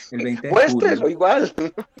el 20 de Muéstrelo julio, igual.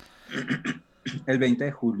 el 20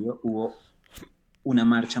 de julio hubo una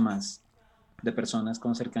marcha más de personas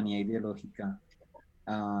con cercanía ideológica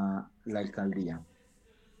a la alcaldía.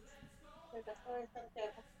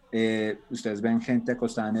 Ustedes ven gente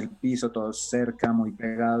acostada en el piso, todos cerca, muy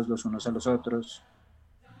pegados los unos a los otros.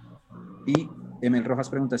 Y Emel Rojas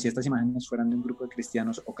pregunta si estas imágenes fueran de un grupo de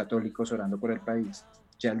cristianos o católicos orando por el país,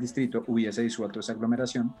 ya el distrito hubiese disuelto esa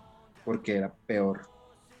aglomeración porque era peor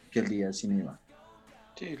que el día sin IVA.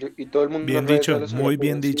 Sí, y todo el mundo Bien en redes dicho, sociales muy por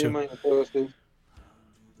bien encima dicho. y todo esto.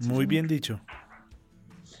 Muy bien dicho.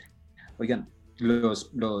 Oigan,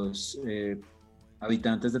 los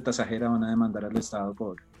habitantes de Tasajera van a demandar al Estado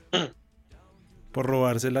por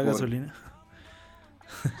robarse la gasolina.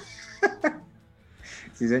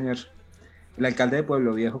 Sí, señor. El alcalde de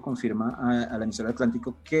Pueblo Viejo confirma a la emisora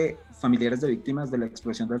Atlántico que familiares de víctimas de la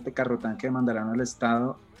explosión del Tecarrotanque demandarán al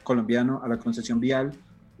Estado colombiano, a la concesión vial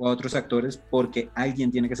o a otros actores porque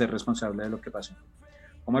alguien tiene que ser responsable de lo que pasó.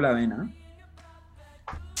 ¿Cómo la ven,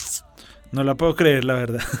 No la puedo creer, la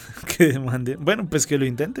verdad, que demanden. Bueno, pues que lo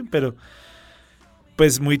intenten, pero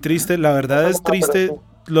pues muy triste. La verdad es triste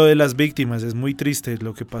lo de las víctimas, es muy triste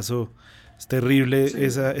lo que pasó. Es terrible Sí.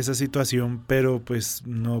 esa situación, pero pues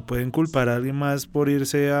no pueden culpar a alguien más por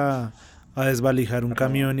irse a desvalijar un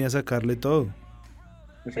camión y a sacarle todo.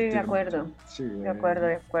 Sí, de acuerdo. Sí, De acuerdo.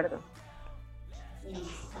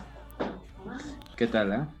 ¿Qué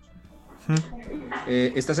tal,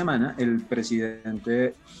 esta semana el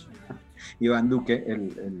presidente Iván Duque,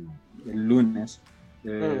 el lunes,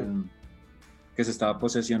 que se estaba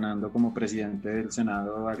posesionando como presidente del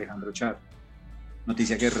Senado, Alejandro Char.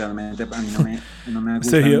 Noticia que realmente a mí no me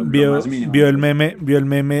gusta. ¿Vio el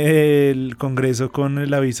meme del Congreso con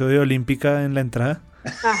el aviso de Olímpica en la entrada?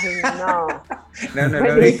 Ay, no. No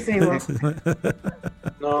lo vi.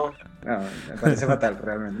 No, me parece fatal,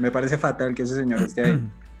 realmente. Me parece fatal que ese señor esté ahí.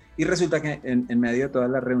 Y resulta que en medio de toda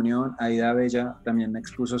la reunión, Aida Bella también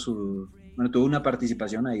expuso tuvo una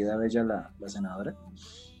participación, Aida Bella, la senadora.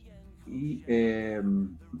 Y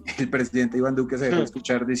el presidente Iván Duque se dejó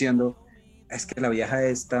escuchar diciendo: es que la vieja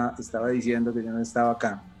esta estaba diciendo que yo no estaba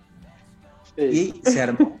acá. Sí. Y se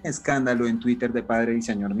armó un escándalo en Twitter de padre y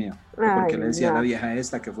señor mío. Porque le decía a la vieja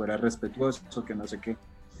esta que fuera respetuoso, que no sé qué.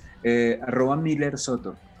 @Miller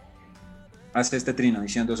Soto hace este trino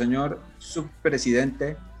diciendo: señor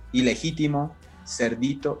subpresidente ilegítimo,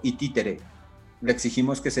 cerdito y títere, le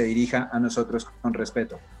exigimos que se dirija a nosotros con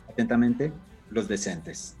respeto. Atentamente, los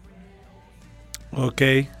decentes. Ok,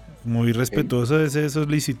 muy respetuoso de esa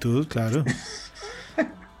solicitud, claro.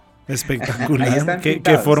 Espectacular,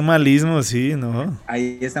 qué formalismo, sí, ¿no?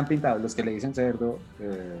 Ahí están pintados los que le dicen cerdo,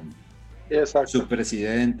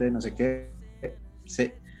 subpresidente, no sé qué.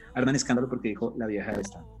 Se arman escándalo porque dijo la vieja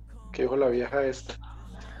esta. ¿Qué dijo la vieja esta?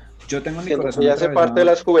 Yo tengo en mi corazón. Ya hace parte de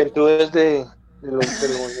las juventudes del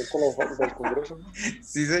movimiento del Congreso.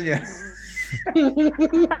 Sí, señor.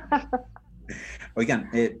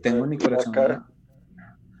 Oigan, tengo en mi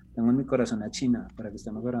corazón a China para que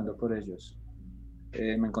estemos orando por ellos.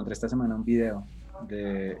 Me encontré esta semana un video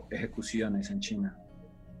de ejecuciones en China,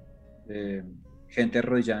 de gente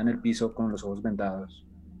arrodillada en el piso con los ojos vendados,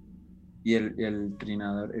 y el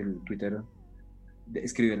tuitero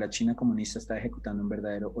escribe: la China comunista está ejecutando un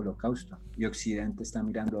verdadero holocausto y Occidente está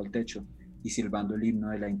mirando al techo y silbando el himno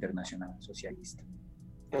de la Internacional Socialista.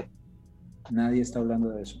 Nadie está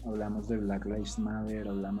hablando de eso. Hablamos de Black Lives Matter,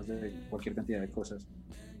 hablamos de cualquier cantidad de cosas.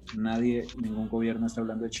 Ningún gobierno está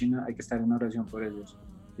hablando de China. Hay que estar en una oración por ellos,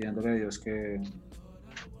 pidiéndole a Dios que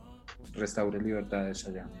restaure libertades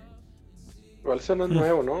allá. Igual eso no es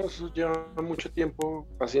nuevo, ¿no? Eso lleva mucho tiempo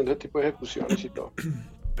haciendo ese tipo de ejecuciones y todo.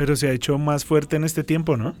 Pero se ha hecho más fuerte en este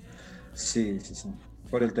tiempo, ¿no? Sí.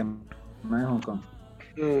 Por el tema de Hong Kong.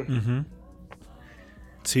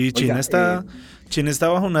 Sí, China está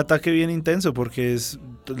bajo un ataque bien intenso porque es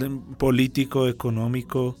político,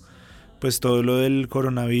 económico, pues todo lo del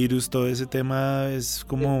coronavirus, todo ese tema es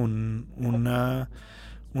como una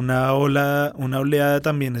oleada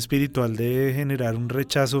también espiritual de generar un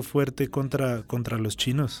rechazo fuerte contra los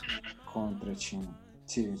chinos. Contra China,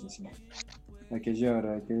 sí. hay que llevar,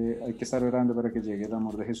 hay que estar orando para que llegue el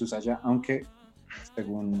amor de Jesús allá, aunque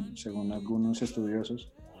según algunos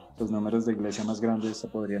estudiosos, los números de iglesia más grandes se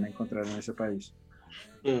podrían encontrar en ese país.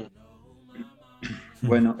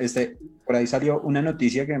 Bueno, por ahí salió una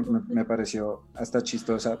noticia que me pareció hasta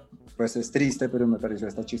chistosa, pues es triste, pero me pareció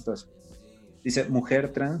hasta chistosa. Dice,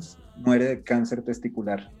 mujer trans muere de cáncer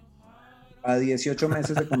testicular. A 18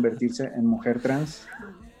 meses de convertirse en mujer trans,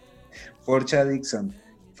 Portia Dixon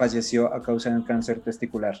falleció a causa de un cáncer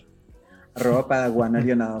testicular. @Padawan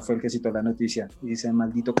alienado fue el que citó la noticia y dice,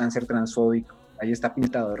 maldito cáncer transfóbico. Ahí está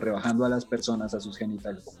pintado, rebajando a las personas a sus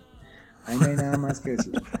genitales. Ahí no hay nada más que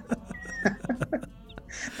decir.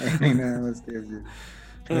 Ahí no hay nada más que decir.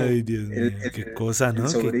 Ay, Dios mío, qué cosa, ¿no?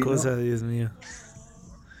 Qué cosa, Dios mío.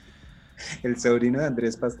 El sobrino de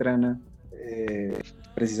Andrés Pastrana,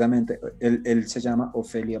 precisamente, él se llama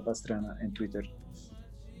Ofelia Pastrana en Twitter.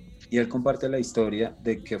 Y él comparte la historia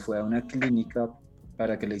de que fue a una clínica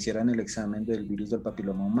para que le hicieran el examen del virus del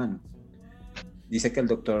papiloma humano. Dice que el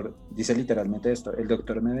doctor, dice literalmente esto, el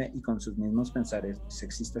doctor me ve y con sus mismos pensares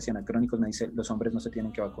sexistas y anacrónicos me dice, los hombres no se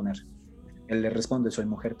tienen que vacunar. Él le responde, soy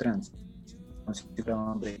mujer trans.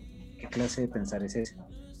 Hombre, ¿qué clase de pensar es ese?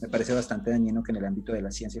 Me parece bastante dañino que en el ámbito de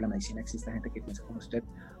la ciencia y la medicina exista gente que piensa como usted,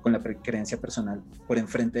 con la creencia personal por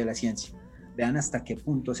enfrente de la ciencia. Vean hasta qué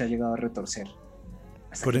punto se ha llegado a retorcer.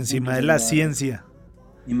 Por encima de la ciencia.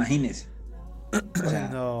 Imagínese. O sea,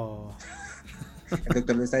 no. El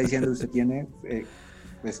doctor le está diciendo, usted tiene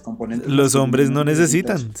pues componentes. Los hombres no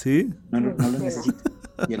necesitan, ¿sí? No lo necesitan.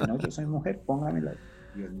 Y él, no, yo soy mujer, póngamela.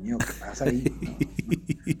 Dios mío, ¿qué pasa ahí?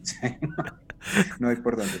 No hay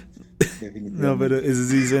por dónde. Definitivamente. No, pero eso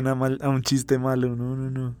sí suena mal, a un chiste malo,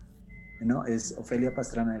 no. No, es Ofelia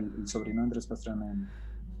Pastrana, el sobrino de Andrés Pastrana en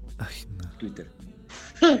Twitter.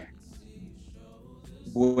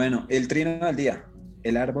 Bueno, el trino del día.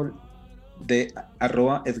 El árbol de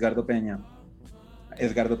 @Edgardo Peña.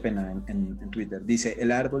 Edgardo Pena en Twitter. Dice,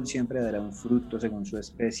 el árbol siempre dará un fruto según su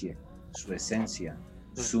especie, su esencia,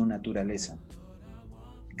 su naturaleza.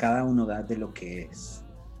 Cada uno da de lo que es,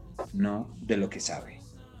 no de lo que sabe.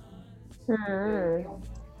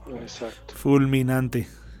 Exacto. Fulminante.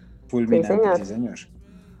 Sí, señor.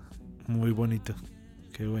 Muy bonito.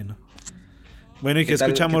 Qué bueno. Bueno, ¿y qué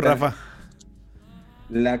escuchamos, Rafa?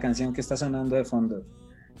 La canción que está sonando de fondo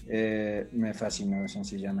me fascinó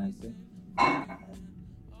sencillamente.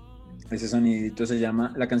 Ese sonidito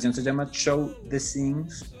la canción se llama Show the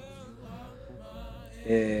Things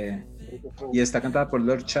y está cantada por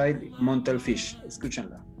Lord Child y Montel Fish.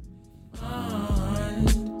 Escúchanla.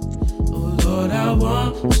 Oh Lord, I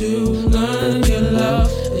want to learn your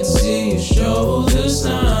love and see you show the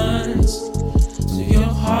signs to your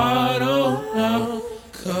heart, oh no,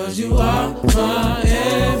 'cause you are my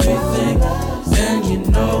everything and you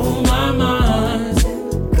know my mind.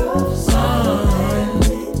 Oh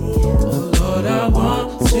Lord, I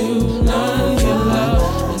want to learn your love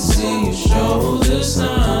and see you show the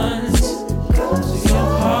signs to your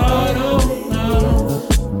heart, oh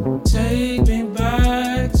no. Take me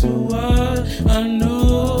back to what I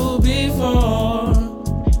knew before.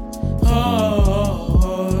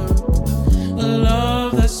 Oh, a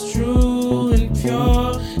love that's true and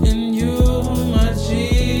pure in you, my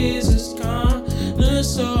Jesus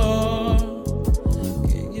connoisseur.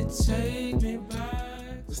 Can you take me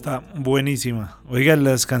back? Está buenísima. Oiga,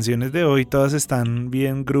 las canciones de hoy todas están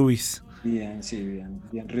bien groovies. Bien, sí,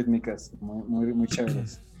 bien rítmicas, muy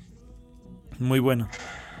chéveres. Muy bueno.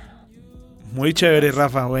 Muy chévere,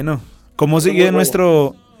 Rafa. Bueno, ¿cómo sigue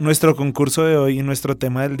nuestro concurso de hoy y nuestro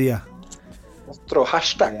tema del día? Nuestro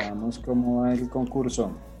hashtag. Veamos cómo va el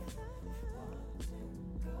concurso.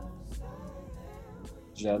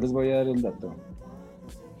 Ya les voy a dar el dato.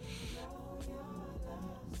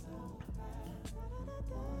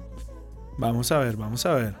 Vamos a ver.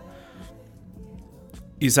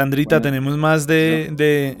 Y Sandrita, bueno, ¿tenemos más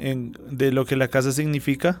de lo que la casa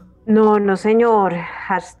significa? No, señor.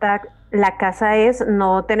 Hashtag la casa es,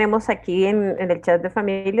 no tenemos aquí en el chat de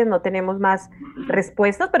familias, no tenemos más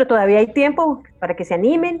respuestas, pero todavía hay tiempo para que se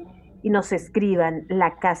animen y nos escriban.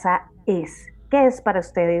 La casa es. ¿Qué es para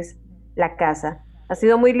ustedes la casa? Ha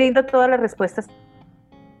sido muy lindo todas las respuestas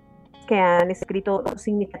que han escrito,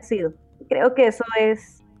 significado. Creo que eso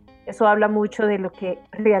habla mucho de lo que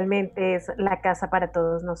realmente es la casa para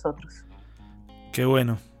todos nosotros. Qué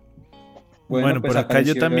bueno. Bueno, pues por acá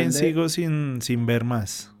yo también sigo sin ver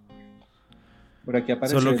más. Por aquí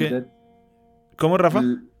apareció ¿Cómo, Rafa?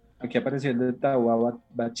 Aquí apareció el de Tawa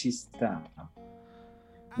Bachista.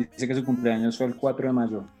 Dice que su cumpleaños fue el 4 de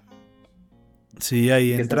mayo. Sí,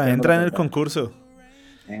 ahí entra en el concurso.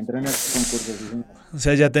 Entren al concurso, sí, señor. O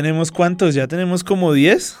sea, ¿ya tenemos cuántos? ¿Ya tenemos como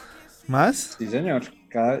 10? ¿Más? Sí, señor.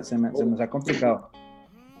 Se nos ha complicado.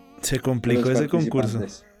 Se complicó Los ese concurso.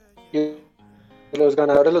 participantes. ¿Y los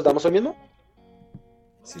ganadores los damos hoy mismo?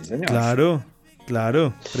 Sí, señor. Claro,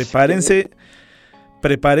 claro.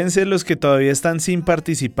 Prepárense los que todavía están sin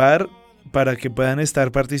participar para que puedan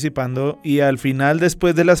estar participando. Y al final,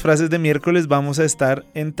 después de las frases de miércoles, vamos a estar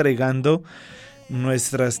entregando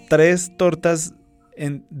nuestras 3 tortas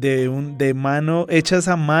de mano, hechas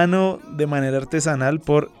a mano de manera artesanal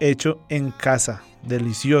por Hecho en Casa.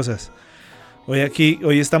 Deliciosas.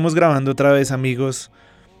 Hoy estamos grabando otra vez, amigos,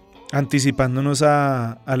 anticipándonos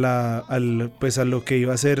a lo que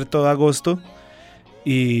iba a ser todo agosto.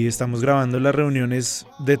 Y estamos grabando las reuniones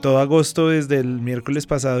de todo agosto desde el miércoles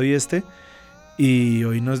pasado y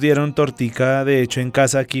hoy nos dieron tortica de Hecho en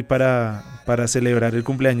Casa aquí para celebrar el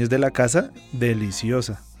cumpleaños de la casa.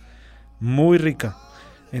 Deliciosa, muy rica.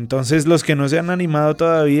 Entonces, los que no se han animado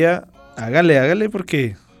todavía, hágale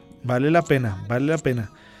porque vale la pena.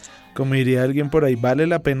 Como diría alguien por ahí, vale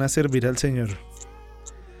la pena servir al Señor.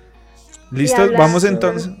 ¿Listos? Vamos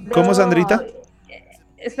entonces. ¿Cómo, Sandrita?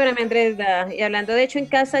 Espérame, Andrés, y hablando de Hecho en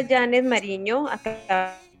Casa, Janet Mariño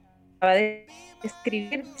acaba de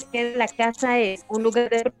escribir que la casa es un lugar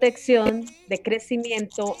de protección, de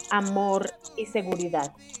crecimiento, amor y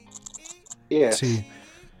seguridad. Yeah. Sí.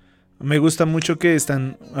 Me gusta mucho que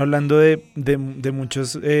están hablando de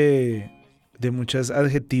muchos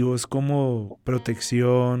adjetivos como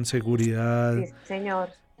protección, seguridad. Sí, señor.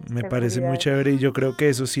 Me parece muy chévere y yo creo que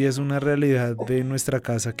eso sí es una realidad de nuestra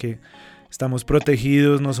casa, que estamos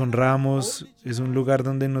protegidos, nos honramos, es un lugar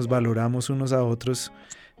donde nos valoramos unos a otros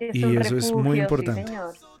y eso es muy importante. Sí,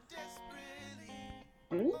 señor.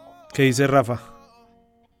 ¿Qué dice Rafa?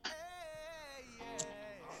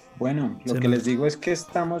 Bueno, lo que les digo es que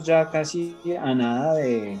estamos ya casi a nada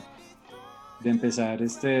de empezar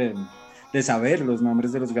de saber los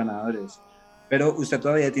nombres de los ganadores. Pero usted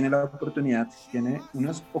todavía tiene la oportunidad, tiene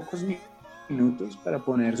unos pocos minutos para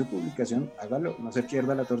poner su publicación. Hágalo, no se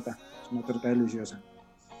pierda la torta. Es una torta deliciosa.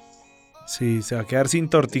 Sí, se va a quedar sin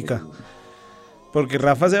tortica. Porque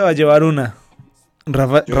Rafa se va a llevar una.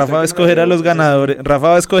 Rafa va a escoger a los ganadores. Rafa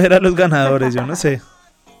va a escoger a los ganadores, yo no sé.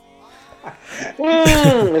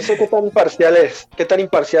 Eso qué tan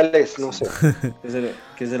imparcial es, no sé.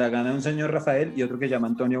 Que se la gana un señor Rafael y otro que llama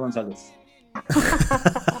Antonio González.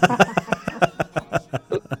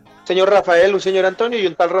 Señor Rafael, un señor Antonio y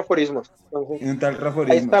un tal Raforismo. Y un tal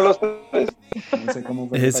Raforismo. Ahí están los tres. No sé cómo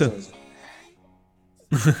fue que Eso. pasó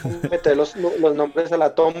eso. Meter los nombres a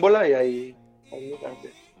la tómbola y ahí.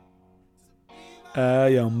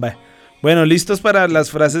 Ay, hombre. Bueno, ¿listos para las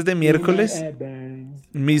frases de miércoles?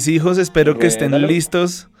 Mis hijos, espero que estén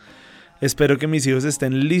listos. Espero que mis hijos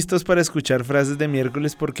estén listos para escuchar frases de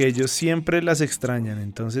miércoles porque ellos siempre las extrañan.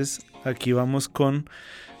 Entonces, aquí vamos con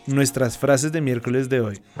nuestras frases de miércoles de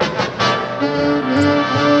hoy.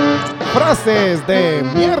 Frases de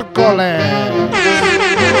miércoles.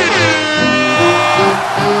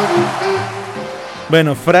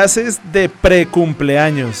 Bueno, frases de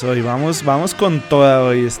precumpleaños. Hoy vamos con toda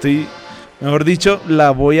hoy. Mejor dicho,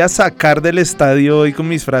 la voy a sacar del estadio hoy con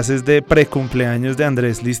mis frases de precumpleaños de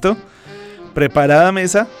Andrés. ¿Listo? ¿Preparada,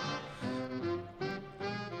 mesa?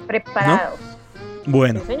 Preparado. ¿No?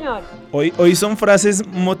 Bueno, Sí, señor. hoy son frases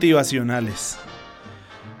motivacionales.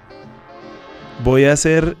 Voy a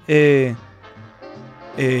hacer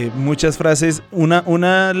muchas frases. Una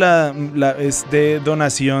es de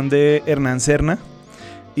donación de Hernán Serna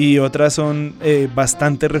y otras son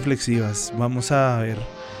bastante reflexivas. Vamos a ver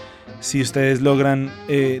si ustedes logran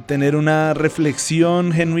tener una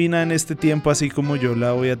reflexión genuina en este tiempo, así como yo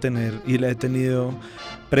la voy a tener y la he tenido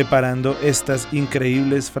preparando estas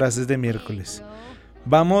increíbles frases de miércoles.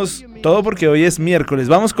 Vamos, todo porque hoy es miércoles.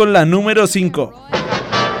 Vamos con la número 5.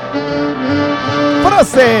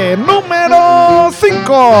 Frase número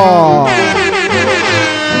 5.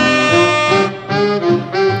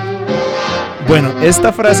 Bueno,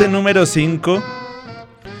 esta frase número 5.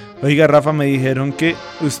 Oiga, Rafa, me dijeron que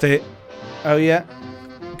usted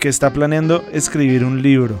que está planeando escribir un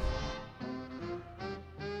libro.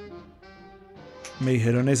 Me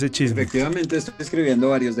dijeron ese chisme. Efectivamente, estoy escribiendo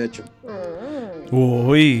varios, de hecho.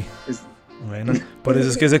 Uy. Bueno, por eso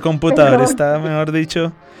es que ese computador está, mejor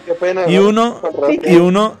dicho. Qué pena, Y ¿no?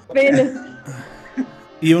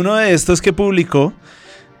 uno de estos que publicó,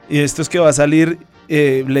 y estos que va a salir,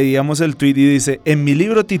 leíamos el tweet y dice: en mi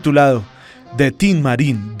libro titulado The Teen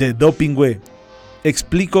Marine de Doping Web,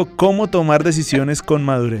 explico cómo tomar decisiones con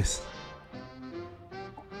madurez.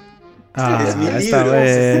 Es mi está libro,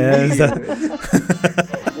 bien.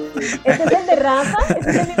 Este es el de Rafa? ¿Ese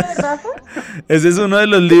es el libro de Rafa? Ese es uno de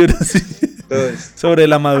los libros sobre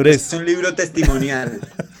la madurez. Es un libro testimonial.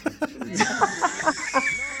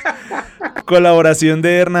 Colaboración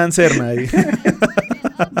de Hernán Serna ahí.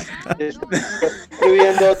 Estoy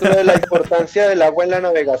escribiendo otro de la importancia del agua en la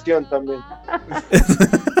navegación también.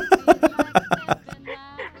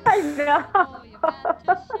 Ay, no.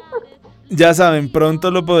 Ya saben, pronto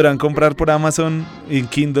lo podrán comprar por Amazon en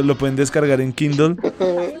Kindle, lo pueden descargar en Kindle.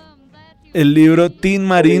 El libro Tin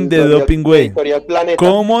Marín de Doping Way. Editorial Planeta.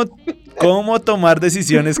 ¿Cómo tomar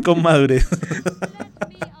decisiones con madurez?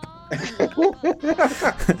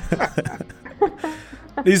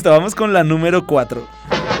 Listo, vamos con la número 4.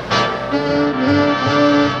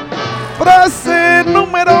 Frase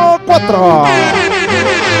número 4.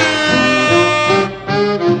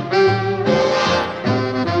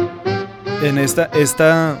 En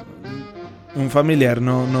esta un familiar,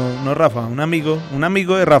 no Rafa, un amigo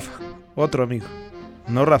de Rafa, otro amigo,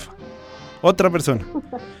 no Rafa, otra persona.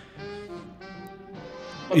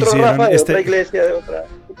 Otro Rafa de otra iglesia, de otra.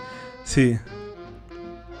 Sí.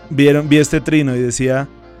 Vi este trino y decía: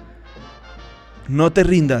 no te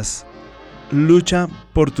rindas, lucha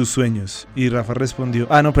por tus sueños. Y Rafa respondió,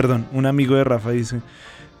 un amigo de Rafa dice: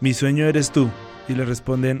 mi sueño eres tú. Y le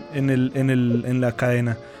responden en la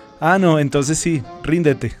cadena: no, entonces sí,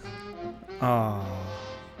 ríndete. Oh.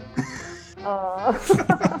 Oh.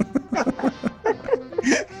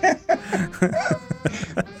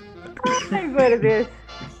 Ay, verdes.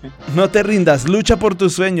 No te rindas, lucha por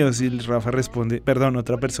tus sueños. Y Rafa responde,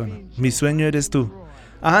 otra persona: mi sueño eres tú.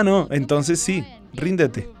 No, entonces sí,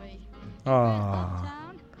 ríndete. Oh.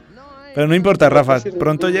 Pero no importa, Rafa,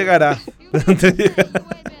 pronto llegará.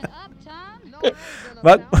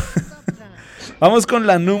 Vamos con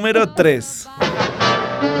la número 3.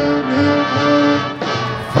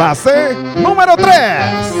 Frase número 3.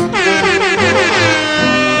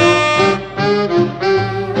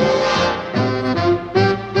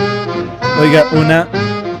 Oiga,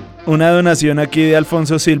 una donación aquí de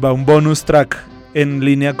Alfonso Silva, un bonus track en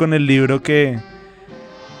línea con el libro en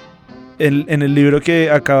el libro que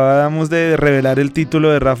acabamos de revelar el título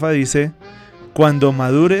de Rafa. Dice: cuando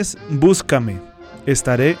madures, búscame,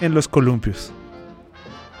 estaré en los columpios.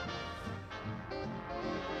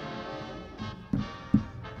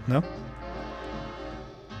 ¿No?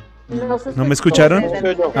 ¿No me escucharon?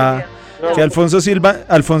 Que Alfonso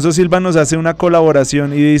Silva nos hace una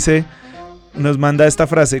colaboración y dice, nos manda esta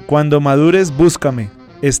frase: cuando madures, búscame,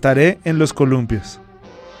 estaré en los columpios.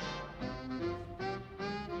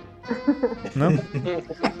 ¿No?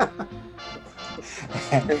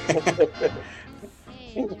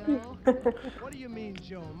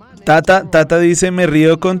 Tata dice: me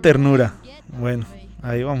río con ternura. Bueno,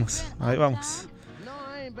 ahí vamos.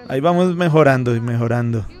 Ahí vamos mejorando y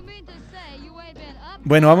mejorando.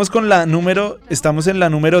 Bueno, vamos con la número. Estamos en la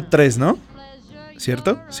número 3, ¿no?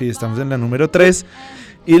 ¿Cierto? Sí, estamos en la número 3.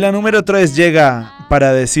 Y la número 3 llega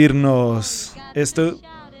para decirnos esto.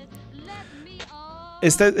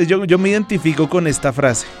 Yo me identifico con esta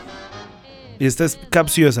frase. Y esta es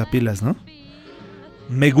capciosa, pilas, ¿no?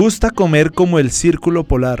 Me gusta comer como el círculo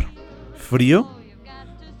polar. Frío,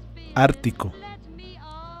 ártico.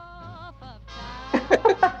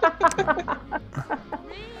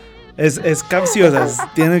 Es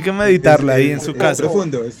capciosa, tienen que meditarla ahí en su casa. Es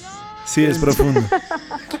profundo. Sí, es profundo.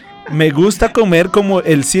 Me gusta comer como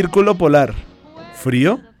el círculo polar.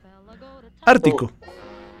 Frío, ártico.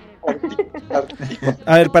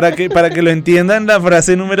 A ver, para que lo entiendan, la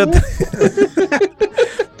frase número 3.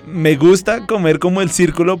 Me gusta comer como el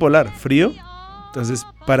círculo polar. Frío. Entonces,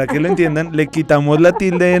 para que lo entiendan, le quitamos la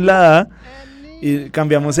tilde en la A y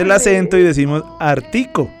cambiamos el acento y decimos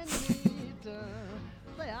ártico.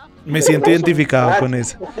 Me siento identificado con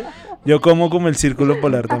eso. Yo como el círculo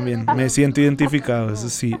polar también. Me siento identificado, eso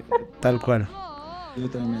sí, tal cual. Yo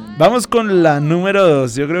también. Vamos con la número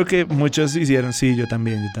 2. Yo creo que muchos hicieron. Sí, yo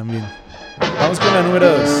también. Vamos con la número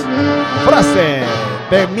 2. Frase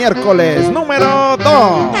de miércoles número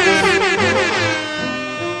 2.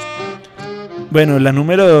 Bueno, la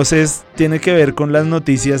número 2 tiene que ver con las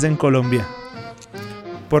noticias en Colombia.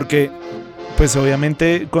 Porque, pues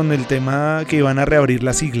obviamente con el tema que iban a reabrir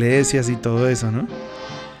las iglesias y todo eso, ¿no?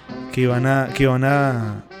 Que iban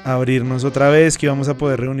a abrirnos otra vez, que íbamos a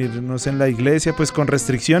poder reunirnos en la iglesia, pues con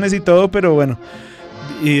restricciones y todo, pero bueno.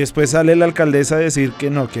 Y después sale la alcaldesa a decir que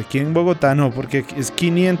no, que aquí en Bogotá no, porque es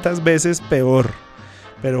 500 veces peor.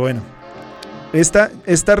 Pero bueno, esta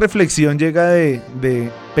reflexión llega de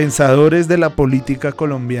pensadores de la política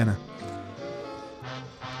colombiana.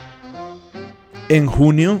 En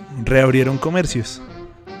junio reabrieron comercios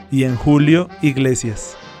y en julio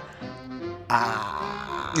iglesias.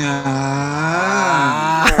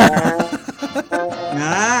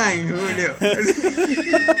 Ay, Julio.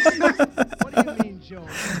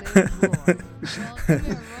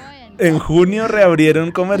 En junio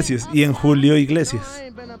reabrieron comercios y en julio iglesias.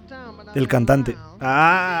 El cantante.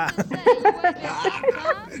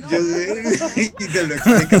 Yo sé. Y te lo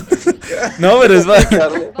explico. No, pero es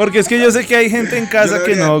porque es que yo sé que hay gente en casa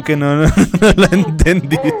que no lo ha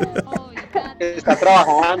entendido. Está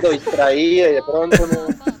trabajando, distraída y de pronto no.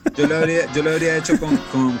 Yo lo habría hecho con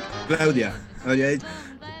Claudia. Habría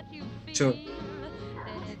dicho,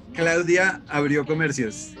 Claudia abrió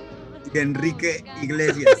comercios. Y Enrique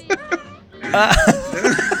Iglesias.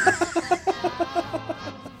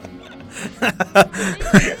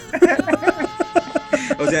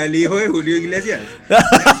 O sea, el hijo de Julio Iglesias.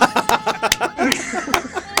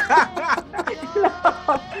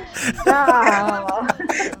 No.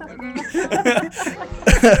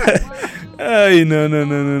 Ay,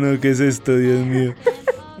 no, ¿qué es esto, Dios mío?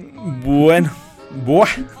 Bueno,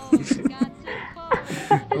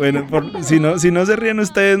 bueno, si no se ríen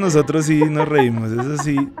ustedes, nosotros sí nos reímos, eso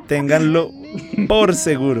sí, ténganlo por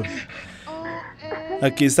seguro.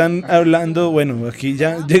 Aquí están hablando, bueno, aquí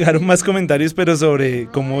ya llegaron más comentarios, pero sobre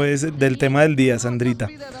cómo es del tema del día, Sandrita.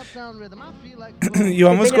 Y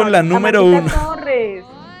vamos con la número 1.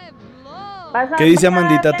 ¿Qué dice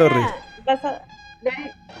Amandita Torres?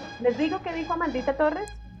 ¿Les digo qué dijo Amandita Torres?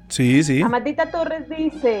 Sí. Amandita Torres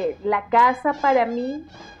dice: la casa para mí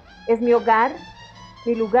es mi hogar,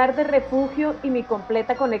 mi lugar de refugio y mi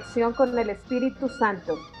completa conexión con el Espíritu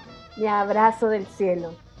Santo, mi abrazo del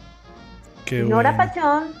cielo. Qué Nora bueno.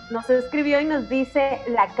 Pachón nos escribió y nos dice: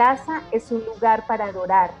 la casa es un lugar para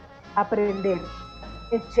adorar, aprender.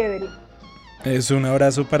 Es chévere. Es un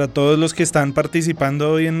abrazo para todos los que están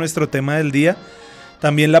participando hoy en nuestro tema del día.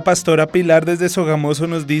 También la pastora Pilar desde Sogamoso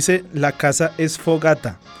nos dice: la casa es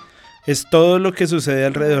fogata, es todo lo que sucede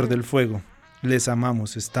alrededor del fuego. Les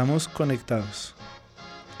amamos, estamos conectados.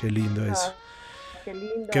 Qué lindo eso. Qué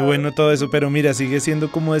lindo. Qué bueno todo eso, pero mira, sigue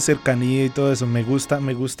siendo como de cercanía y todo eso. Me gusta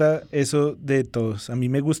eso de todos. A mí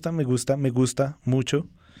me gusta mucho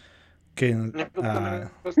que...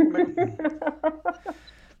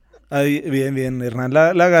 Bien, Hernán la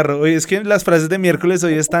agarró. Oye, es que las frases de miércoles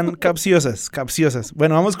hoy están capciosas.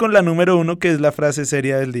 Bueno, vamos con la número 1, que es la frase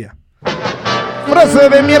seria del día. Frase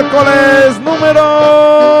de miércoles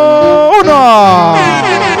número 1.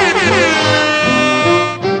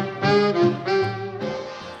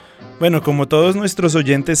 Bueno, como todos nuestros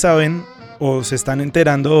oyentes saben o se están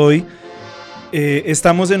enterando hoy,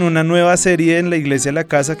 estamos en una nueva serie en la Iglesia de La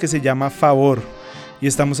Casa que se llama Favor. Y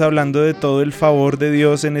estamos hablando de todo el favor de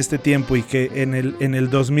Dios en este tiempo, y que en el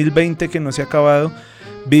 2020 que no se ha acabado,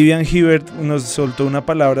 Vivian Hibbert nos soltó una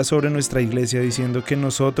palabra sobre nuestra iglesia diciendo que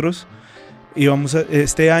nosotros íbamos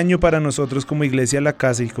este año, para nosotros como Iglesia de La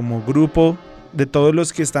Casa y como grupo de todos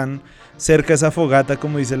los que están cerca de esa fogata,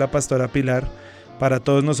 como dice la pastora Pilar, para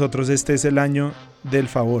todos nosotros este es el año del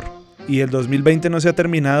favor. Y el 2020 no se ha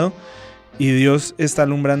terminado y Dios está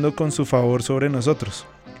alumbrando con su favor sobre nosotros.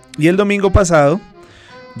 Y el domingo pasado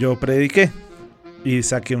yo prediqué y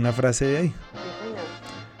saqué una frase de ahí.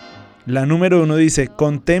 La número 1 dice: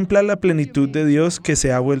 contempla la plenitud de Dios que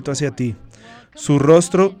se ha vuelto hacia ti, su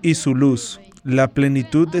rostro y su luz, la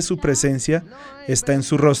plenitud de su presencia está en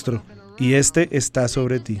su rostro y este está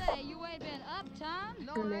sobre ti.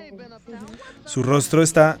 Su rostro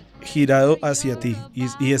está girado hacia ti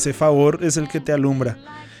y ese favor es el que te alumbra.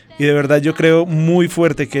 Y de verdad yo creo muy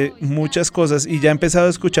fuerte que muchas cosas, y ya he empezado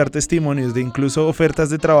a escuchar testimonios de incluso ofertas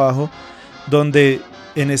de trabajo donde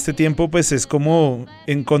en este tiempo pues es como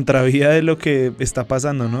en contravía de lo que está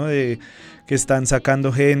pasando, ¿no? De que están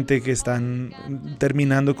sacando gente, que están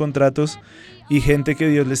terminando contratos, y gente que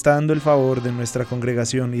Dios le está dando el favor de nuestra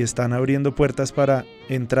congregación y están abriendo puertas para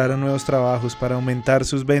entrar a nuevos trabajos, para aumentar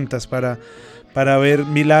sus ventas, para ver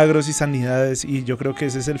milagros y sanidades. Y yo creo que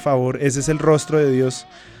ese es el favor, ese es el rostro de Dios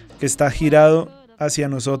que está girado hacia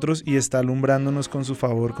nosotros y está alumbrándonos con su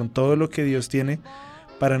favor, con todo lo que Dios tiene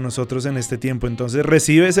para nosotros en este tiempo. Entonces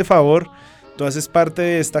recibe ese favor, tú haces parte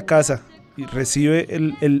de esta casa y recibe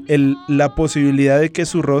la posibilidad de que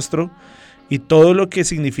su rostro y todo lo que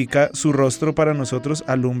significa su rostro para nosotros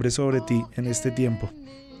alumbre sobre ti en este tiempo.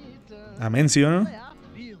 Amén, ¿sí o no?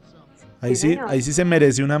 Ahí sí se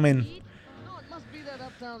merece un amén.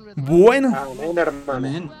 Bueno. Amén, hermano.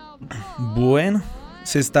 Amén. Bueno,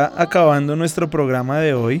 se está acabando nuestro programa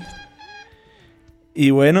de hoy. Y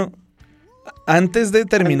bueno, antes de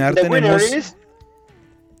terminar tenemos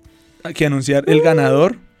que anunciar el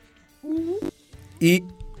ganador y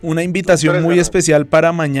una invitación muy especial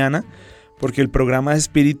para mañana, porque el programa de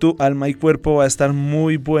espíritu, alma y cuerpo va a estar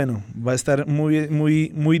muy bueno, va a estar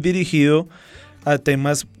muy dirigido a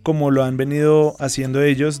temas como lo han venido haciendo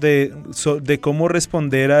ellos de cómo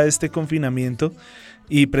responder a este confinamiento,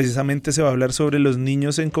 y precisamente se va a hablar sobre los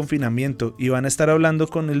niños en confinamiento y van a estar hablando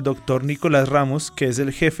con el doctor Nicolás Ramos, que es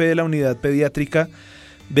el jefe de la unidad pediátrica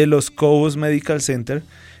de los Cobos Medical Center,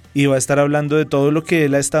 y va a estar hablando de todo lo que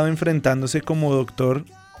él ha estado enfrentándose como doctor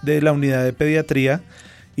de la unidad de pediatría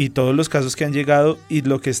y todos los casos que han llegado y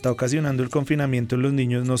lo que está ocasionando el confinamiento en los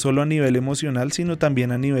niños, no solo a nivel emocional, sino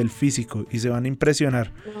también a nivel físico, y se van a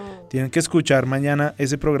impresionar. Tienen que escuchar mañana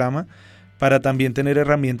ese programa para también tener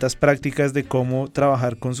herramientas prácticas de cómo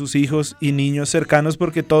trabajar con sus hijos y niños cercanos,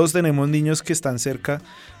 porque todos tenemos niños que están cerca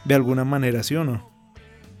de alguna manera, ¿sí o no?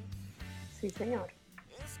 Sí, señor.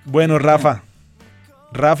 Bueno, Rafa.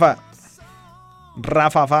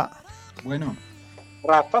 Bueno.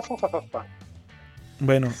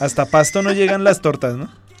 Bueno, hasta Pasto no llegan las tortas,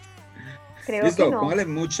 ¿no? Creo Listo, que no. póngale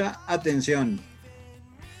mucha atención.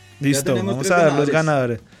 Listo, tenemos vamos 3 a ver los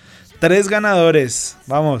ganadores. 3 ganadores,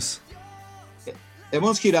 vamos.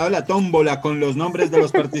 Hemos girado la tómbola con los nombres de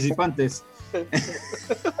los participantes.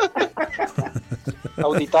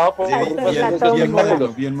 Auditado por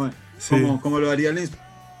Bien, Sí. como lo haría el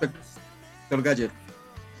inspector Gadget.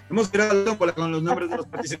 Hemos girado la tómbola con los nombres de los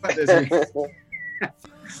participantes. Sí.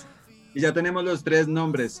 Y ya tenemos los 3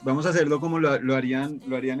 nombres. Vamos a hacerlo como lo harían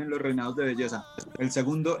en los reinados de belleza. El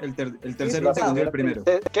segundo, el tercero, el segundo y el primero.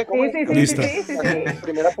 ¿Qué? Listo. Sí.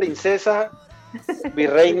 Primera princesa,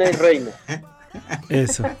 virreina y reina.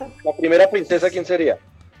 Eso. La primera princesa, ¿quién sería?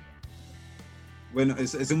 Bueno,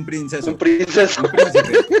 es un princeso. Un princeso. Un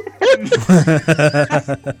príncipe.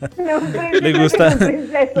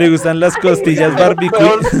 Le gustan las costillas barbecue.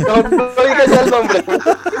 No diga ya el nombre.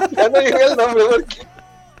 Ya no diga el nombre porque...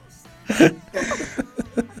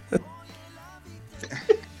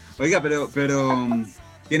 Oiga, pero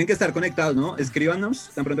tienen que estar conectados, ¿no?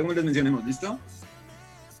 Escríbanos tan pronto como les mencionemos, ¿listo?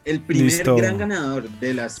 El primer Listo. gran ganador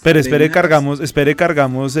de las... Espere, reinas- cargamos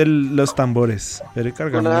los tambores. Espere,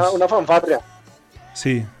 cargamos. Una fanfarria.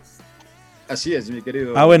 Sí. Así es, mi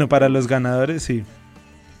querido. Ah, bueno, para los ganadores, sí.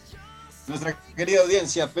 Nuestra querida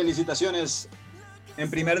audiencia, felicitaciones. En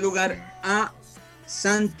primer lugar, a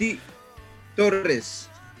Santi Torres.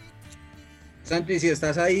 Santi, si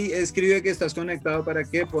estás ahí, escribe que estás conectado para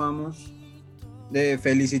que podamos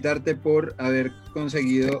felicitarte por haber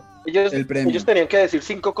conseguido el premio. Ellos tenían que decir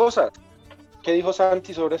 5 cosas. ¿Qué dijo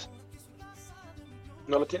Santi sobre eso?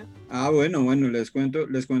 ¿No lo tienen? Ah, bueno, les cuento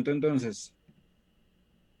entonces.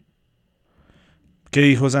 ¿Qué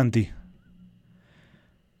dijo Santi?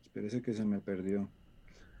 Espérese que se me perdió.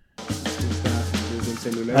 Desde el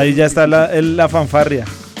celular. Ahí ya está la fanfarria.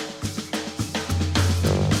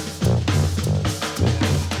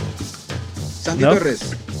 Santi ¿No? Torres.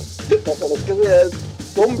 Es que es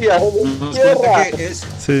un viaje de Nos tierra.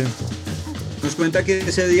 cuenta que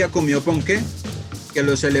ese día comió ponqué, que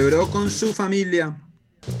lo celebró con su familia,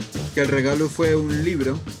 que el regalo fue un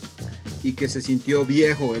libro y que se sintió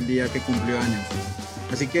viejo el día que cumplió años.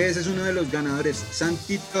 Así que ese es uno de los ganadores,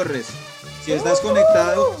 Santi Torres. Si estás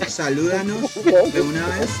conectado, salúdanos de una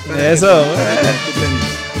vez. Para Eso. que puedas ganar tu premio.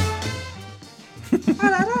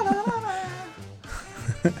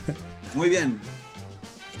 Muy bien.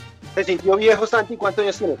 Se sintió viejo Santi, ¿cuántos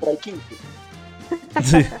años tiene? Por ahí 15.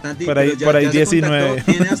 Sí, Santi, por ahí, pero por ahí se 19.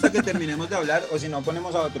 contactó. Tiene hasta que terminemos de hablar, o si no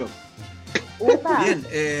ponemos a otro. Bien,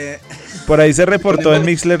 Por ahí se reportó tenemos- en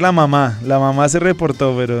Mixler la mamá. La mamá se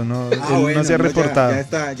reportó, pero no, él no se ha reportado.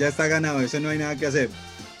 Ya está ganado, eso no hay nada que hacer.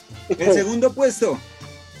 El segundo puesto.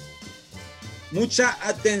 Mucha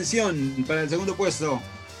atención para el segundo puesto.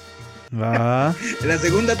 Va. La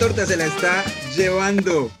segunda torta se la está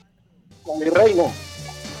llevando. Con mi reina.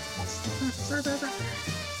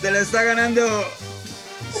 Se la está ganando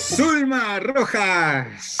Zulma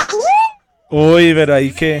Rojas. Uy, pero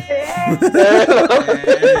ahí que. Bien.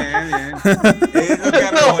 Es lo que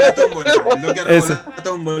arrojó la tómbola. Es lo que arrojó Eso. la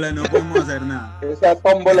tómbola, no podemos hacer nada. Esa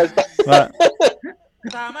tómbola está... Va.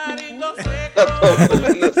 La tómbola,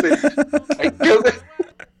 no sé. Ay, Dios.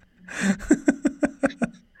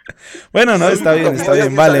 Bueno, no, está bien.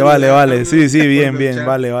 Vale. Sí, bien,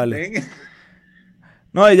 vale.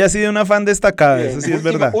 No, ella ha sido una fan destacada, eso sí es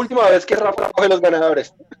verdad. Última vez que Rafa coge los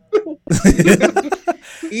ganadores.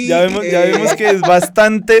 Y, Ya vemos que es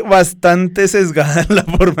bastante sesgada la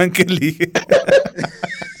forma en que elige.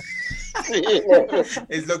 Sí.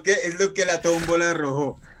 es lo que la tómbola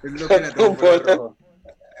arrojó. Es lo que la tómbola arrojó.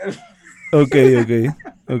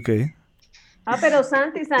 Ok. Ah, pero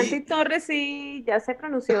Santi Torres sí ya se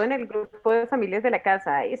pronunció en el grupo de familias de la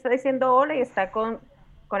casa. Ahí está diciendo hola y está con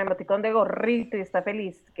con emoticón de gorrito y está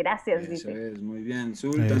feliz. Gracias, Eso dice. es, muy bien.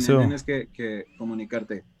 Zul, Eso. también tienes que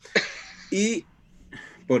comunicarte. Y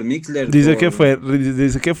por Mixler, Dice por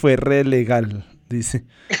que fue re legal. Dice.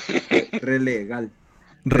 re legal.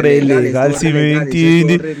 Re legal, estuvo si re me legal, ese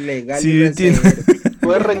entiende. estuvo re legal Sí y me re entiende. severo.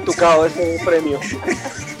 Fue rentucado ese premio.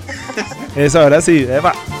 Eso, ahora sí.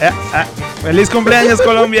 ¡Feliz cumpleaños,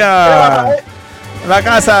 Colombia! La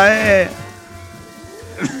casa,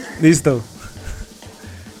 Listo.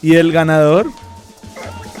 ¿Y el ganador?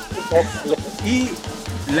 Y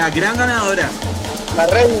la gran ganadora,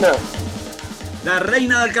 La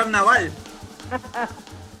reina del carnaval,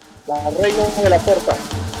 de la torta.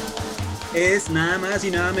 es nada más y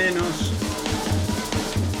nada menos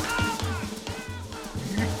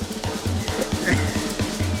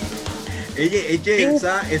Eche,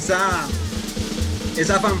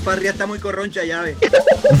 esa fanfarria está muy corroncha, ya ve. Está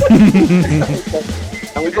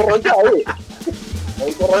muy corroncha,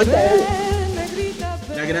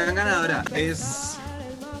 La gran ganadora es...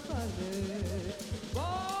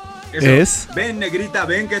 ¿Es? Ven, negrita,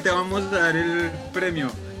 ven que te vamos a dar el premio.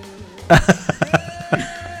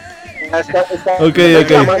 Ok.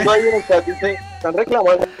 Reclamando ahí en el chat, dice, están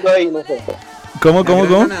reclamando ahí, no sé. ¿Cómo?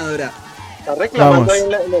 Ganadora. Están reclamando Vamos. ahí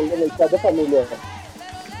en el chat de familia.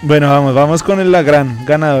 Bueno, vamos con la gran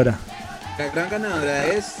ganadora. La gran ganadora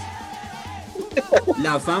es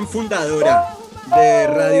la fan fundadora de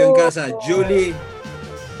Radio en Casa, Julie.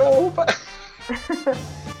 ¡Yupi!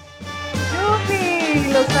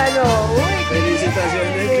 Lozano. ¡Uy, qué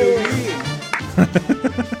Felicitaciones, Julie.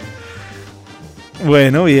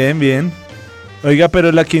 Bueno, bien. Oiga,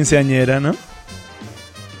 pero la quinceañera, ¿no?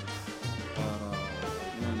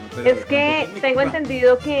 Es que tengo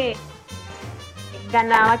entendido que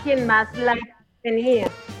ganaba quien más like tenía.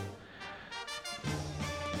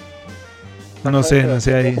 No sé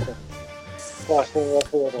ahí.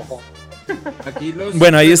 Aquí los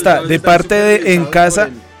Bueno, ahí está. resultados De están parte de En supervisados Casa,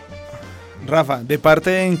 por Rafa, de parte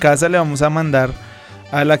de En Casa le vamos a mandar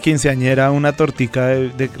a la quinceañera una tortica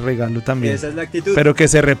de regalo también. Esa es la actitud. Pero que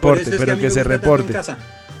se Por reporte, eso es pero a mí que me se gusta tanto reporte. En Casa.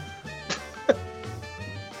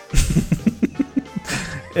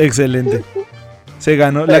 Excelente. Se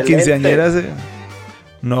ganó la Excelente. quinceañera.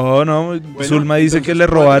 No, Zulma dice entonces, que le ¿cuáles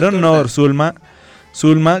robaron. No, tortas?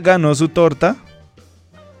 Zulma ganó su torta.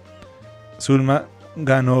 Zulma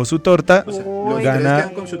ganó su torta. O sea, Uy, los gana- tres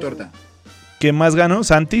quedan con su torta. ¿Quién más ganó?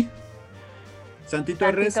 Santi. Santi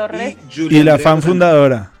Torres Torres. y Julia Y la Andrea fan Lozano.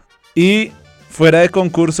 fundadora. Y fuera de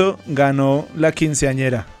concurso ganó la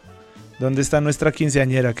quinceañera. ¿Dónde está nuestra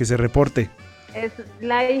quinceañera? Que se reporte. Es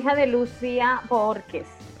la hija de Lucía Borges.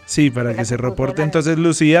 Sí, para De la que se que puso reporte la- entonces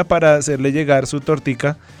Lucía para hacerle llegar su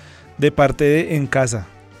tortica de parte de En Casa.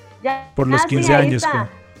 Ya, Por los sí, 15 ahí años, está.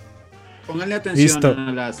 Pónganle atención Listo.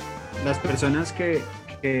 a las personas que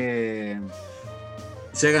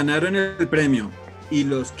se ganaron el premio y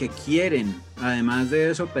los que quieren, además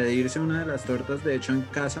de eso, pedirse una de las tortas de hecho en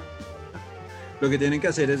casa. Lo que tienen que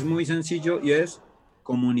hacer es muy sencillo y es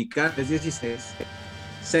comunicar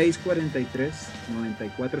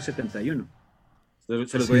 316-643-9471.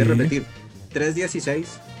 Se los voy a Sí. repetir.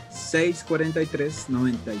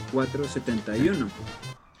 316-643-9471.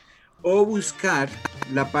 O buscar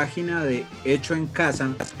la página de Hecho en Casa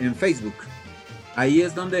en Facebook. Ahí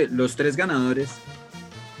es donde los tres ganadores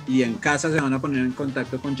y En Casa se van a poner en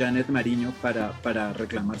contacto con Janet Mariño para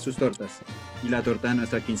reclamar sus tortas y la torta de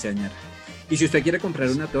nuestra quinceañera. Y si usted quiere comprar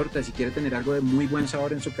una torta, si quiere tener algo de muy buen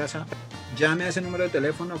sabor en su casa, llame a ese número de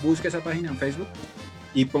teléfono, busque esa página en Facebook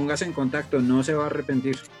y póngase en contacto, no se va a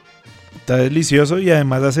arrepentir. Está delicioso y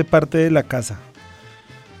además hace parte de la casa.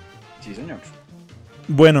 Sí, señor.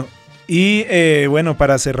 Bueno, y bueno,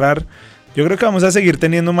 para cerrar, yo creo que vamos a seguir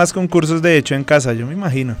teniendo más concursos de Hecho en Casa, yo me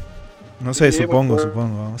imagino. No sé, Sí, supongo.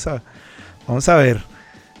 bueno. Vamos a ver.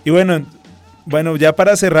 Y bueno, ya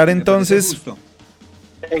para cerrar Me parece entonces, justo.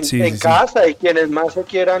 En casa y quienes más se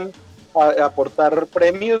quieran aportar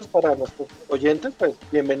premios para nuestros oyentes, pues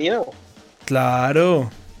bienvenido.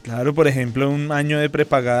 claro, por ejemplo, un año de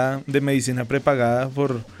prepagada, de medicina prepagada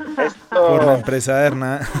por la Esto, empresa de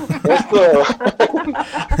Hernán. esto.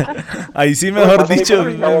 Ahí sí, mejor Pásame dicho,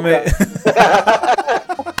 por la boca.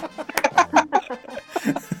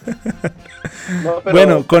 No, pero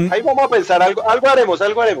Bueno, ahí vamos a pensar, algo haremos.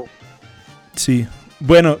 Sí.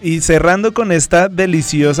 Bueno, y cerrando con esta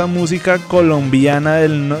deliciosa música colombiana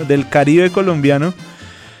del Caribe colombiano,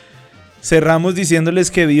 cerramos diciéndoles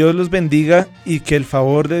que Dios los bendiga y que el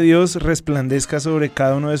favor de Dios resplandezca sobre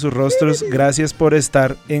cada uno de sus rostros. Gracias por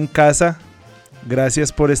estar en casa,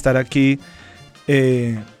 gracias por estar aquí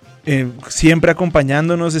siempre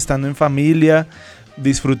acompañándonos, estando en familia,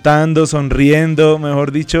 disfrutando, sonriendo,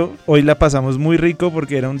 mejor dicho, hoy la pasamos muy rico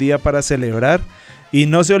porque era un día para celebrar. Y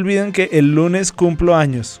no se olviden que el lunes cumplo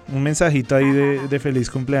años. Un mensajito ahí de feliz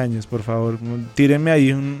cumpleaños, por favor. Tírenme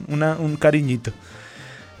ahí un cariñito.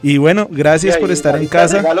 Y bueno, gracias por estar en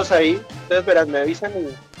casa. Regalos ahí, ustedes verán, me avisan y...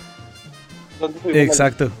 ¿dónde subimos?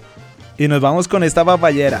 Exacto. Y nos vamos con esta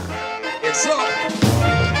papayera.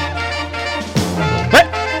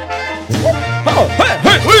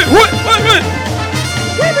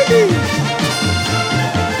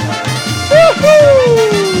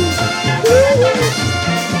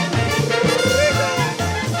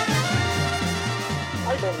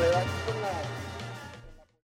 Ay, no, me da con la...